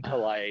trying to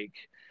like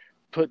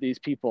put these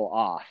people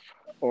off,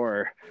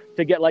 or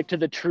to get like to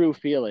the true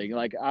feeling.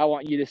 Like, I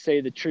want you to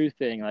say the true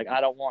thing. Like,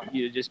 I don't want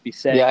you to just be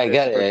saying I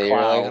get for it.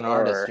 You're like an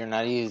artist. Or you're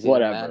not easy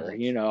whatever, to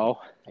manage, you know,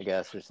 I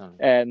guess, or something.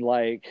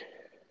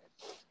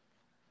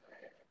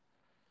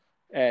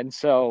 And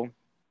so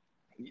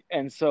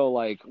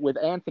like with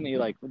Anthony,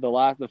 like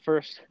the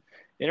first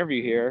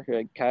interview here,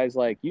 like Kai's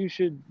like, you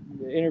should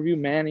interview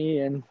Manny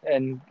and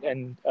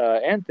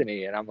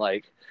Anthony, and I'm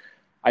like,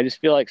 I just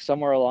feel like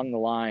somewhere along the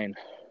line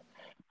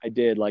I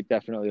did like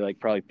definitely like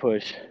probably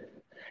push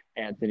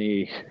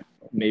Anthony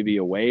maybe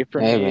away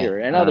from me,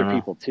 and other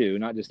people too,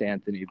 not just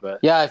Anthony,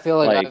 but I feel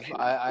like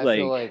I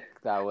feel like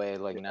that way,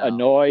 like now.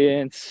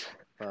 Annoyance,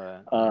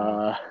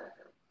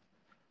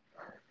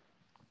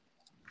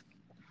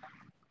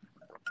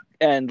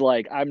 and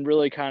like I'm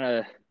really kind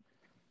of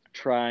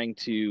trying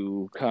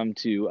to come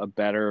to a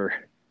better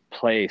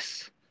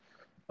place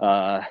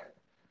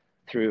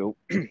through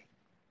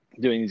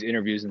doing these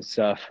interviews and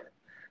stuff,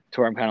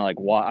 to where I'm kind of like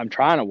I'm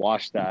trying to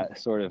wash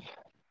that sort of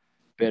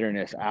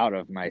bitterness out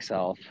of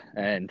myself.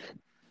 And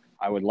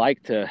I would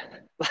like to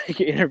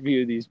like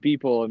interview these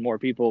people and more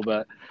people,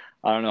 but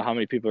I don't know how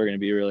many people are going to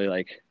be really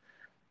like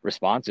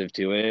responsive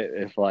to it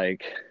if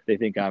like they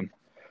think I'm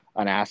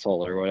an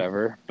asshole or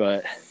whatever.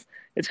 But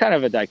it's kind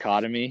of a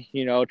dichotomy,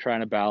 you know,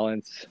 trying to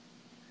balance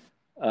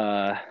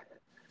an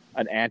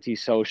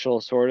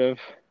antisocial sort of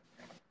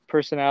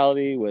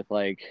personality with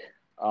like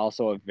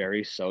also a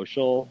very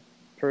social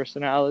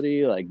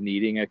personality, like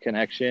needing a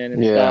connection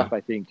and stuff.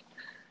 I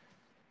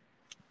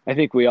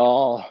think we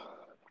all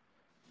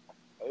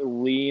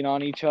lean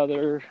on each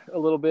other a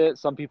little bit,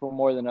 some people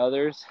more than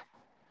others.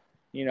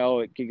 You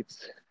know,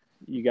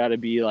 you got to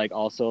be like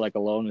also like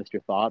alone with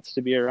your thoughts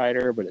to be a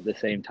writer, but at the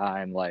same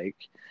time, like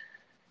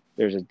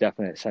there's a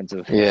definite sense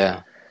of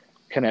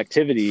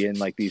connectivity in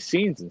like these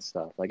scenes and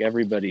stuff. Like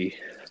everybody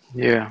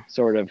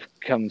sort of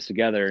comes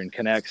together and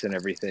connects and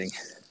everything.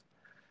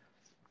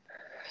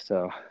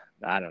 So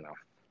I don't know.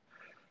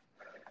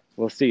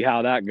 We'll see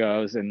how that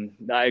goes. And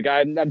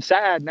I'm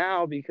sad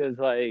now because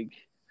like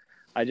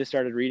I just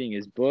started reading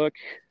his book,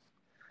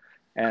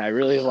 and I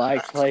really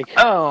liked like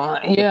I know,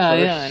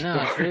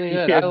 it's really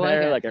good. I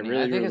like it. Like I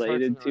really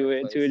related to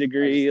it to a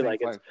degree.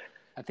 Like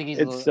I think he's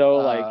he's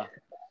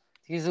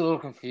a little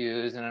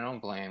confused, and I don't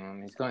blame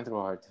him. He's going through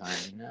a hard time,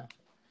 you know.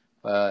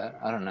 But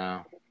I don't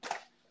know.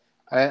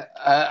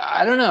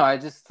 I don't know. I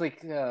just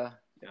like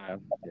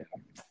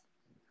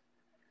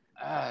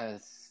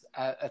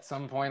at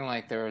some point,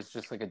 like there was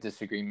just like a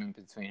disagreement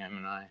between him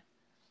and I,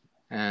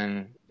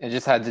 and it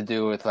just had to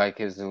do with like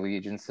his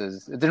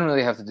allegiances. It didn't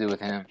really have to do with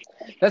him.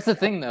 That's the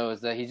thing, though,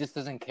 is that he just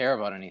doesn't care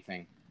about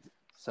anything.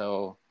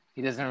 So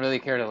he doesn't really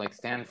care to like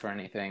stand for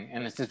anything,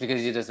 and it's just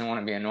because he doesn't want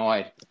to be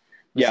annoyed.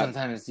 But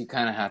sometimes you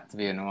kind of have to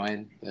be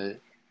annoyed, but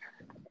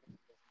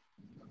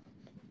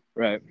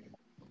right.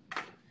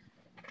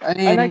 I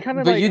mean, and I kind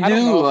of like, you I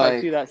don't know like, if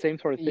I see that same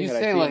sort of thing that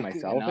I see like in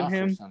myself in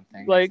him.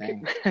 Like,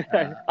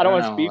 I don't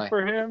want to speak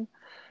for him,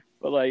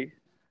 but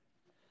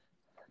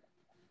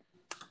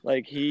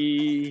like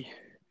he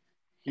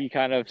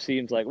kind of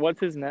seems like,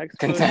 what's his next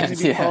book going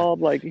to be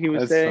called? Like he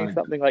was saying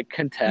something like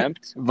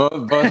Contempt.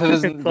 Both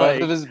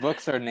of his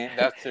books are named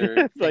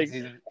after like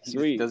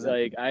sweet.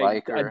 Like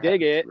I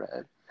dig it.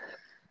 Read.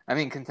 I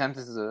mean, Contempt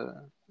is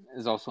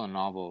also a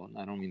novel.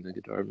 I don't mean the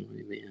guitar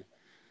movie.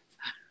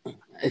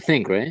 I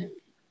think, right?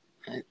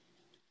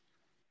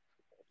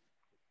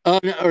 No,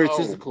 or it's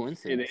just a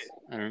coincidence.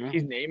 I don't know.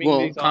 He's naming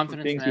these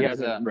things he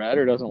hasn't read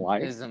or doesn't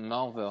like. Is in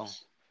Melville.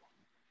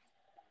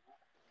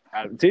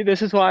 See,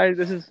 this is why I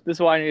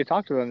need to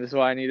talk to him. This is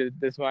why I need to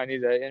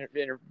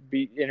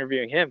be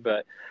interviewing him.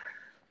 But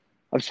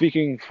I'm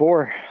speaking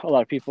for a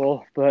lot of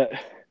people. But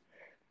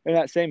in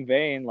that same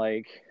vein,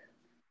 like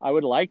I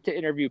would like to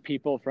interview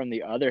people from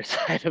the other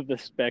side of the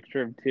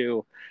spectrum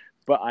too.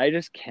 But I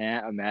just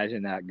can't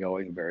imagine that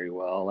going very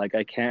well. Like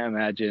I can't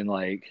imagine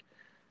like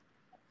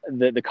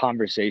the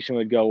conversation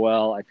would go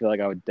well. I feel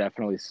like I would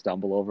definitely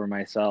stumble over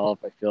myself.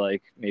 I feel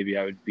like maybe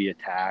I would be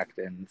attacked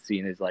and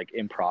seen as like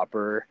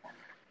improper,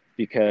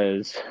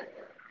 because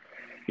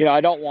you know,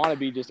 I don't want to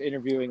be just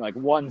interviewing like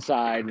one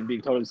side and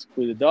being totally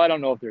excluded, though I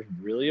don't know if there's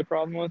really a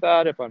problem with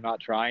that if I'm not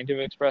trying to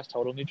express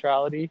total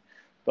neutrality.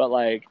 But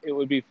like it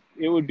would be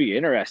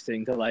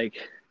interesting to like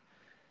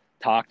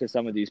talk to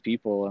some of these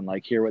people and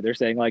like hear what they're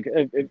saying. Like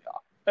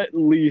at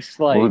least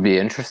like it would be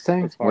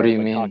interesting. What do you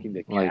mean? Talking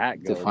to Cat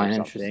like define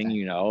or something,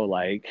 you know,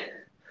 like,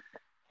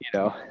 you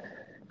know,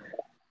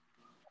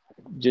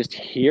 just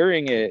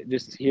hearing it,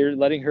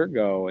 letting her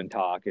go and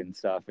talk and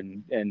stuff,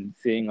 and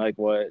seeing like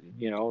what,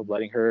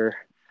 letting her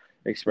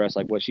express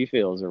like what she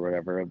feels or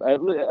whatever.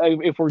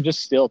 If we're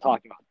just still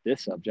talking about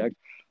this subject,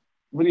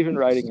 but even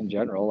writing in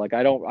general, like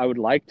I would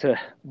like to,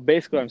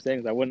 basically what I'm saying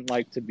is I wouldn't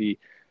like to be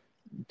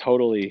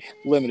totally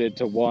limited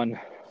to one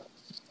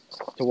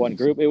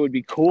group. It would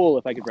be cool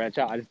if I could branch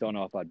out. I just don't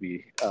know if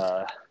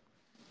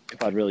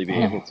I'd really be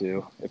able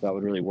to, if that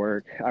would really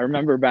work. I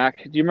remember do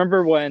you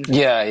remember when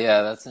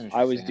Yeah, that's interesting.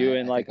 I was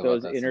doing I like think about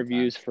those that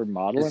interviews sometimes. for It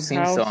Modeling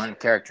seems House? so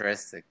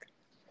uncharacteristic.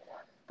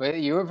 But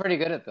you were pretty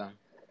good at them.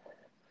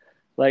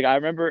 Like I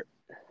remember,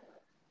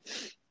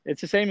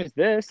 it's the same as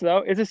this though.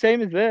 It's the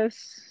same as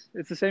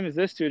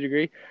this to a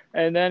degree.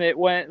 And then it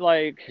went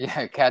like,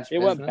 Catch it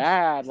Business. went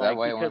bad, Is that like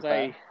why it because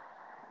went bad?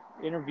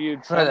 I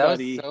interviewed Bro,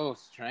 somebody. that was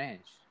so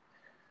strange.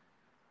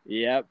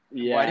 Yep.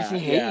 Yeah. Why did she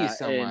hate you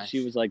so and much?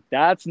 she was like,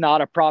 "That's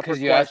not a proper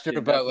question. Because you asked her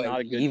about That's not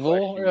like a good evil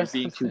question. or You're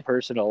being too something.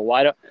 personal.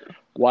 Why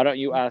don't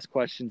you ask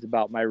questions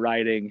about my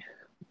writing?"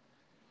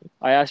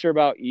 I asked her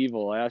about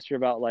evil. I asked her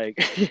about like,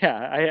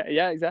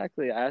 yeah,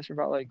 exactly. I asked her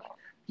about like,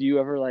 do you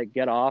ever like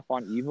get off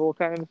on evil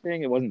kind of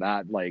thing? It wasn't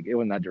that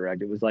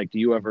direct. It was like, do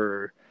you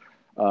ever,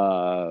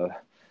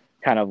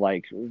 kind of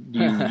like, do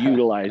you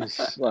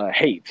utilize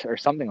hate or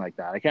something like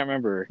that? I can't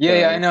remember.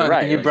 I know.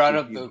 Right. And you Like brought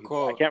up the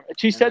quote.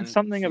 She said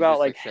something about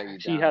like shut you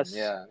she down. has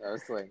Yeah, that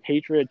was like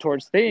hatred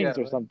towards things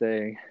or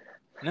something.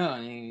 No,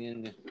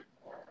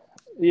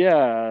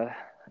 Yeah,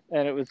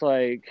 and it was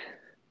like,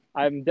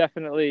 I'm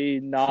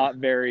definitely not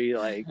very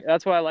like,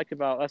 that's why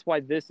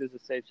this is a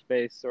safe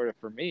space sort of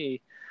for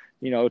me,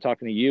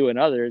 talking to you and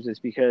others, is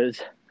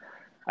because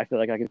I feel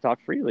like I can talk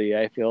freely.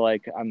 I feel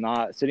like I'm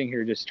not sitting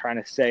here just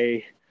trying to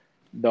say,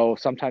 though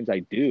sometimes I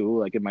do,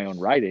 like in my own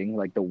writing,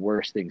 like the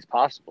worst things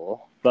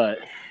possible, but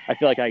I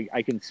feel like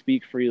I can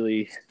speak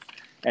freely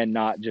and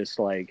not just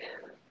like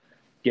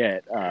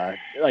get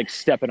like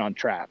stepping on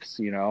traps,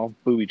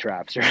 booby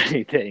traps or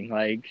anything.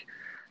 Like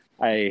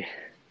I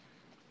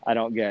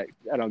don't get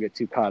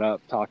too caught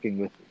up talking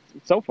with,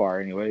 so far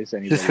anyways,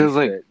 anybody just feels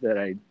like that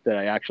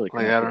I actually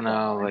like I don't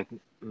know, like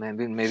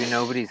maybe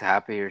nobody's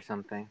happy or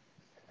something.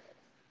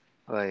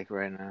 Like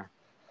right now.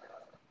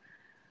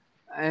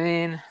 I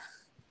mean,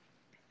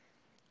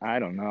 I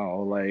don't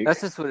know. Like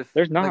that's just what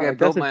there's not. like I That's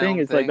built the my thing. own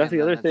Is like thing, that's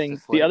and the then other it's thing.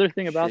 just, The like, other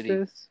thing about shitty.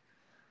 this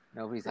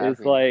Nobody's is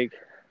happy. like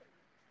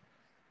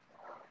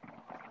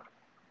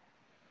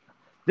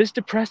this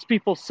depressed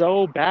people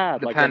so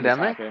bad. The Like pandemic?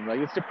 when this happened, like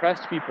this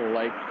depressed people.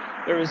 Like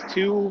there was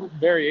two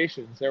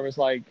variations. There was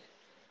like,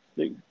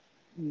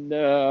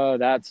 no,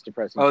 that's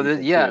depressing people too,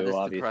 this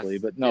obviously.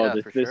 depressed. But no, Yeah,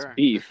 this for this sure.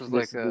 beef, This was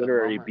this like a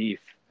literary moment. beef.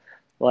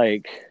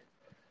 Like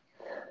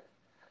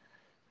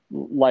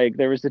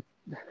there was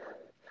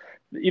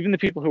even the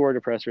people who were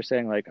depressed were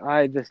saying like,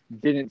 I just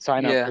didn't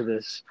sign up for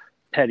this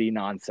petty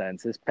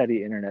nonsense, this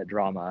petty internet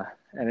drama.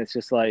 And it's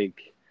just like,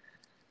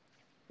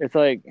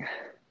 okay,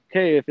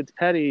 if it's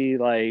petty,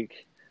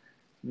 like,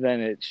 then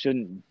it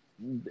shouldn't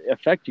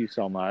affect you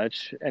so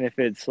much. And if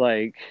it's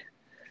like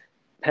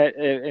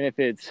and if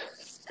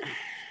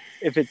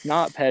it's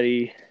not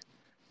petty,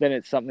 then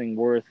it's something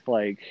worth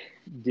like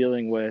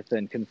dealing with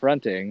and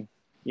confronting,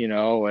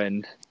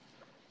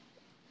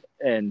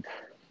 and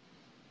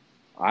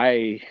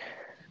I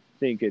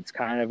think it's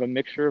kind of a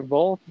mixture of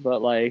both,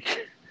 but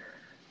like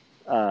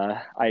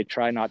I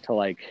try not to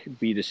like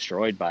be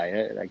destroyed by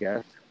it, I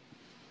guess.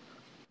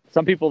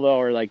 Some people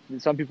are like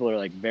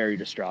very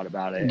distraught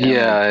about it.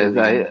 Yeah, and,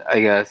 like, I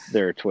guess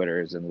their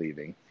Twitters and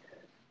leaving.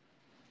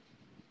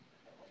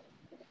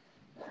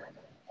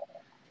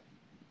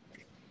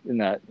 In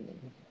that,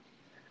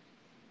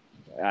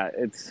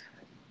 it's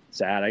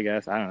sad, I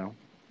guess. I don't know.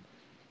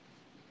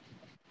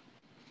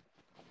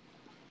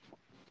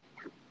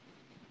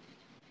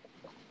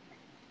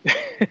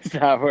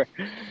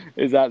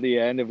 Is that the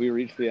end? Have we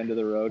reached the end of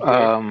the road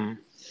here?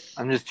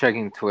 I'm just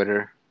checking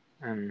Twitter,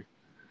 and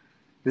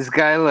this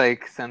guy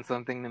like sent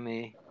something to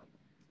me,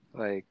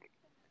 like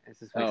it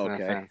just makes no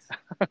sense.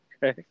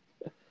 Okay.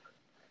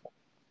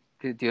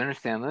 Do you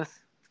understand this?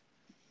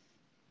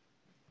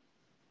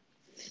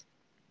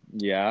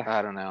 Yeah.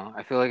 I don't know.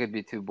 I feel like it'd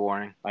be too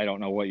boring. I don't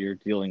know what you're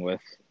dealing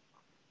with.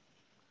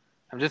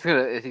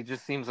 He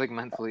just seems like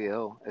mentally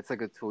ill. It's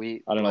like a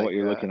tweet. I don't know what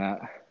you're looking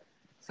at.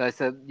 So I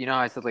said,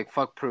 like,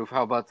 fuck proof.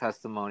 How about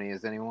testimony?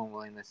 Is anyone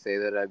willing to say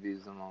that I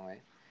abused them all?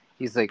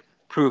 He's like,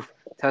 proof,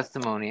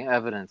 testimony,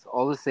 evidence,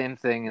 all the same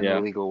thing in the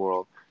legal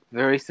world.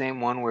 Very same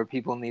one where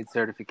people need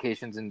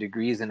certifications and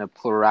degrees in a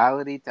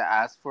plurality to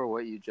ask for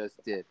what you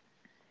just did.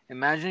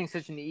 Imagining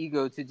such an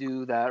ego to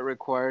do that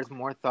requires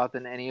more thought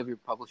than any of your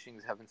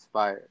publishings have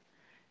inspired.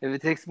 If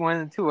it takes more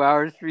than 2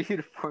 hours for you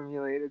to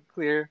formulate a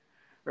clear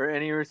or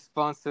any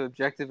response to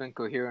objective and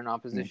coherent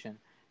opposition,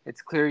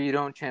 it's clear you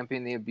don't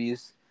champion the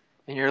abuse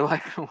in your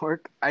life and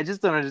work. I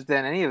just don't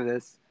understand any of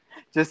this.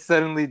 Just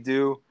suddenly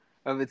do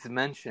of its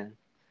mention.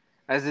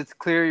 As it's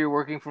clear you're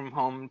working from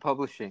home and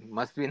publishing.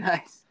 Must be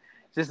nice.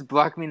 Just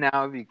block me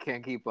now if you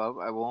can't keep up.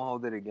 I won't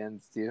hold it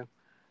against you.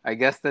 I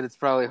guess that it's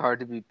probably hard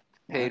to be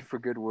paid for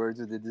good words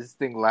with a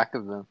distinct lack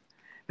of them.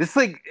 This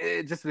like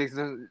it just makes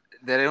them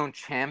that I don't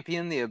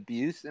champion the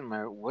abuse in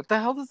my. What the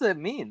hell does that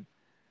mean?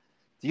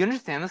 Do you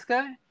understand this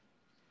guy?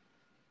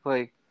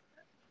 Like,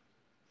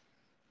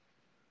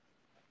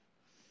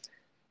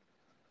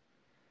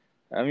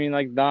 I mean,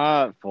 like,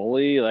 not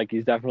fully. Like,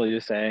 he's definitely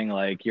just saying,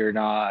 like, you're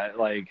not,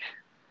 like,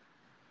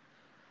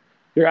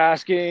 you're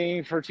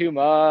asking for too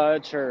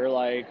much, or,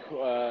 like,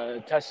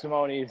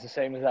 testimony is the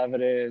same as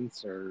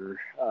evidence, or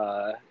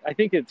I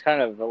think it's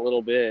kind of a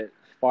little bit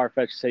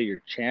far-fetched to say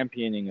you're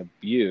championing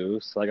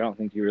abuse. Like, I don't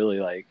think you really,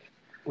 like,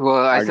 well,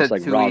 I are just, said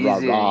like, too rah, easy, rah,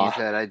 and rah he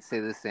said I'd say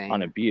the same.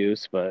 on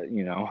abuse, but,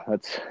 you know,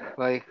 that's...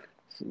 Like,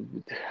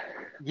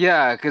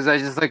 yeah, because I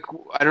just like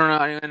I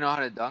don't even know how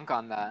to dunk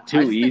on that. Too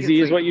I just think easy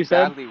it's is like what you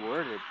said? badly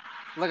worded.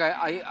 Like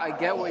I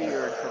get what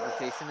your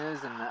interpretation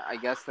is, and I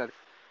guess that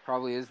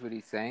probably is what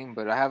he's saying.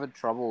 But I have a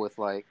trouble with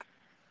like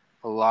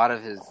a lot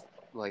of his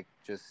like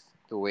just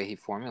the way he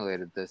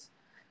formulated this.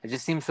 It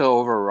just seems so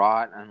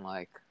overwrought and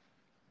like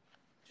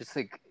just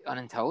like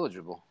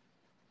unintelligible.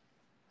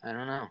 I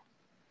don't know.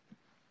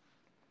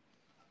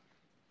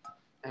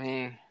 I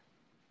mean,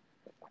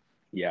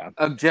 Yeah.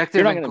 objective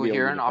You're not and going to be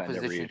able to coherent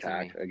defend every opposition to me.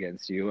 attack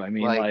against you. I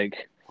mean,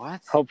 like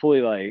What? hopefully,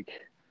 like...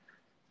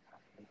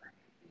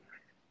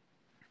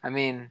 I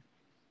mean,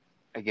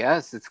 I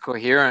guess it's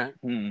coherent.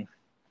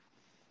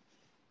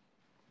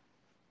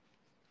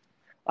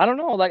 I don't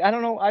know. Like, I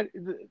don't know.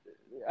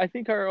 I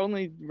think our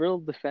only real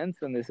defense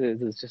in this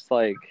is just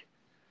like,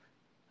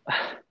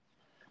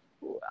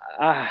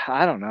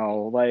 I don't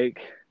know. Like,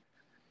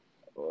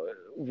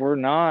 we're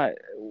not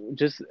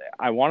just,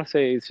 I want to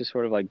say it's just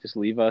sort of like, just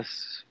leave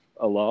us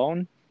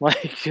alone.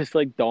 Like, just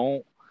like,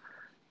 don't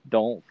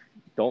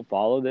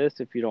follow this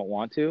if you don't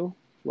want to.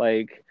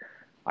 Like,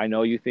 I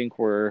know you think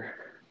we're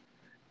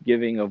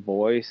giving a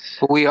voice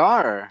But we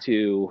are.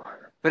 to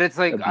But it's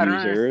like I don't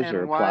abusers, understand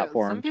or why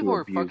platform some people to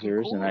are fucking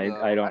abusers, cool, and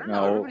though. I don't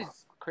know.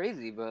 Everybody's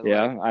crazy, but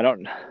Yeah, like, I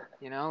don't.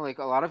 you know, like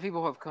a lot of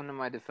people have come to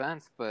my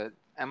defense, but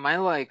am I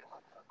like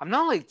I'm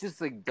not like just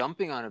like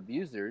dumping on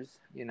abusers,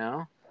 you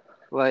know?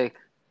 Like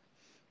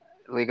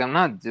I'm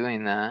not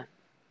doing that.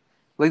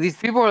 Like these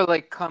people are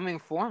like coming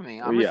for me.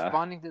 I'm Yeah.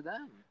 responding to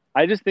them.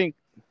 I just think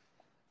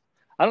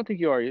I don't think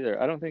you are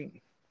either. I don't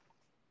think.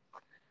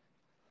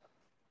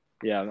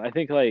 Yeah, I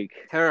think like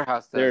Terror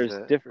House does there's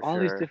it, all for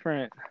these sure.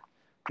 different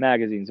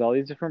magazines, all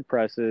these different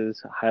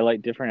presses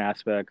highlight different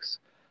aspects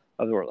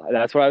of the world.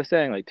 That's what I was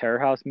saying. Like Terror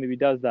House maybe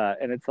does that,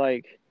 and it's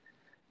like,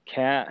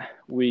 can't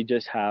we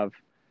just have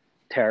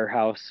Terror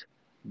House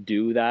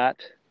do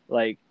that?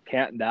 Like,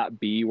 can't that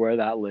be where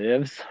that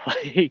lives?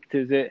 Like,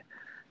 does it?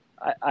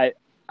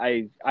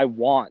 I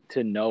want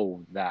to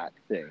know that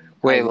thing.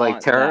 Wait, I like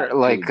want terror, that to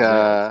like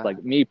exist.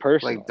 Like me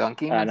personally, like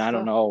dunking and I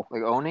don't stuff? know,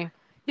 Like owning?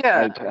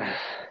 Yeah.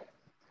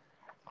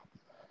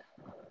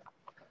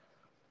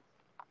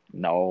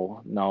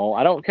 No,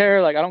 I don't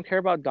care. Like, I don't care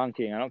about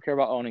dunking. I don't care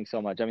about owning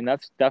so much. I mean,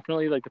 that's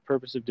definitely like the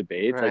purpose of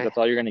debates. Right. Like, that's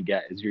all you're gonna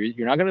get is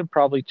you're not gonna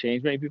probably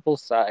change many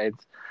people's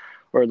sides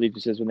or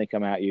allegiances when they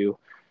come at you,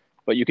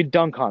 but you can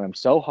dunk on them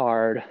so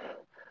hard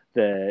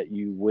that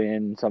you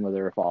win some of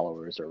their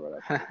followers or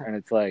whatever. And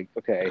it's like,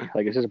 okay,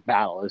 like it's just a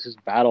battle. It's just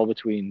a battle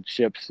between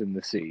ships in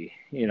the sea,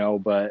 you know.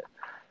 But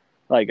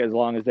like, as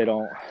long as they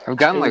don't, I've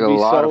gotten like a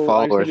lot of I just think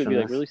followers it'd from be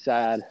like this. really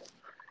sad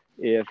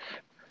if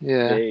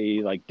Yeah.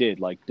 they like did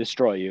like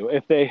destroy you.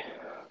 If they,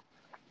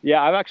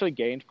 yeah, I've actually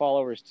gained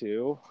followers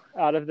too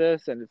out of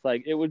this, and it's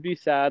like it would be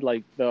sad,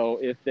 like though,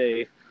 if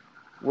they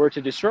were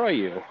to destroy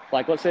you.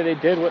 Like, let's say they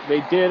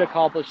did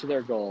accomplish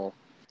their goal,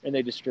 and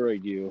they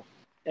destroyed you,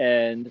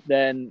 and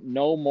then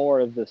no more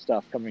of the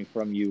stuff coming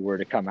from you were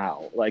to come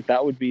out. Like,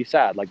 that would be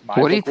sad. Like, my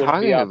What are you book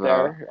wouldn't be talking out about?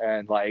 there,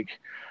 and like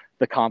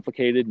the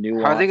complicated,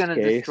 nuanced How are they going to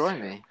case destroy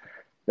me?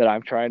 that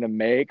I'm trying to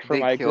make for They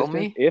my kill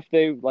existence. me? If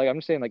they, like, I'm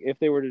just saying, like, if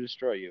they were to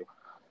destroy you,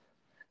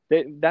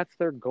 that's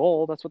their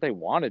goal. That's what they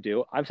want to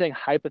do. I'm saying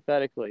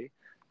hypothetically,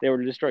 they were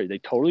to destroy you. They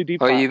totally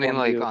deplatformed Oh, you mean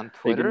like you. on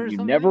Twitter or You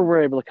something? never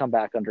were able to come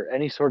back under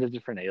any sort of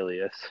different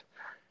alias,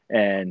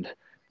 and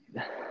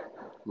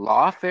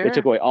Lawfare? they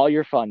took away all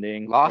your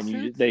funding. Lawsuits?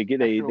 And they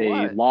After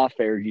what?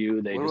 lawfared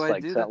you. They What just do I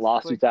like do sent that's,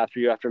 lawsuits like- after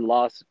you after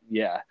loss.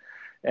 Yeah,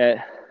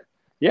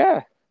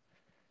 yeah.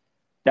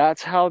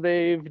 That's how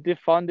they've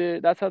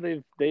defunded. That's how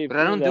they've. But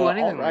I don't do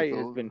anything like alt-right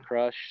has those. been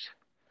crushed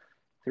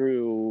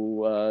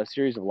through a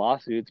series of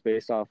lawsuits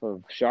based off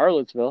of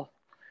Charlottesville.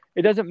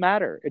 It doesn't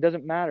matter. It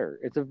doesn't matter.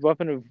 It's a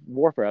weapon of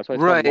warfare. That's why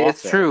it's Right, called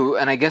it's lawfare. true.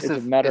 And I guess It's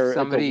if a matter.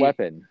 somebody... It's a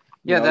weapon.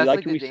 Yeah, you know, that's like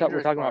like the we were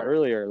dangerous talking part. about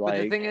earlier. But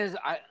Like, the thing is,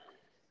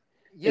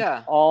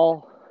 it's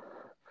all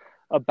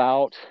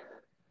about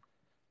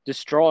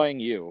destroying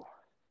you.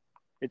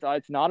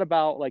 It's not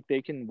about like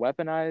they can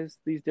weaponize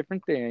these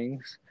different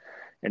things,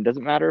 and it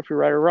doesn't matter if you're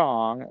right or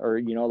wrong, or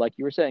you know, like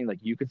you were saying, like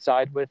you could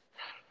side with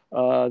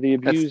the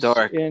abuse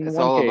dark. in It's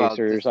one all case, about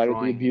or side with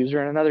the destroying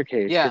abuser in another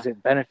case, Yeah. because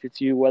it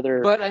benefits you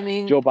whether But I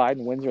mean... Joe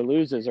Biden wins or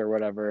loses or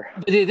whatever.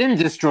 But they didn't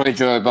destroy Joe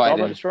It's all about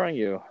Biden. destroying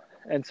you.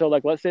 And so,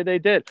 like, let's say they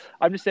did.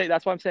 I'm just saying,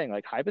 that's what I'm saying.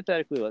 Like,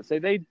 hypothetically, let's say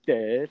they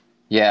did.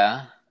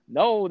 Yeah.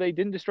 No, they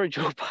didn't destroy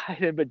Joe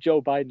Biden, but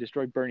Joe Biden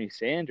destroyed Bernie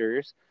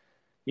Sanders,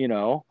 you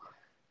know.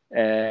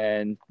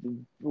 and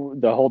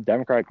the whole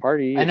Democratic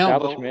Party I know,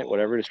 establishment,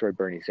 whatever, destroyed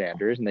Bernie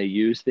Sanders, and they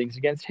used things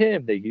against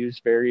him. They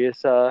used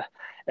various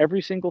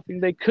every single thing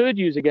they could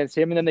use against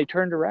him, and then they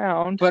turned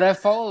around but I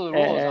follow the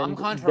rules. I'm and then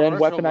controversial,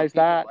 but weaponized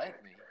people that,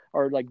 like me.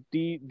 or like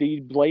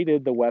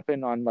debladed the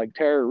weapon on like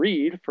Tara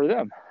Reid for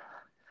them.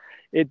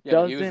 It Yeah,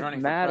 but he was doesn't running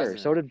for matter.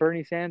 president. So did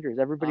Bernie Sanders.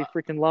 Everybody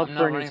freaking loves I'm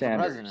not Bernie running for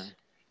Sanders. president.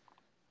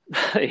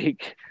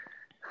 Like,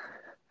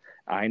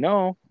 I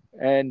know.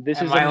 And this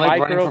Am is I a like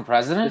micro. running for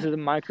president? This is a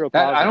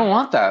microcosm. That, I don't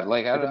want that.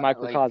 Like, It's a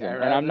microcosm,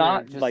 and I'm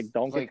not just, like.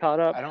 Don't like, get caught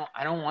up.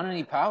 I don't want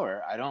any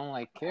power. I don't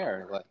like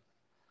care. Like,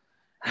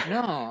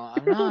 no,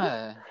 I'm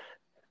not.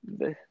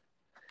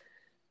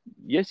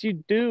 Yes, you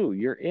do.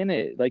 You're in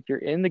it. Like, you're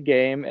in the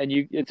game, and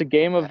you. It's a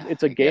game of.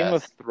 It's a game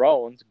of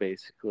thrones,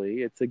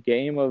 basically. It's a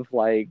game of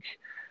like.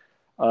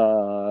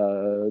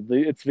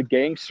 It's the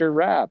gangster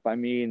rap. I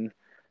mean,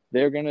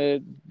 they're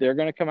gonna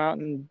come out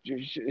and,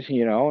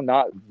 you know,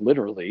 not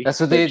literally. That's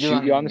what they do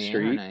shoot you on the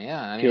street, internet.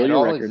 Yeah, I mean, kill it your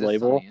all record exists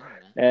label, on the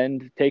internet.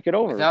 and take it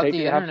over. Without Take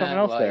the it, have internet, someone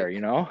else like, there. You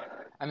know.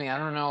 I mean, I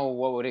don't know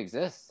what would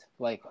exist.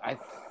 Like, I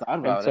thought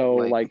about And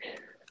so, it. like,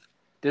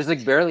 there's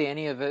like barely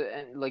any of it,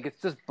 and like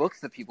it's just books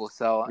that people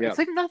sell. yeah. It's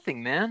like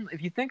nothing, man.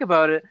 If you think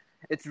about it,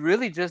 it's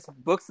really just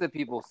books that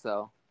people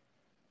sell.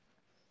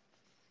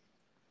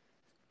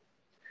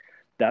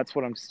 That's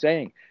what I'm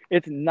saying.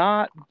 It's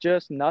not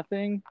just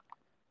nothing,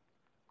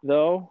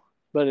 though,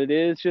 but it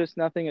is just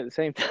nothing at the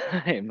same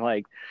time.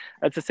 Like,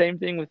 that's the same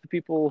thing with the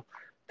people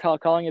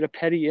calling it a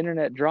petty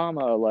internet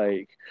drama,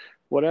 like,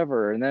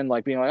 whatever, and then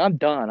like being like, I'm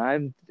done.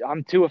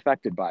 I'm too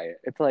affected by it.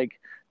 It's like,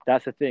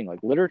 that's the thing. Like,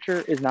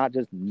 literature is not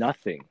just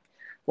nothing.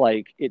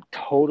 Like, it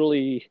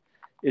totally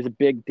is a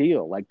big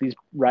deal. Like, these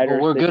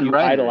writers that you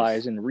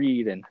idolize and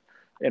read and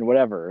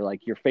whatever,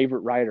 like your favorite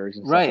writers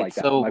and stuff like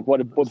that. So, like,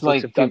 what books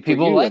like, have done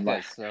people for you? like and like,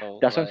 us, so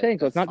that's what I'm like, saying.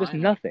 So it's not just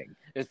nothing.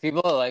 There's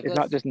people that like it's us.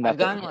 not just nothing.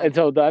 Gotten, like, and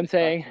so I'm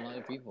saying, from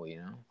other people, you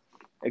know.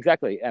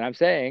 Exactly, and I'm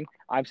saying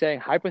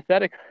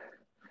hypothetical.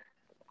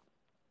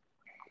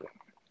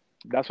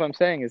 That's what I'm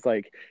saying is,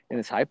 like, in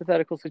this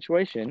hypothetical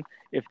situation,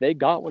 if they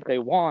got what they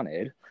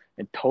wanted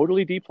and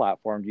totally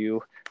deplatformed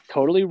you,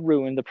 totally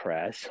ruined the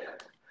press.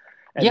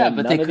 And yeah, then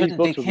but none they of these couldn't.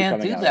 books They would be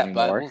can't coming do out that,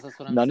 anymore. Bibles. That's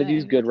what I'm None saying. of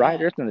these good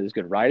writers, none of this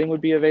good writing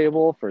would be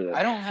available for the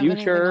I don't have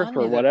future, anything on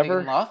for me whatever.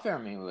 That they can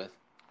lawfare me with.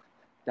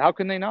 How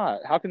can they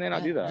not? How can they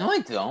not do that? No, I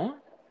don't.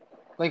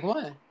 Like,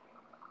 what?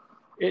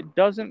 It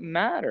doesn't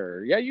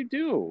matter. Yeah, you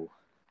do.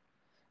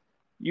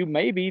 You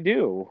maybe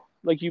do.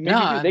 Like, you maybe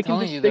do. I'm They can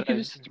telling just you they that can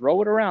just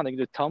throw it around. They can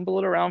just tumble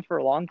it around for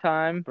a long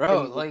time,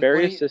 Bro, in like,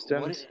 various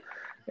systems,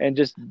 and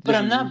just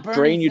I'm not Bernie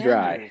drain you Sanders.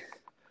 dry.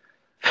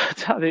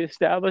 That's how the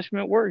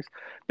establishment works.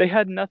 They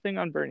had nothing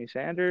on Bernie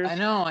Sanders. I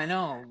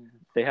know.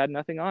 They had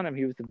nothing on him.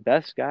 He was the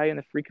best guy in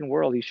the freaking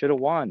world. He should have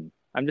won.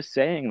 I'm just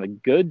saying,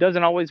 like, good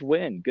doesn't always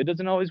win. Good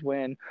doesn't always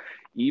win.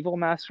 Evil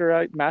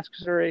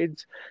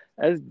masquerades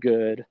as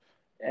good,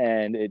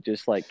 and it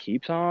just like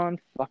keeps on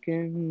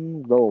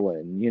fucking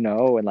rolling, you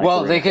know. And like,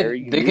 well, they could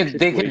break That's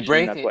it.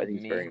 why I think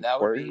it's very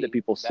important that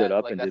people stood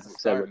up and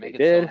said what they Make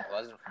did, so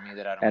unpleasant for me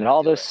that I don't and wanna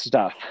all do this it.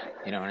 stuff.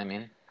 You know what I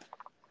mean?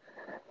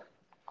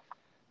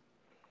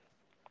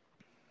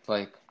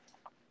 Like,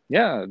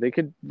 yeah, they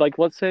could, like,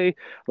 let's say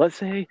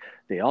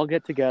they all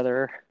get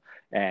together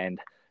and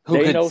who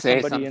they could know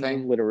say somebody something?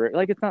 in the literary,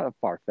 like, it's not a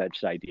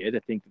far-fetched idea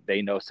to think that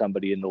they know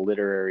somebody in the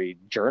literary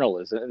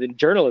journalism. In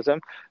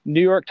journalism,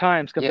 New York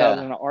Times comes out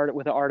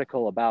with an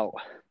article about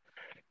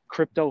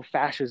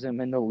crypto-fascism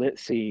in the lit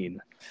scene,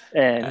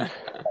 and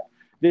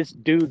this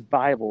dude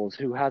Bibles,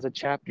 who has a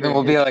chapter in his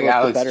book,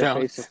 The Better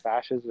Face of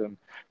Fascism,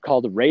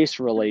 called Race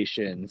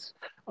Relations.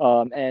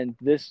 And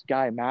this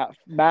guy, Matt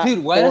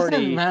Dude, why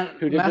Forney, doesn't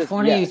Matt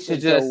Forney should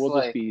just, will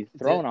like, just be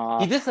thrown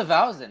off. He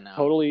disavows it now.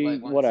 Totally,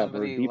 like, when whatever,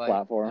 somebody,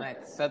 deplatform. Like,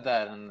 when I said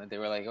that, and they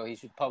were like, "Oh, he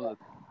should part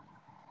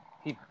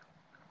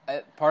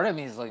of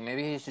me is like,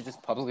 maybe he should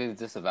just publicly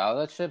disavow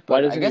that shit.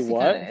 But I guess he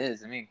kind of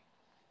is. I mean,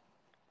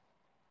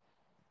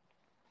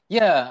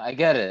 yeah, I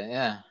get it.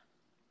 Yeah.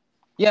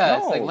 Yeah, no,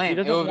 it's like lame. He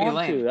doesn't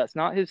want to. That's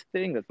not his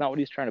thing. That's not what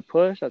he's trying to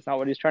push. That's not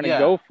what he's trying to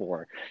go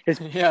for. His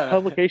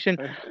publication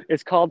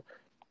is called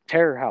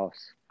Terror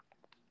House.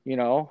 You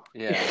know?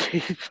 Yeah. He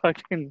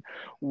fucking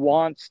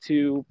wants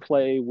to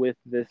play with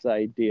this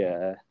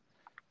idea.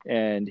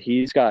 And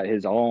he's got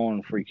his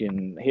own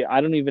freaking.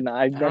 I've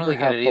never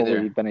have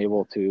fully been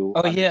able to.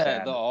 Oh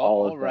yeah, the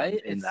all of right.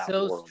 In it's that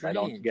so world. strange.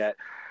 I don't get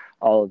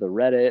all of the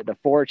Reddit, the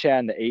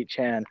 4chan, the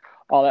 8chan,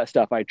 all that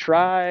stuff. I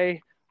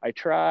try. I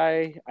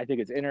think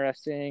it's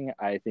interesting.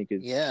 I think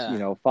it's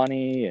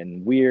funny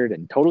and weird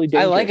and totally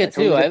dangerous. I like it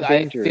too.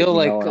 I feel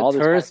like a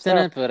tourist in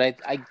it, but I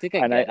think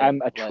I get it.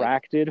 I'm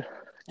attracted.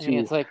 I mean,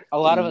 it's like a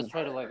lot of us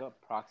try to like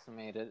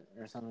approximate it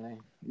or something.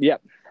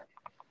 Yep.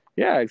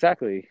 Yeah,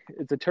 exactly.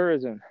 It's a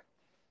tourism.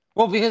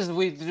 Well, because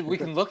we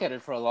can look at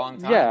it for a long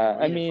time. Yeah,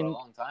 I mean, for a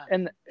long time.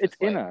 and it's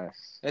in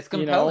us. It's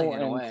compelling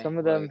in a way. And some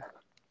of them.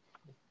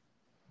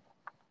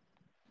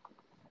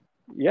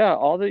 Yeah,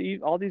 all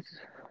these.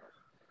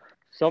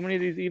 So many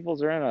of these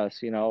evils are in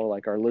us,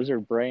 like our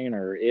lizard brain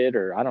or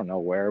I don't know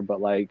where,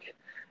 but like,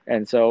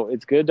 And so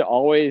it's good to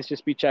always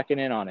just be checking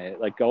in on it,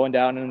 like going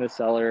down in the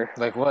cellar,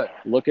 Like what?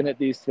 looking at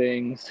these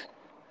things.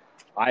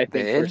 I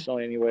think The id?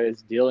 personally,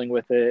 anyways, dealing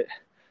with it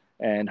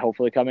and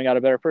hopefully coming out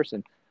a better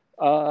person.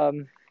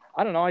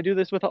 I don't know. I do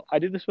this with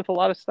a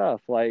lot of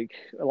stuff. Like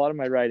a lot of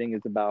my writing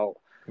is about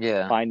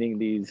Yeah. finding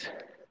these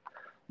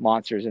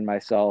monsters in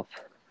myself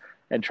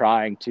and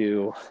trying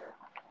to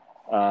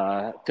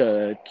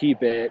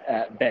keep it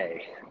at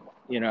bay,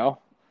 you know?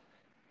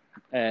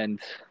 And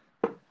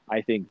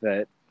I think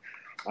that,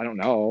 I don't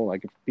know,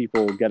 like if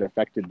people get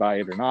affected by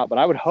it or not, but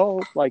I would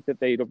hope like that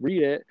they'd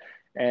read it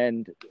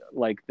and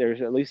like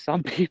there's at least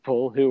some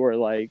people who are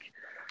like,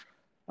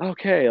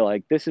 okay,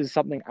 like this is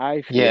something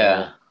I feel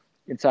Yeah.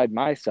 inside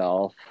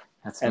myself,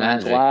 That's and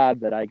magic. I'm glad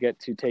that I get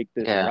to take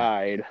this Yeah.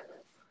 ride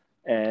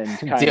and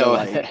kind Deal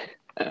of with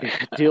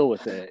like deal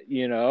with it,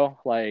 you know?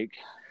 Like,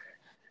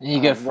 You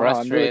get wow,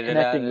 I'm really frustrated at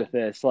connecting it. with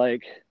this.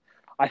 Like,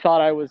 I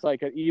thought I was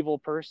like an evil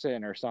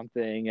person or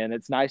something, and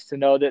it's nice to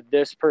know that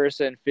this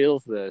person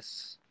feels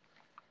this.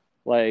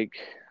 Like,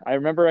 I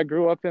remember I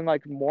grew up in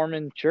like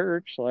Mormon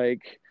church,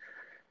 like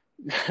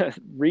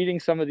reading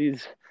some of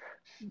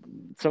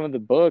the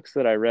books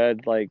that I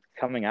read, like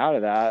coming out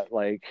of that,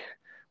 like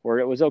where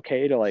it was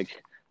okay to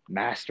like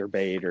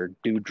masturbate or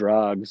do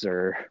drugs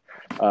or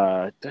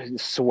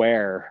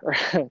swear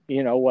or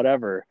you know,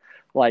 whatever.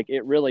 Like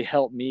it really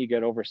helped me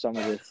get over some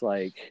of this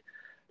like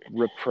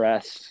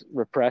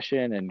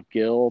repression and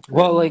guilt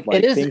Well, and like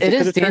like it things that could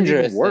is have turned even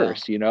dangerous though.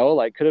 worse, you know,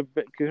 like could have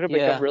become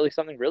Yeah. really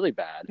something really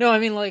bad. No, I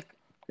mean like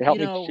It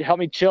you know, helped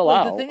me chill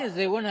like the out. thing is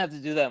they wouldn't have to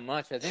do that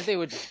much. I think they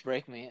would just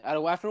break me.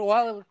 After a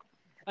while, it would,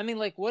 I mean,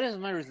 like, what is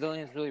my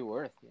resilience really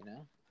worth? You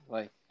know,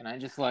 like, and I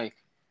just like,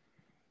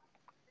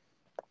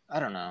 I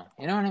don't know.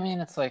 You know what I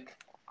mean? It's like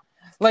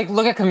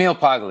look at Camille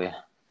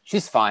Paglia.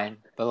 She's fine,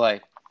 but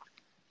like,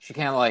 she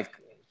can't like,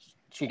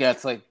 she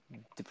gets like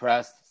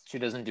depressed. She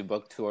doesn't do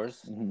book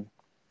tours. Mm-hmm.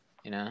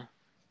 You know,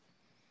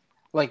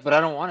 like, but I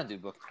don't want to do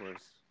book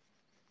tours.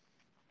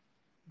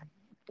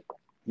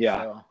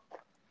 Yeah. So.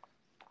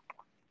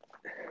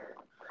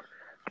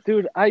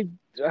 Dude, I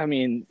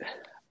mean,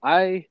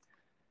 I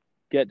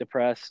get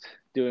depressed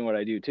doing what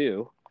I do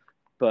too,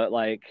 but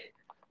like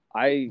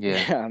I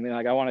mean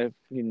like I want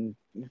to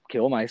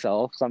kill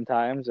myself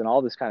sometimes and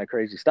all this kind of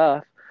crazy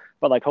stuff,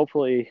 but like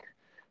hopefully,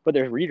 but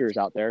there's readers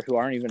out there who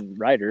aren't even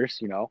writers,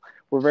 you know.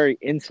 We're very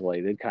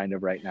insulated kind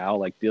of right now,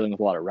 like dealing with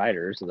a lot of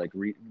writers, like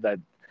that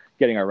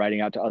getting our writing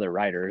out to other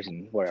writers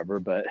and whatever,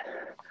 but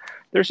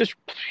there's just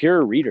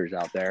pure readers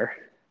out there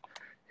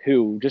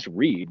who just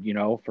read, you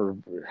know, for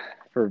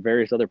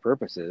various other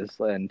purposes.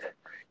 And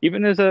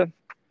even as a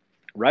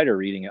writer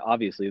reading it,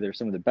 obviously there's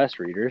some of the best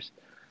readers,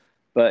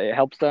 but it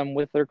helps them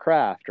with their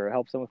craft or it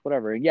helps them with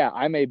whatever. And yeah,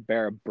 I may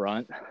bear a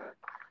brunt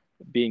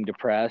being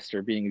depressed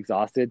or being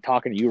exhausted,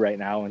 talking to you right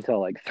now until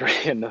like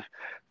 3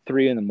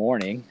 in the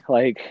morning.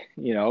 Like,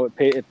 you know,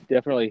 it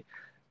definitely,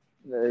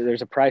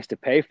 there's a price to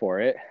pay for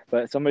it,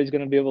 but somebody's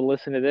going to be able to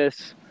listen to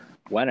this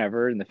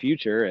whenever in the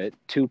future at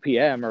 2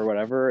 p.m. or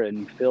whatever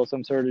and feel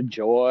some sort of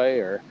joy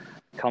or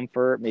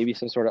comfort, maybe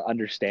some sort of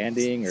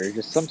understanding or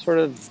just some sort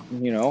of,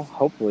 you know,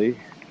 hopefully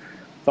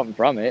something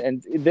from it.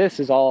 And this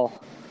is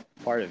all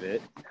part of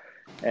it.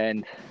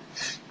 And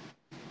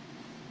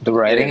the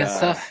writing and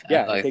stuff,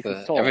 yeah, like it takes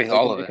its toll.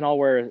 all of it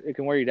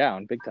can wear you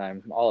down big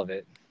time, all of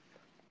it.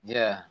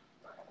 Yeah.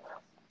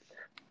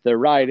 The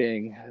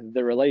writing,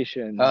 the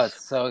relations. Oh,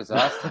 it's so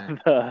exhausting.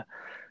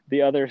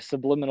 The other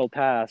subliminal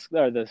tasks,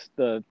 or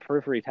the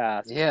periphery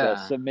tasks, yeah. the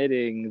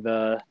submitting,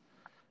 the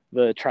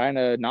trying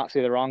to not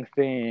say the wrong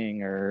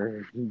thing,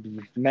 or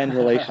mend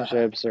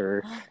relationships,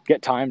 or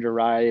get time to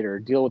write, or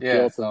deal with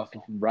guilt of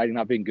writing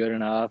not being good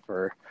enough,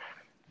 or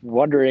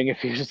wondering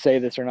if you should say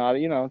this or not.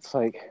 You know, it's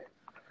like,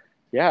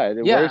 yeah,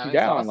 it wears you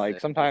down. Like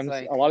sometimes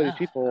like, a lot of these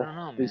people, I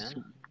don't know, it's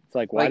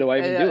like, why do I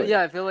even do it?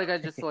 Yeah, I feel like I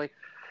just like,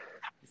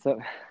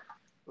 so,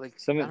 like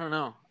I don't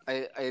know.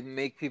 I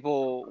make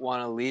people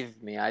want to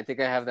leave me. I think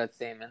I have that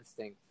same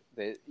instinct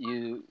that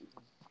you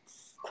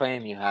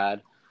claim you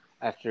had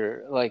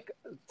after like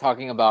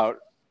talking about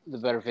the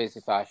better face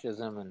of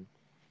fascism and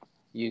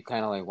you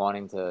kind of like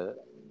wanting to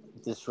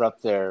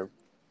disrupt their,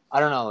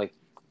 I don't know, like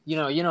you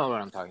know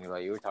what I'm talking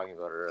about. You were talking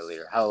about it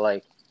earlier. How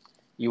like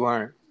you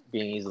weren't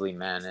being easily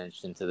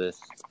managed into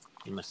this,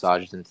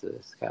 massaged into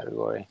this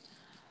category.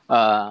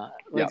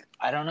 Like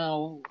I don't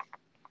know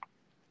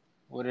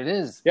what it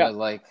is, but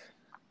like.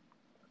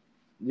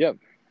 Yep.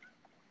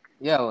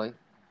 Yeah, like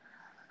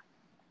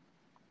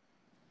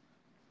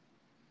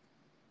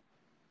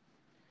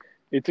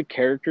it's a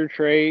character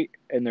trait,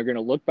 and they're going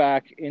to look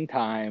back in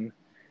time,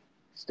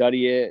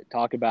 study it,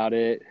 talk about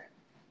it,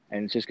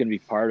 and it's just going to be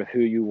part of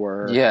who you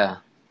were. Yeah.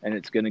 And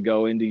it's going to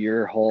go into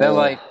your whole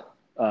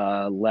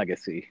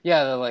legacy.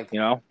 Yeah, they're like, you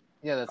know?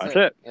 Yeah, that's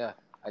it. Yeah,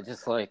 I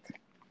just like.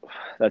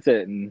 That's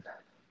it. And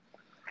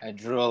I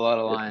drew a lot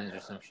of lines or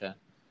some shit.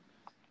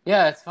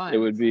 Yeah, it's fine. It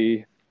would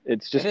be.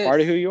 It's just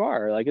part of who you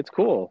are. Like, it's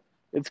cool.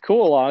 It's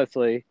cool,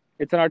 honestly.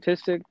 It's an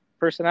artistic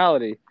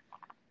personality.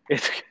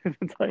 It's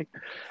like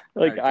I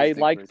Artistic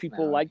like people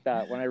personality. like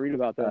that when I read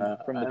about them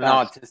from the An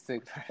past.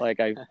 autistic. Like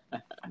I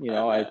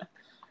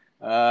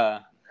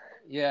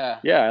Yeah,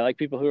 yeah, I like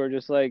people who are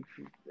just like,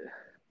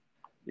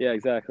 yeah,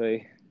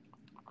 exactly.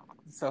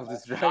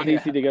 self-destruct. Not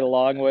easy to get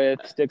along with,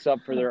 sticks up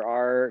for their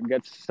art,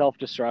 gets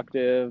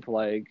self-destructive,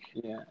 like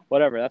Yeah.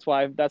 whatever. That's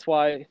why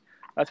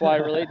I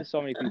relate to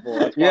so many people.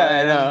 That's Yeah, why I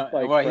I'm know.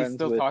 like Well, he friends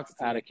still with talks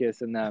to me.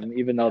 Atticus and them,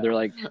 even though Yeah. they're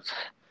like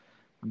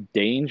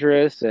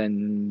dangerous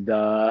and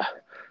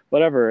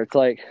whatever.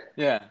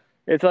 Yeah.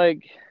 It's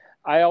like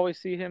I always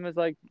see him as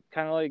like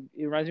kind of like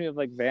he reminds me of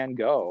like Van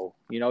Gogh.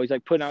 He's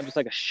like putting out just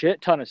like a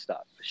shit ton of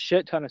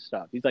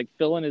stuff. He's like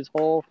filling his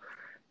whole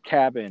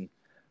cabin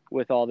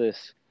with all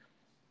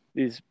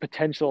these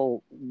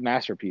potential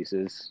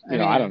masterpieces. I I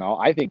don't mean, know.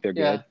 I think they're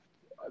yeah. good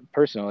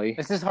personally.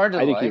 It's just hard to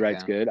I think he like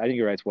writes him. good. I think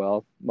he writes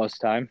well most of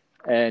the time.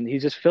 And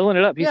he's just filling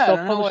it up. He's Yeah, I don't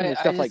know self-publishing why. this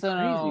I stuff just like don't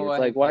crazy. know It's why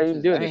he like, why are you punches.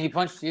 I doing mean, this? he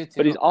punched you But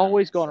too, he's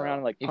always apparently. going So around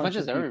and like he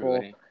punching punches people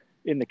everybody.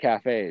 in the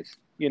cafes.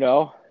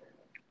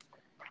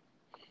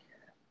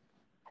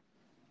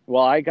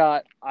 Well, I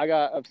got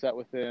upset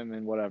with him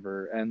and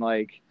whatever, and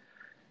like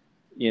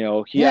he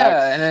acts.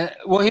 Yeah, and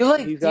well, he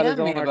like He's got his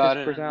DM'd me own about artistic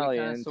it, and we personality,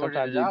 kind of and sorted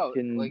sometimes it it out.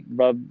 can Like,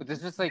 rub but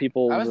this was like, I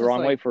people was the just wrong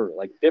way like, for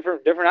like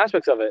different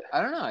aspects of it.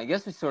 I don't know. I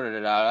guess we sorted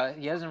it out.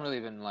 He hasn't really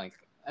been like.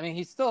 I mean,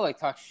 he still like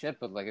talks shit,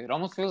 but like it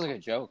almost feels like a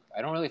joke.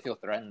 I don't really feel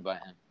threatened by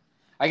him.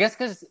 I guess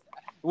because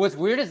what's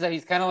weird is that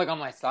he's kind of like on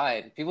my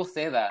side. People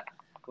say that,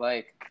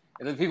 like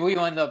the people you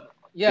end up.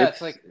 Yeah,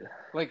 it's It's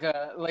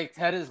like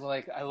Ted is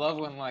like. I love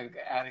when like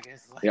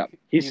Atticus yeah, like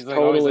he's he's like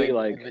always totally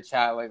like like in the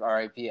chat like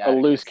R.I.P. a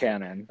loose Atticus,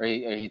 cannon. or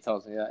he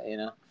tells me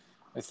that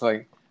it's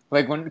like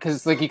when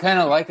because like you kind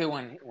of like it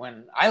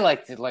when I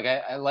liked it like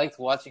I liked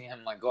watching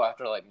him like go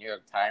after like New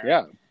York Tyrant.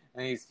 Yeah.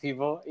 And these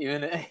people,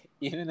 even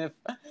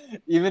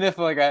if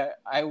like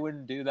I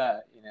wouldn't do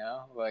that,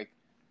 like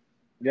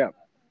Yeah.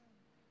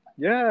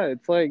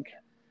 It's like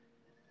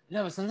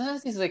no, but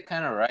sometimes he's like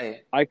kind of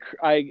right.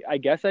 I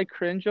guess I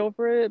cringe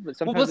over it, but Well,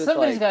 sometimes but it's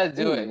somebody's like, got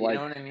to do ooh, it. You like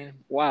know what I mean?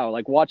 wow,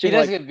 like He watching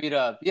does like get beat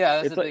up. Yeah,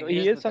 that's it's the like thing.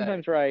 he Here's is the thing.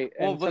 sometimes right,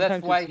 Well, and but that's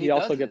sometimes why he he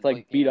also does gets it. like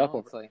Like beat up over.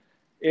 it's like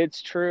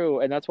It's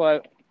true, and that's why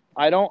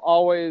I don't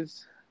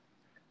always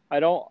I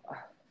don't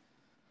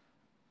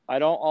I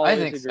don't I always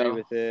think agree so.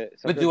 with it. But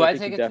Sometimes do I I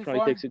think he take it too definitely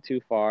far? takes it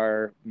too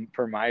far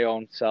for my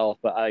own self,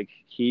 but like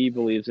he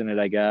believes in it,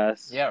 I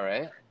guess. Yeah,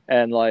 right.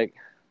 And like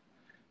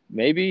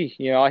maybe,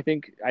 I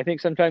think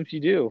sometimes you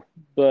do,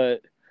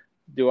 but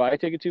do I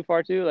take it too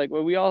far too? Like,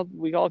 well, we all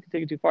can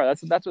take it too far.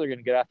 That's what they're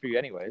gonna get after you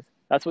anyways.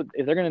 That's what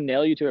if they're gonna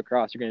nail you to a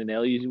cross, they're gonna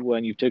nail you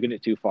when you've taken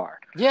it too far.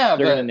 Yeah,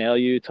 They're gonna but nail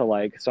you to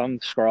like some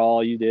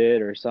scrawl you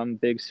did or some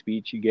big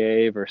speech you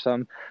gave or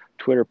some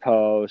Twitter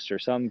post or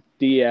some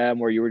DM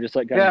where you were just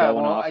like kind of yeah.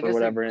 going Well, off I or guess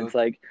whatever. And it's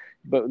like,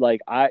 but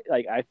like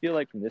I feel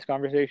like from this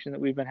conversation that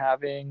we've been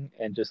having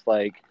and just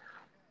like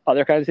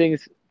other kinds of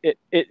things,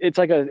 it's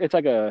like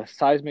a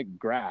seismic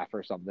graph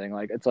or something.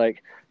 Like it's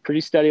like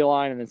pretty steady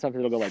line, and then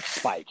something will go like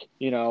spike,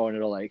 and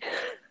it'll like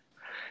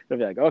it'll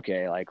be like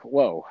okay, like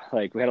whoa,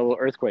 like we had a little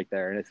earthquake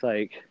there, and it's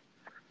like,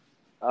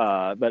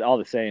 but all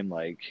the same,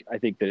 like I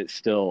think that it's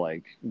still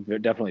like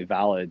definitely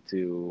valid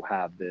to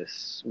have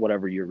this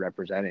whatever you're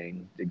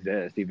representing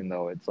exist, even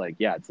though it's like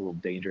it's a little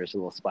dangerous, a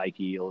little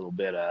spiky, a little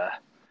bit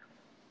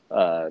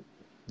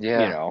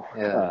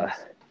yeah.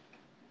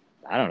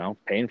 I don't know,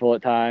 painful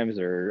at times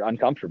or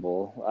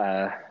uncomfortable.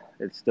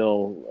 It's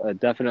still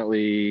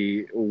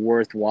definitely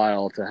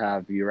worthwhile to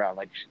have you around.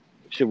 Like,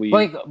 should we?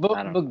 Like,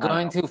 I don't but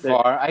going know. too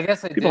far, I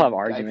guess People have I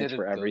arguments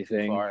for didn't go too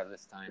everything. far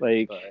this time.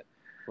 Like, But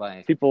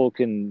like, people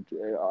can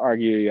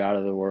argue you out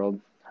of the world.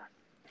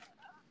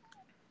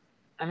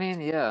 I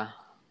mean, yeah.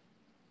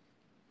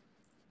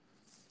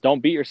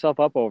 Don't beat yourself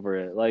up over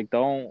it. Like,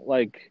 don't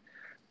let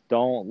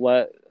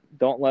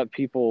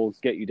people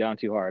get you down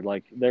too hard.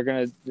 Like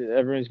everyone's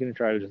gonna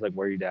try to just like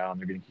wear you down.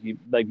 They're gonna keep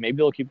like maybe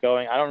they'll keep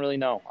going. I don't really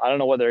know. I don't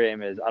know what their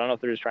aim is. I don't know if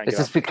they're just trying to It's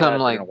get just off your become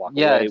chest, like walk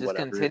yeah, away, it just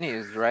whatever.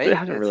 continues, But right? it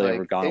hasn't It's really like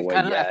ever gone it away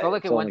kind of. yet. I felt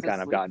like It's it only went to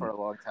kind of sleep gotten. for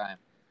a long time.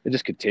 It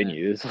just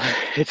continues.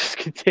 It just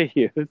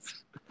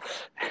continues.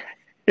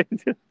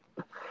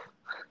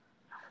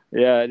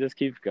 Yeah, it just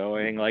keeps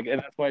going. Like,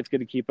 and that's why it's good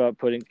to keep on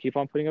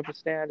putting up a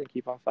stand and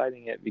keep on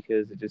fighting it,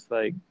 because it just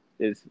like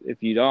is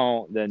if you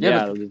don't, then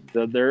Yeah,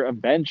 they're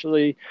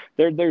eventually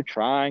they're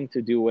trying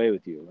to do away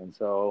with you, and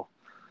so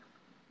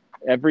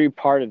every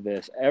part of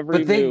this,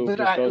 every move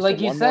just goes to like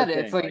you one more said,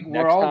 it's thing. like Like we're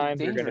next all time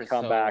they're gonna dangerous.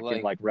 come So back and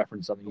like, like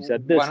reference something you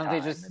said why this don't they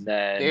time, just? and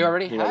then They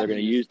already they're have gonna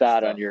used use that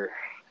stuff. on your.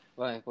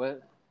 Like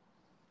what?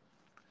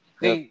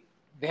 Yep.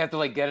 They have to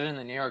like get it in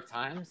the New York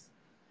Times.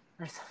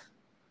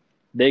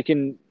 They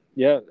can.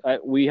 Yeah,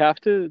 we have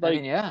to like. I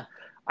mean, yeah.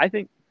 I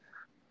think.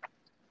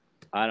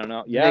 I don't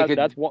know. Yeah, Could,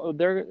 that's what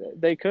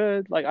they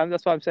could like.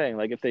 That's what I'm saying.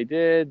 Like, if they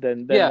did,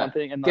 then yeah, one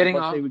thing. And like,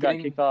 let's say we got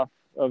kicked off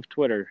of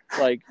Twitter.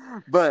 Like,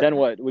 but then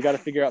what? We got to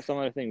figure out some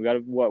other thing. We got to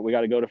what? We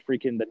got to go to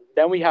freaking.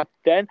 Then we have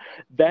to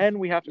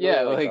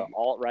go to like the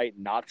alt-right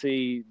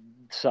Nazi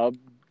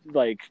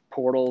like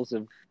portals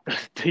of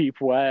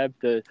deep web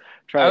to I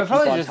try would to keep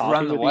probably on just run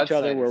talking the with each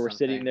other website or where we're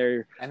sitting something,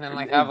 there and then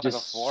like have like a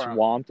just forum.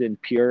 swamped in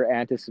pure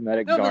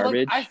anti-Semitic No, but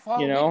garbage. like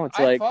It's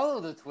I like, follow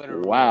the Twitter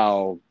rules.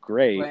 wow,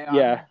 great, Like,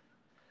 yeah.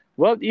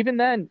 Well, even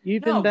then,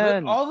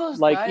 but all those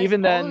like guys,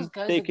 even all then, those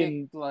guys they that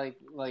can get like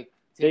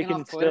they taken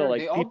can off still Twitter,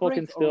 like they all people break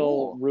can a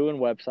still rule. ruin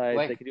websites.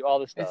 Like, they can do all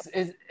this stuff.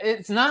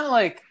 It's not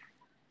like,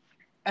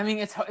 I mean,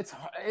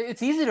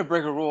 it's easy to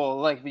break a rule.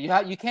 Like you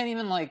can't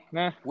even like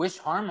Nah. wish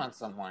harm on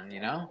someone.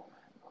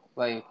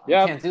 Like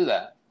Yep. you can't do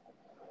that.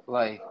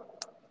 Like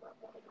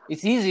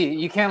it's easy.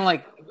 You can't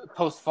like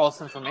post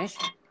false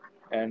information.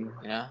 And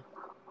That's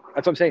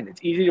what I'm saying.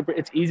 It's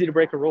easy to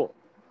break a rule.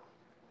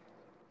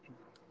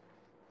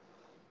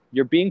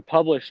 You're being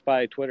published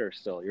by Twitter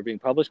still. You're being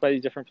published by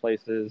these different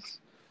places.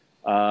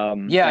 Yeah,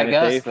 and I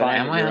guess. if they But find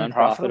am that I you're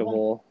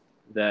unprofitable?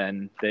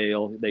 unprofitable, then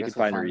they can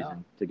find a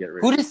reason to get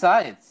rid Who of you.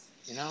 decides?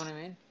 You know what I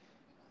mean?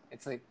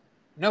 It's like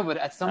no, but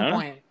at some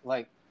point,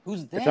 like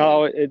who's they? It's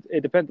all,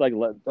 it depends. Like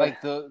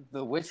the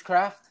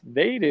witchcraft.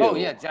 They do. Oh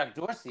yeah, Jack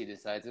Dorsey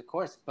decides, of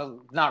course, but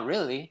not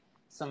really.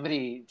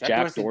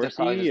 Jack Dorsey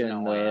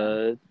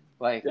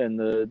and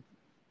the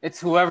it's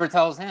whoever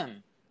tells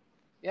him.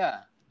 Yeah.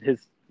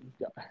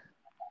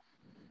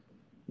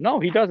 No,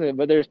 he doesn't.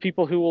 But there's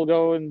people who will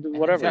go and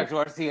whatever. Jack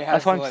Dorsey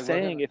has that's what I'm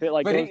saying. If it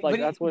like goes like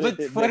that's what. But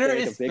Twitter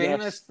is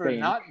famous for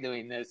not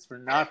doing this, for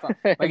not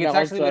like it's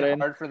actually been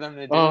hard for them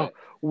to do it.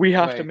 We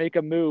have to make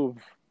a move.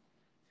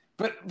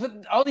 But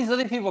all these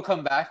other people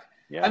come back.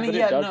 Yeah, I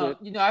mean,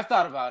 I've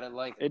thought about it.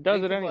 Like it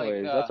does it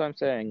anyways. That's what I'm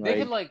saying.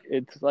 They could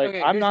it's like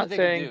okay, I'm not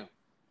saying.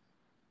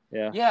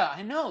 Yeah. Yeah,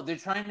 I know. They're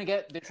trying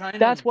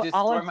that's to what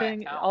all I'm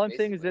saying. Account, all I'm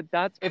saying is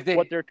that's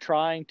what they're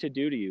trying to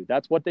do to you.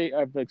 That's what they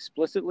have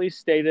explicitly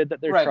stated that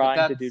they're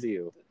trying to do to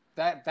you.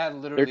 That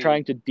literally. They're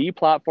trying to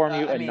deplatform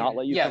you and not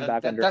let you come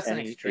back under that's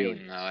any an extreme,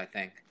 aliens. though. I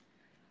think.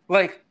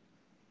 Like.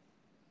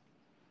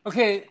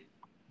 Okay.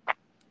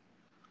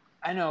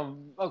 I know.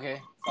 Okay,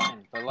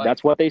 fine, but like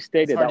that's what they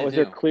stated. That was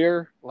their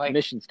clear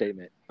mission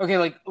statement. Okay,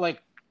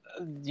 like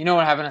you know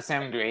what happened to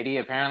Sam Grady?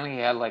 Apparently, he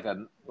had like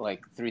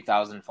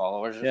 3,000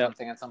 followers or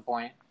something at some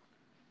point,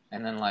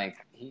 and then like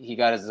he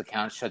got his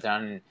account shut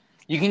down. And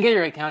you can get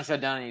your account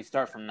shut down and you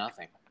start from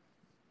nothing.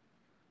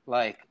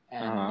 Like,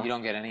 and you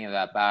don't get any of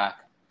that back.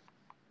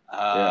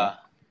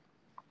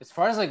 As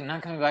far as like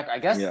not coming back, I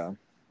guess. Yeah.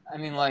 I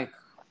mean, like,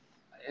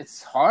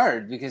 it's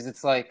hard because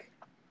it's like.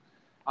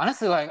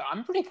 Honestly, like,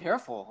 I'm pretty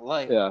careful.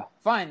 Like,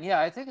 fine,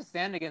 I take a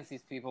stand against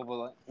these people, but,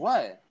 like,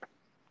 what?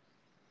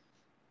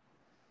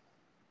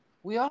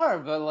 We are,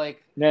 but,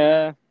 like...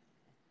 Nah.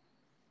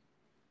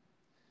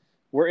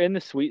 We're in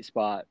the sweet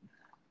spot.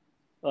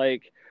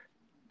 Like,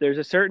 there's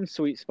a certain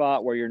sweet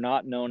spot where you're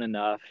not known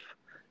enough,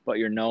 but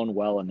you're known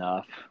well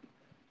enough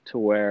to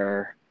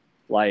where,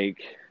 like,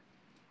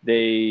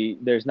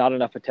 there's not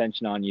enough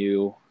attention on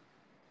you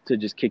to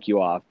just kick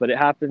you off, but it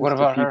happens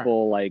to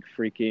people like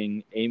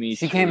freaking Amy.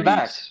 She came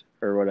back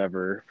or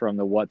whatever from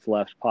the What's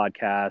Left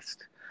podcast.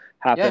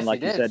 Happened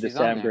like you said to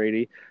Sam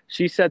Grady.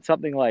 She said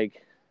something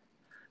like,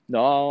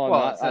 "No,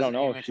 I don't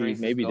know if she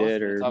maybe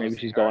did or maybe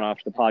she's going off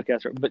to the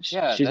podcast." But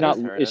she's not.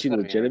 Is she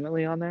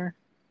legitimately on there?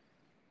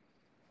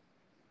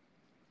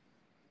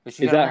 Is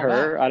that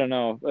her? I don't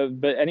know.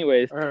 But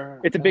anyways,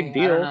 it's a big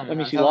deal. I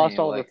mean, she lost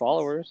all of her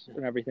followers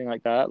and everything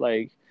like that.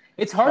 Like.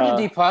 It's hard to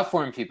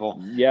deplatform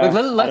people. Yeah, like,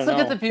 let's look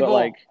at the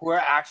people who are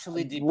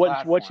actually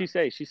deplatformed. What'd she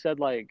say? She said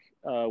like,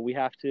 we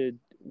have to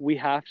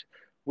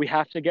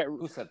get.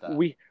 Who said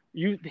that?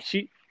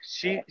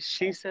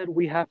 She said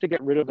we have to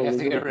get rid of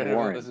Elizabeth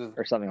Warren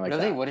or something like that.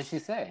 Really? What did she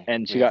say?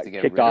 And she got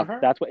kicked off.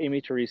 That's what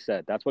Amy Therese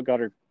said. That's what got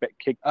her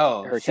kicked.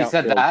 Oh, her she account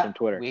said that from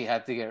Twitter. We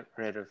have to get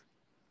rid of.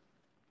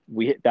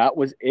 That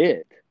was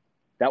it.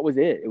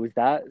 It was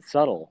that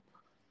subtle.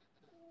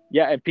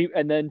 Yeah,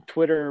 and then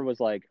Twitter was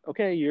like,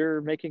 "Okay, you're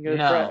making a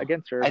threat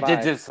against her." I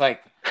did just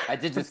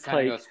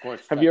kind of go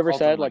scorched. Have you ever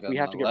said like we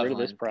have to get rid of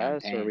this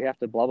press or we have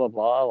to blah blah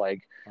blah?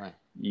 Like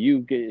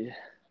you get.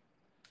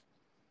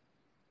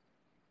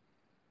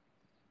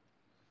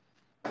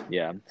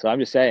 Yeah, so I'm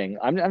just saying.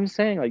 I'm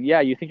saying like,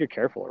 yeah, you think you're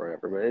careful or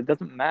whatever, but it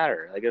doesn't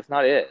matter. Like it's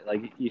not it.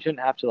 Like you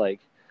shouldn't have to like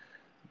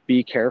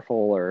be careful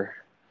or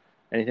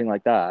anything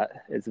like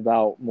that. It's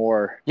about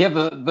more. Yeah,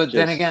 but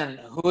then again,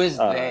 who is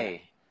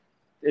they?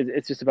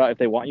 It's just about if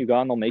they want you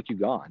gone, they'll make you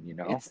gone. You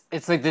know,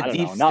 it's like the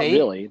deep state. Not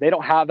really. They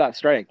don't have that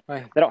strength.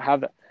 Right. They don't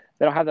have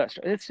that.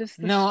 It's just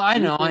no. I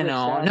know.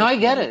 No, I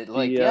get it.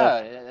 Like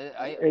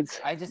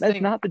I just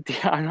think not the.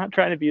 I'm not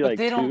trying to be like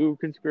too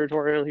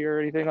conspiratorial here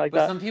or anything like that.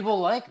 But some people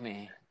like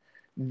me.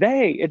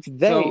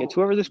 It's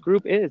whoever this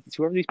group is. It's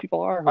whoever these people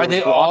are. Are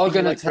they all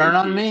going to turn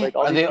on me?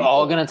 Are they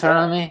all going to turn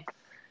on me?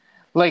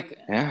 Like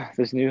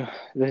there's the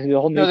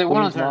whole new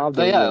Queens mob.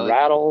 The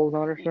rattles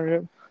on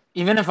her.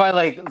 Even if I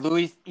like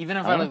Louis,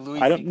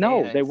 I don't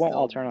know. They won't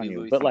all turn on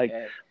you, but like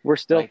we're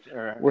still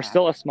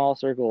a small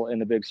circle in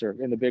the big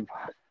circle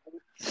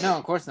No,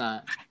 of course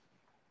not.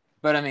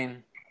 But I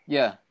mean,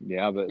 yeah.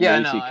 Yeah, but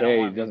Louis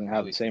C.K. doesn't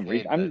have the same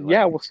reason.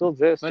 We'll still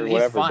exist or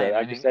whatever. Fine. But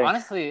I'm just saying.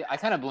 Honestly, I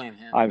kind of blame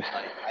him. I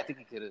think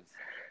he could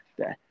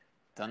have.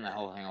 done the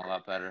whole thing a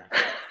lot better.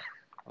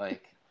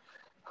 Like,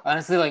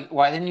 honestly, like,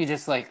 why didn't you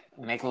just like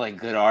make like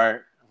good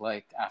art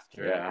like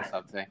after it or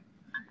something?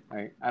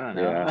 Like, I don't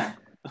know. Yeah.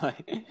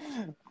 Like,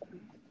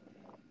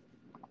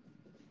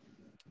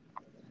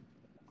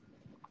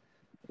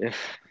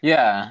 If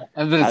yeah,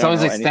 but I it's don't always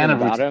know like anything stand-up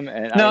about routine. him,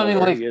 and I No, don't I know mean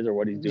where like, he is or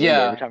what he's doing,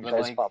 but every yeah, time he but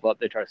tries to like pop up,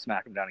 they try to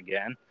smack him down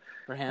again.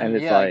 for And him,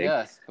 it's yeah, I like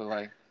guess, but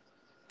like,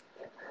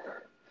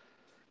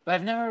 but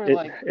I've never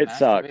like it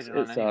sucks. masturbated It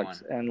on anyone.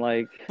 sucks. And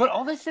like But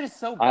all this shit is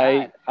so I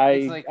bad. It's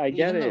I like I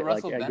get even the it. Like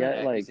Russell I Bennett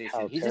get like accusation,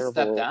 how he just stepped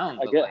terrible down,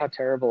 I but get how like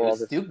terrible it all was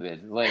this.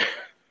 stupid. Like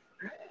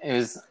it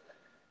was,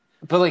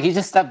 but like he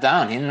just stepped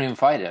down. He didn't even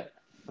fight it.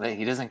 Like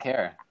he doesn't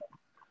care.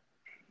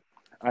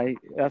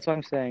 That's what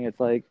I'm saying. It's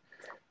like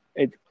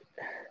it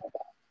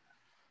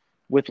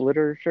with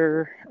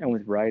literature and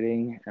with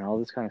writing and all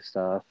this kind of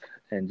stuff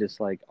and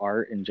just like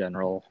art in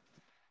general,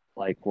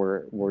 like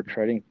we're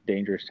treading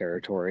dangerous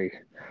territory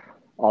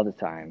all the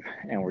time,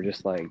 and we're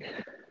just like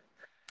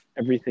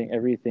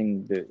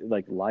everything that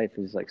like life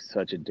is like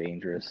such a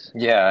dangerous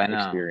Yeah, I know.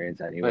 experience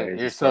But anyways,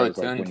 you're as far so as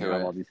like attuned when you to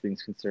have it. all these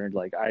things concerned.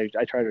 Like I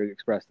try to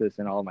express this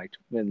in all my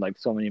in like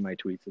so many of my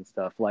tweets and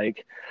stuff.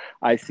 Like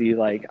I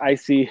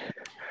see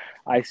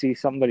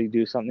somebody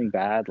do something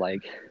bad,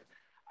 like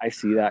I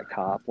see that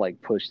cop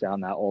like push down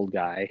that old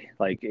guy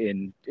like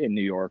in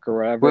New York or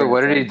wherever, Wait, and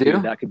what it's did he like, dude,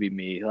 do? that could be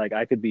me. Like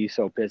I could be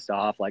so pissed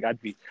off. Like I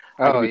could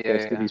Oh be yeah,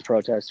 pissed at yeah. these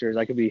protesters.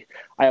 I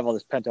have all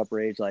this pent up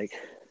rage. Like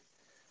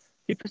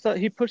he pushed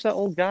that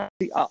old guy.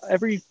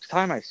 Every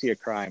time I see a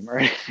crime or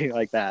anything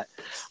like that,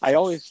 I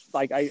always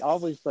like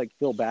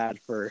feel bad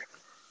for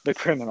the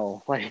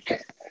criminal.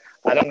 Like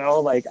I don't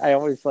know. Like I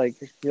always like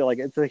feel like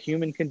it's a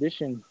human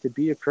condition to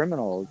be a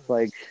criminal. It's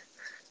like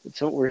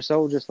we're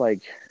so just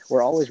like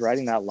we're always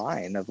riding that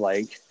line of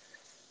like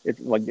it's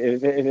like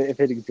if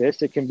it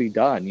exists, it can be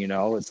done.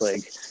 It's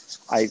like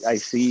I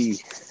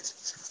see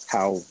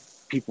how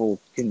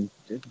people can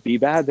be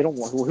bad. They don't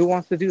want. Who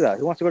wants to do that?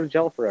 Who wants to go to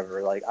jail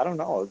forever? Like I don't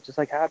know. It just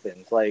like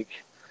happens. Like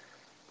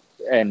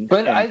and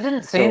But I and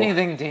didn't say so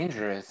anything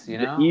dangerous, you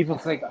the know? evil.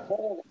 It's like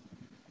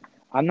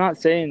I'm not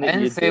saying I that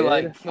didn't you say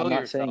like did. I'm kill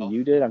not saying yourself,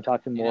 you did. I'm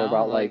talking you more know?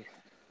 about like Like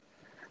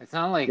it's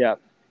not like yeah.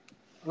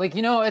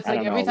 you know, it's I like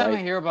don't know. every time I Like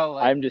hear about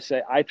like I'm just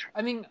saying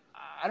I mean,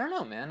 I don't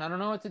know, man. I don't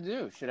know what to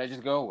do. Should I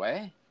just go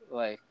away?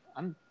 Like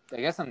I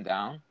guess I'm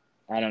down.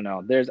 I don't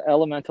know. There's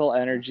elemental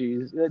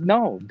energies.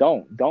 No,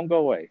 don't go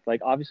away.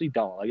 Like obviously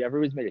don't. Like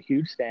everybody's made a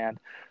huge stand.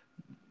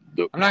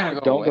 I'm not gonna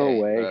go Don't go away,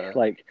 away. but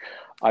Like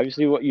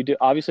obviously what you do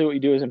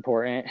is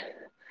important.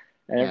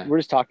 And yeah. we're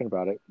just talking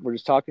about it. We're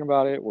just talking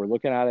about it. We're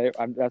looking at it.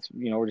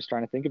 We're just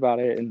trying to think about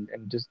it and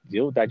just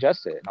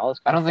digest it and all this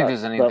I kind of don't think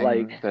stuff. there's But like,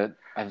 anything that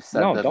I've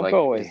said no, that don't like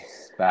go away.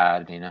 is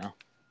bad, you know?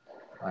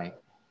 Like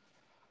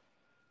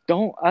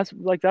Don't. That's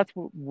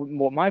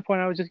what my point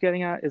I was just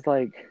getting at is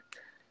like,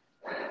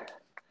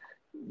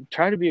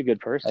 try to be a good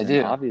I person,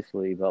 do.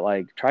 obviously, but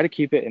like, try to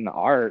keep it in the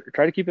art.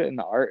 Try to keep it in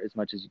the art as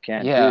much as you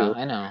can Yeah, too.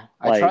 I know.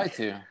 I try Like,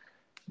 to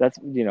that's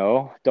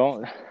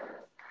don't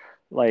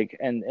like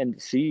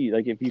and see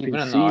like if you keep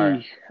can it in the art.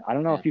 see. I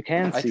don't know Yeah. if you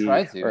can I see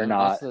try to, or and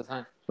not. most of the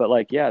time. But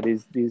like yeah,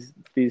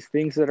 these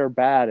things that are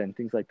bad and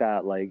things like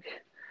that, like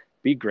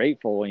be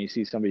grateful when you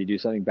see somebody do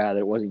something bad that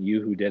it wasn't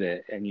you who did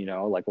it, and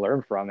like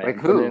learn from it Like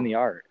and put it in who? the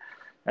art.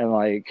 And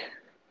like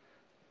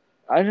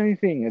I don't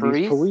think these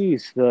Paris?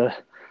 police,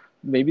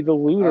 maybe the Oh.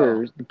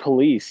 looters, the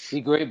police,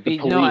 Be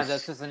no,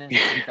 that's just an you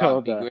interesting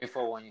know thought. Be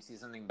grateful when you see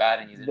something bad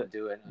and you the didn't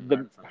do it and the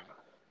learn from it.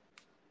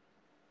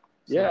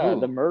 So yeah,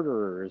 the who?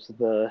 murderers,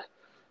 the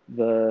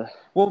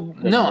Well,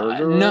 the no,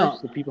 murderers, no.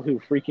 the people who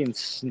freaking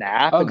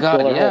snap Oh and kill God,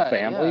 their whole yeah,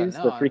 families,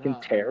 the no, freaking I know.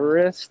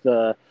 terrorists,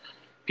 the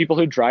people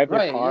who drive their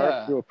Right, car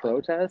yeah. through a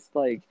protest,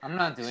 like I'm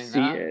not doing see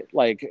that. it,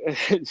 like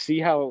see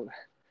how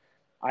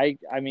I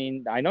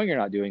mean, I know you're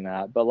not doing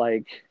that, but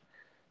like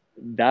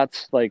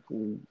that's like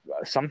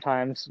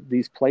sometimes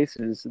these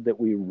places that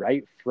we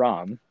write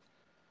from,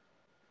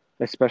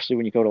 especially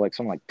when you go to like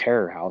something like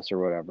Terror House or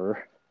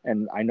whatever,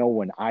 and I know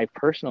when I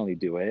personally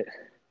do it,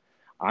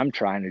 I'm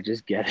trying to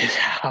just get it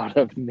out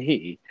of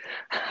me.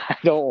 I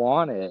don't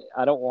want it.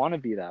 I don't want to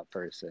be that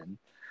person,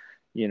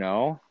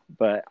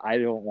 but I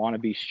don't want to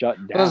be shut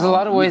Well, there's a down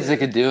lot of ways they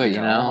either. could do it, you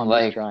know? I'm just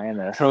Like trying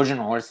to. Trojan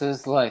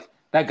horses. Like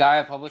that guy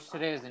I published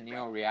today is a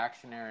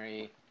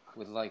neo-reactionary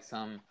with like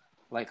some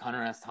like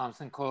Hunter S.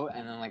 Thompson quote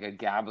and then like a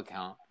Gab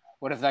account.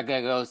 What if that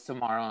guy goes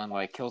tomorrow and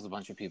like kills a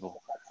bunch of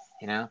people?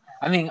 You know?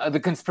 I mean, the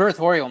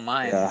conspiratorial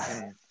mind Yeah.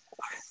 can,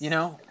 you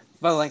know?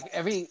 But like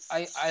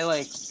I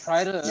like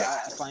try to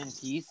Yeah. find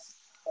peace,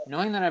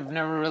 knowing that I've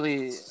never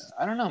really.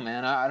 I don't know,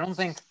 man. I don't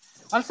think.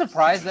 I'm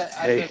surprised that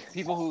at Hey, the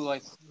people who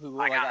like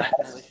act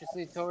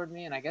maliciously toward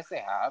me, and I guess they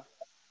have.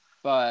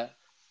 But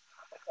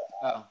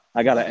oh,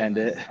 I gotta okay, end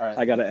man. it. All right.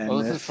 I gotta Well,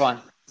 end this is this.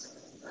 fun.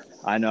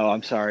 I know.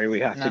 I'm sorry we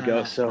have to go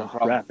No so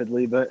problem.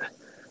 rapidly, but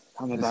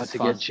I'm This about is to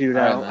fun. get chewed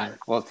All right, out. man.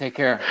 Well, take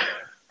care.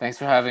 Thanks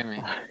for having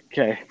me.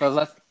 Okay. But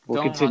let's We'll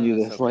don't run continue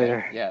this, this okay?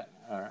 later. Yeah.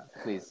 All right.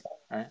 Please.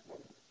 All right.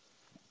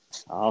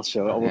 We'll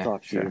Okay.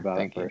 talk to you Sure. about it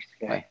Thank you. first.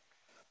 Okay. Bye.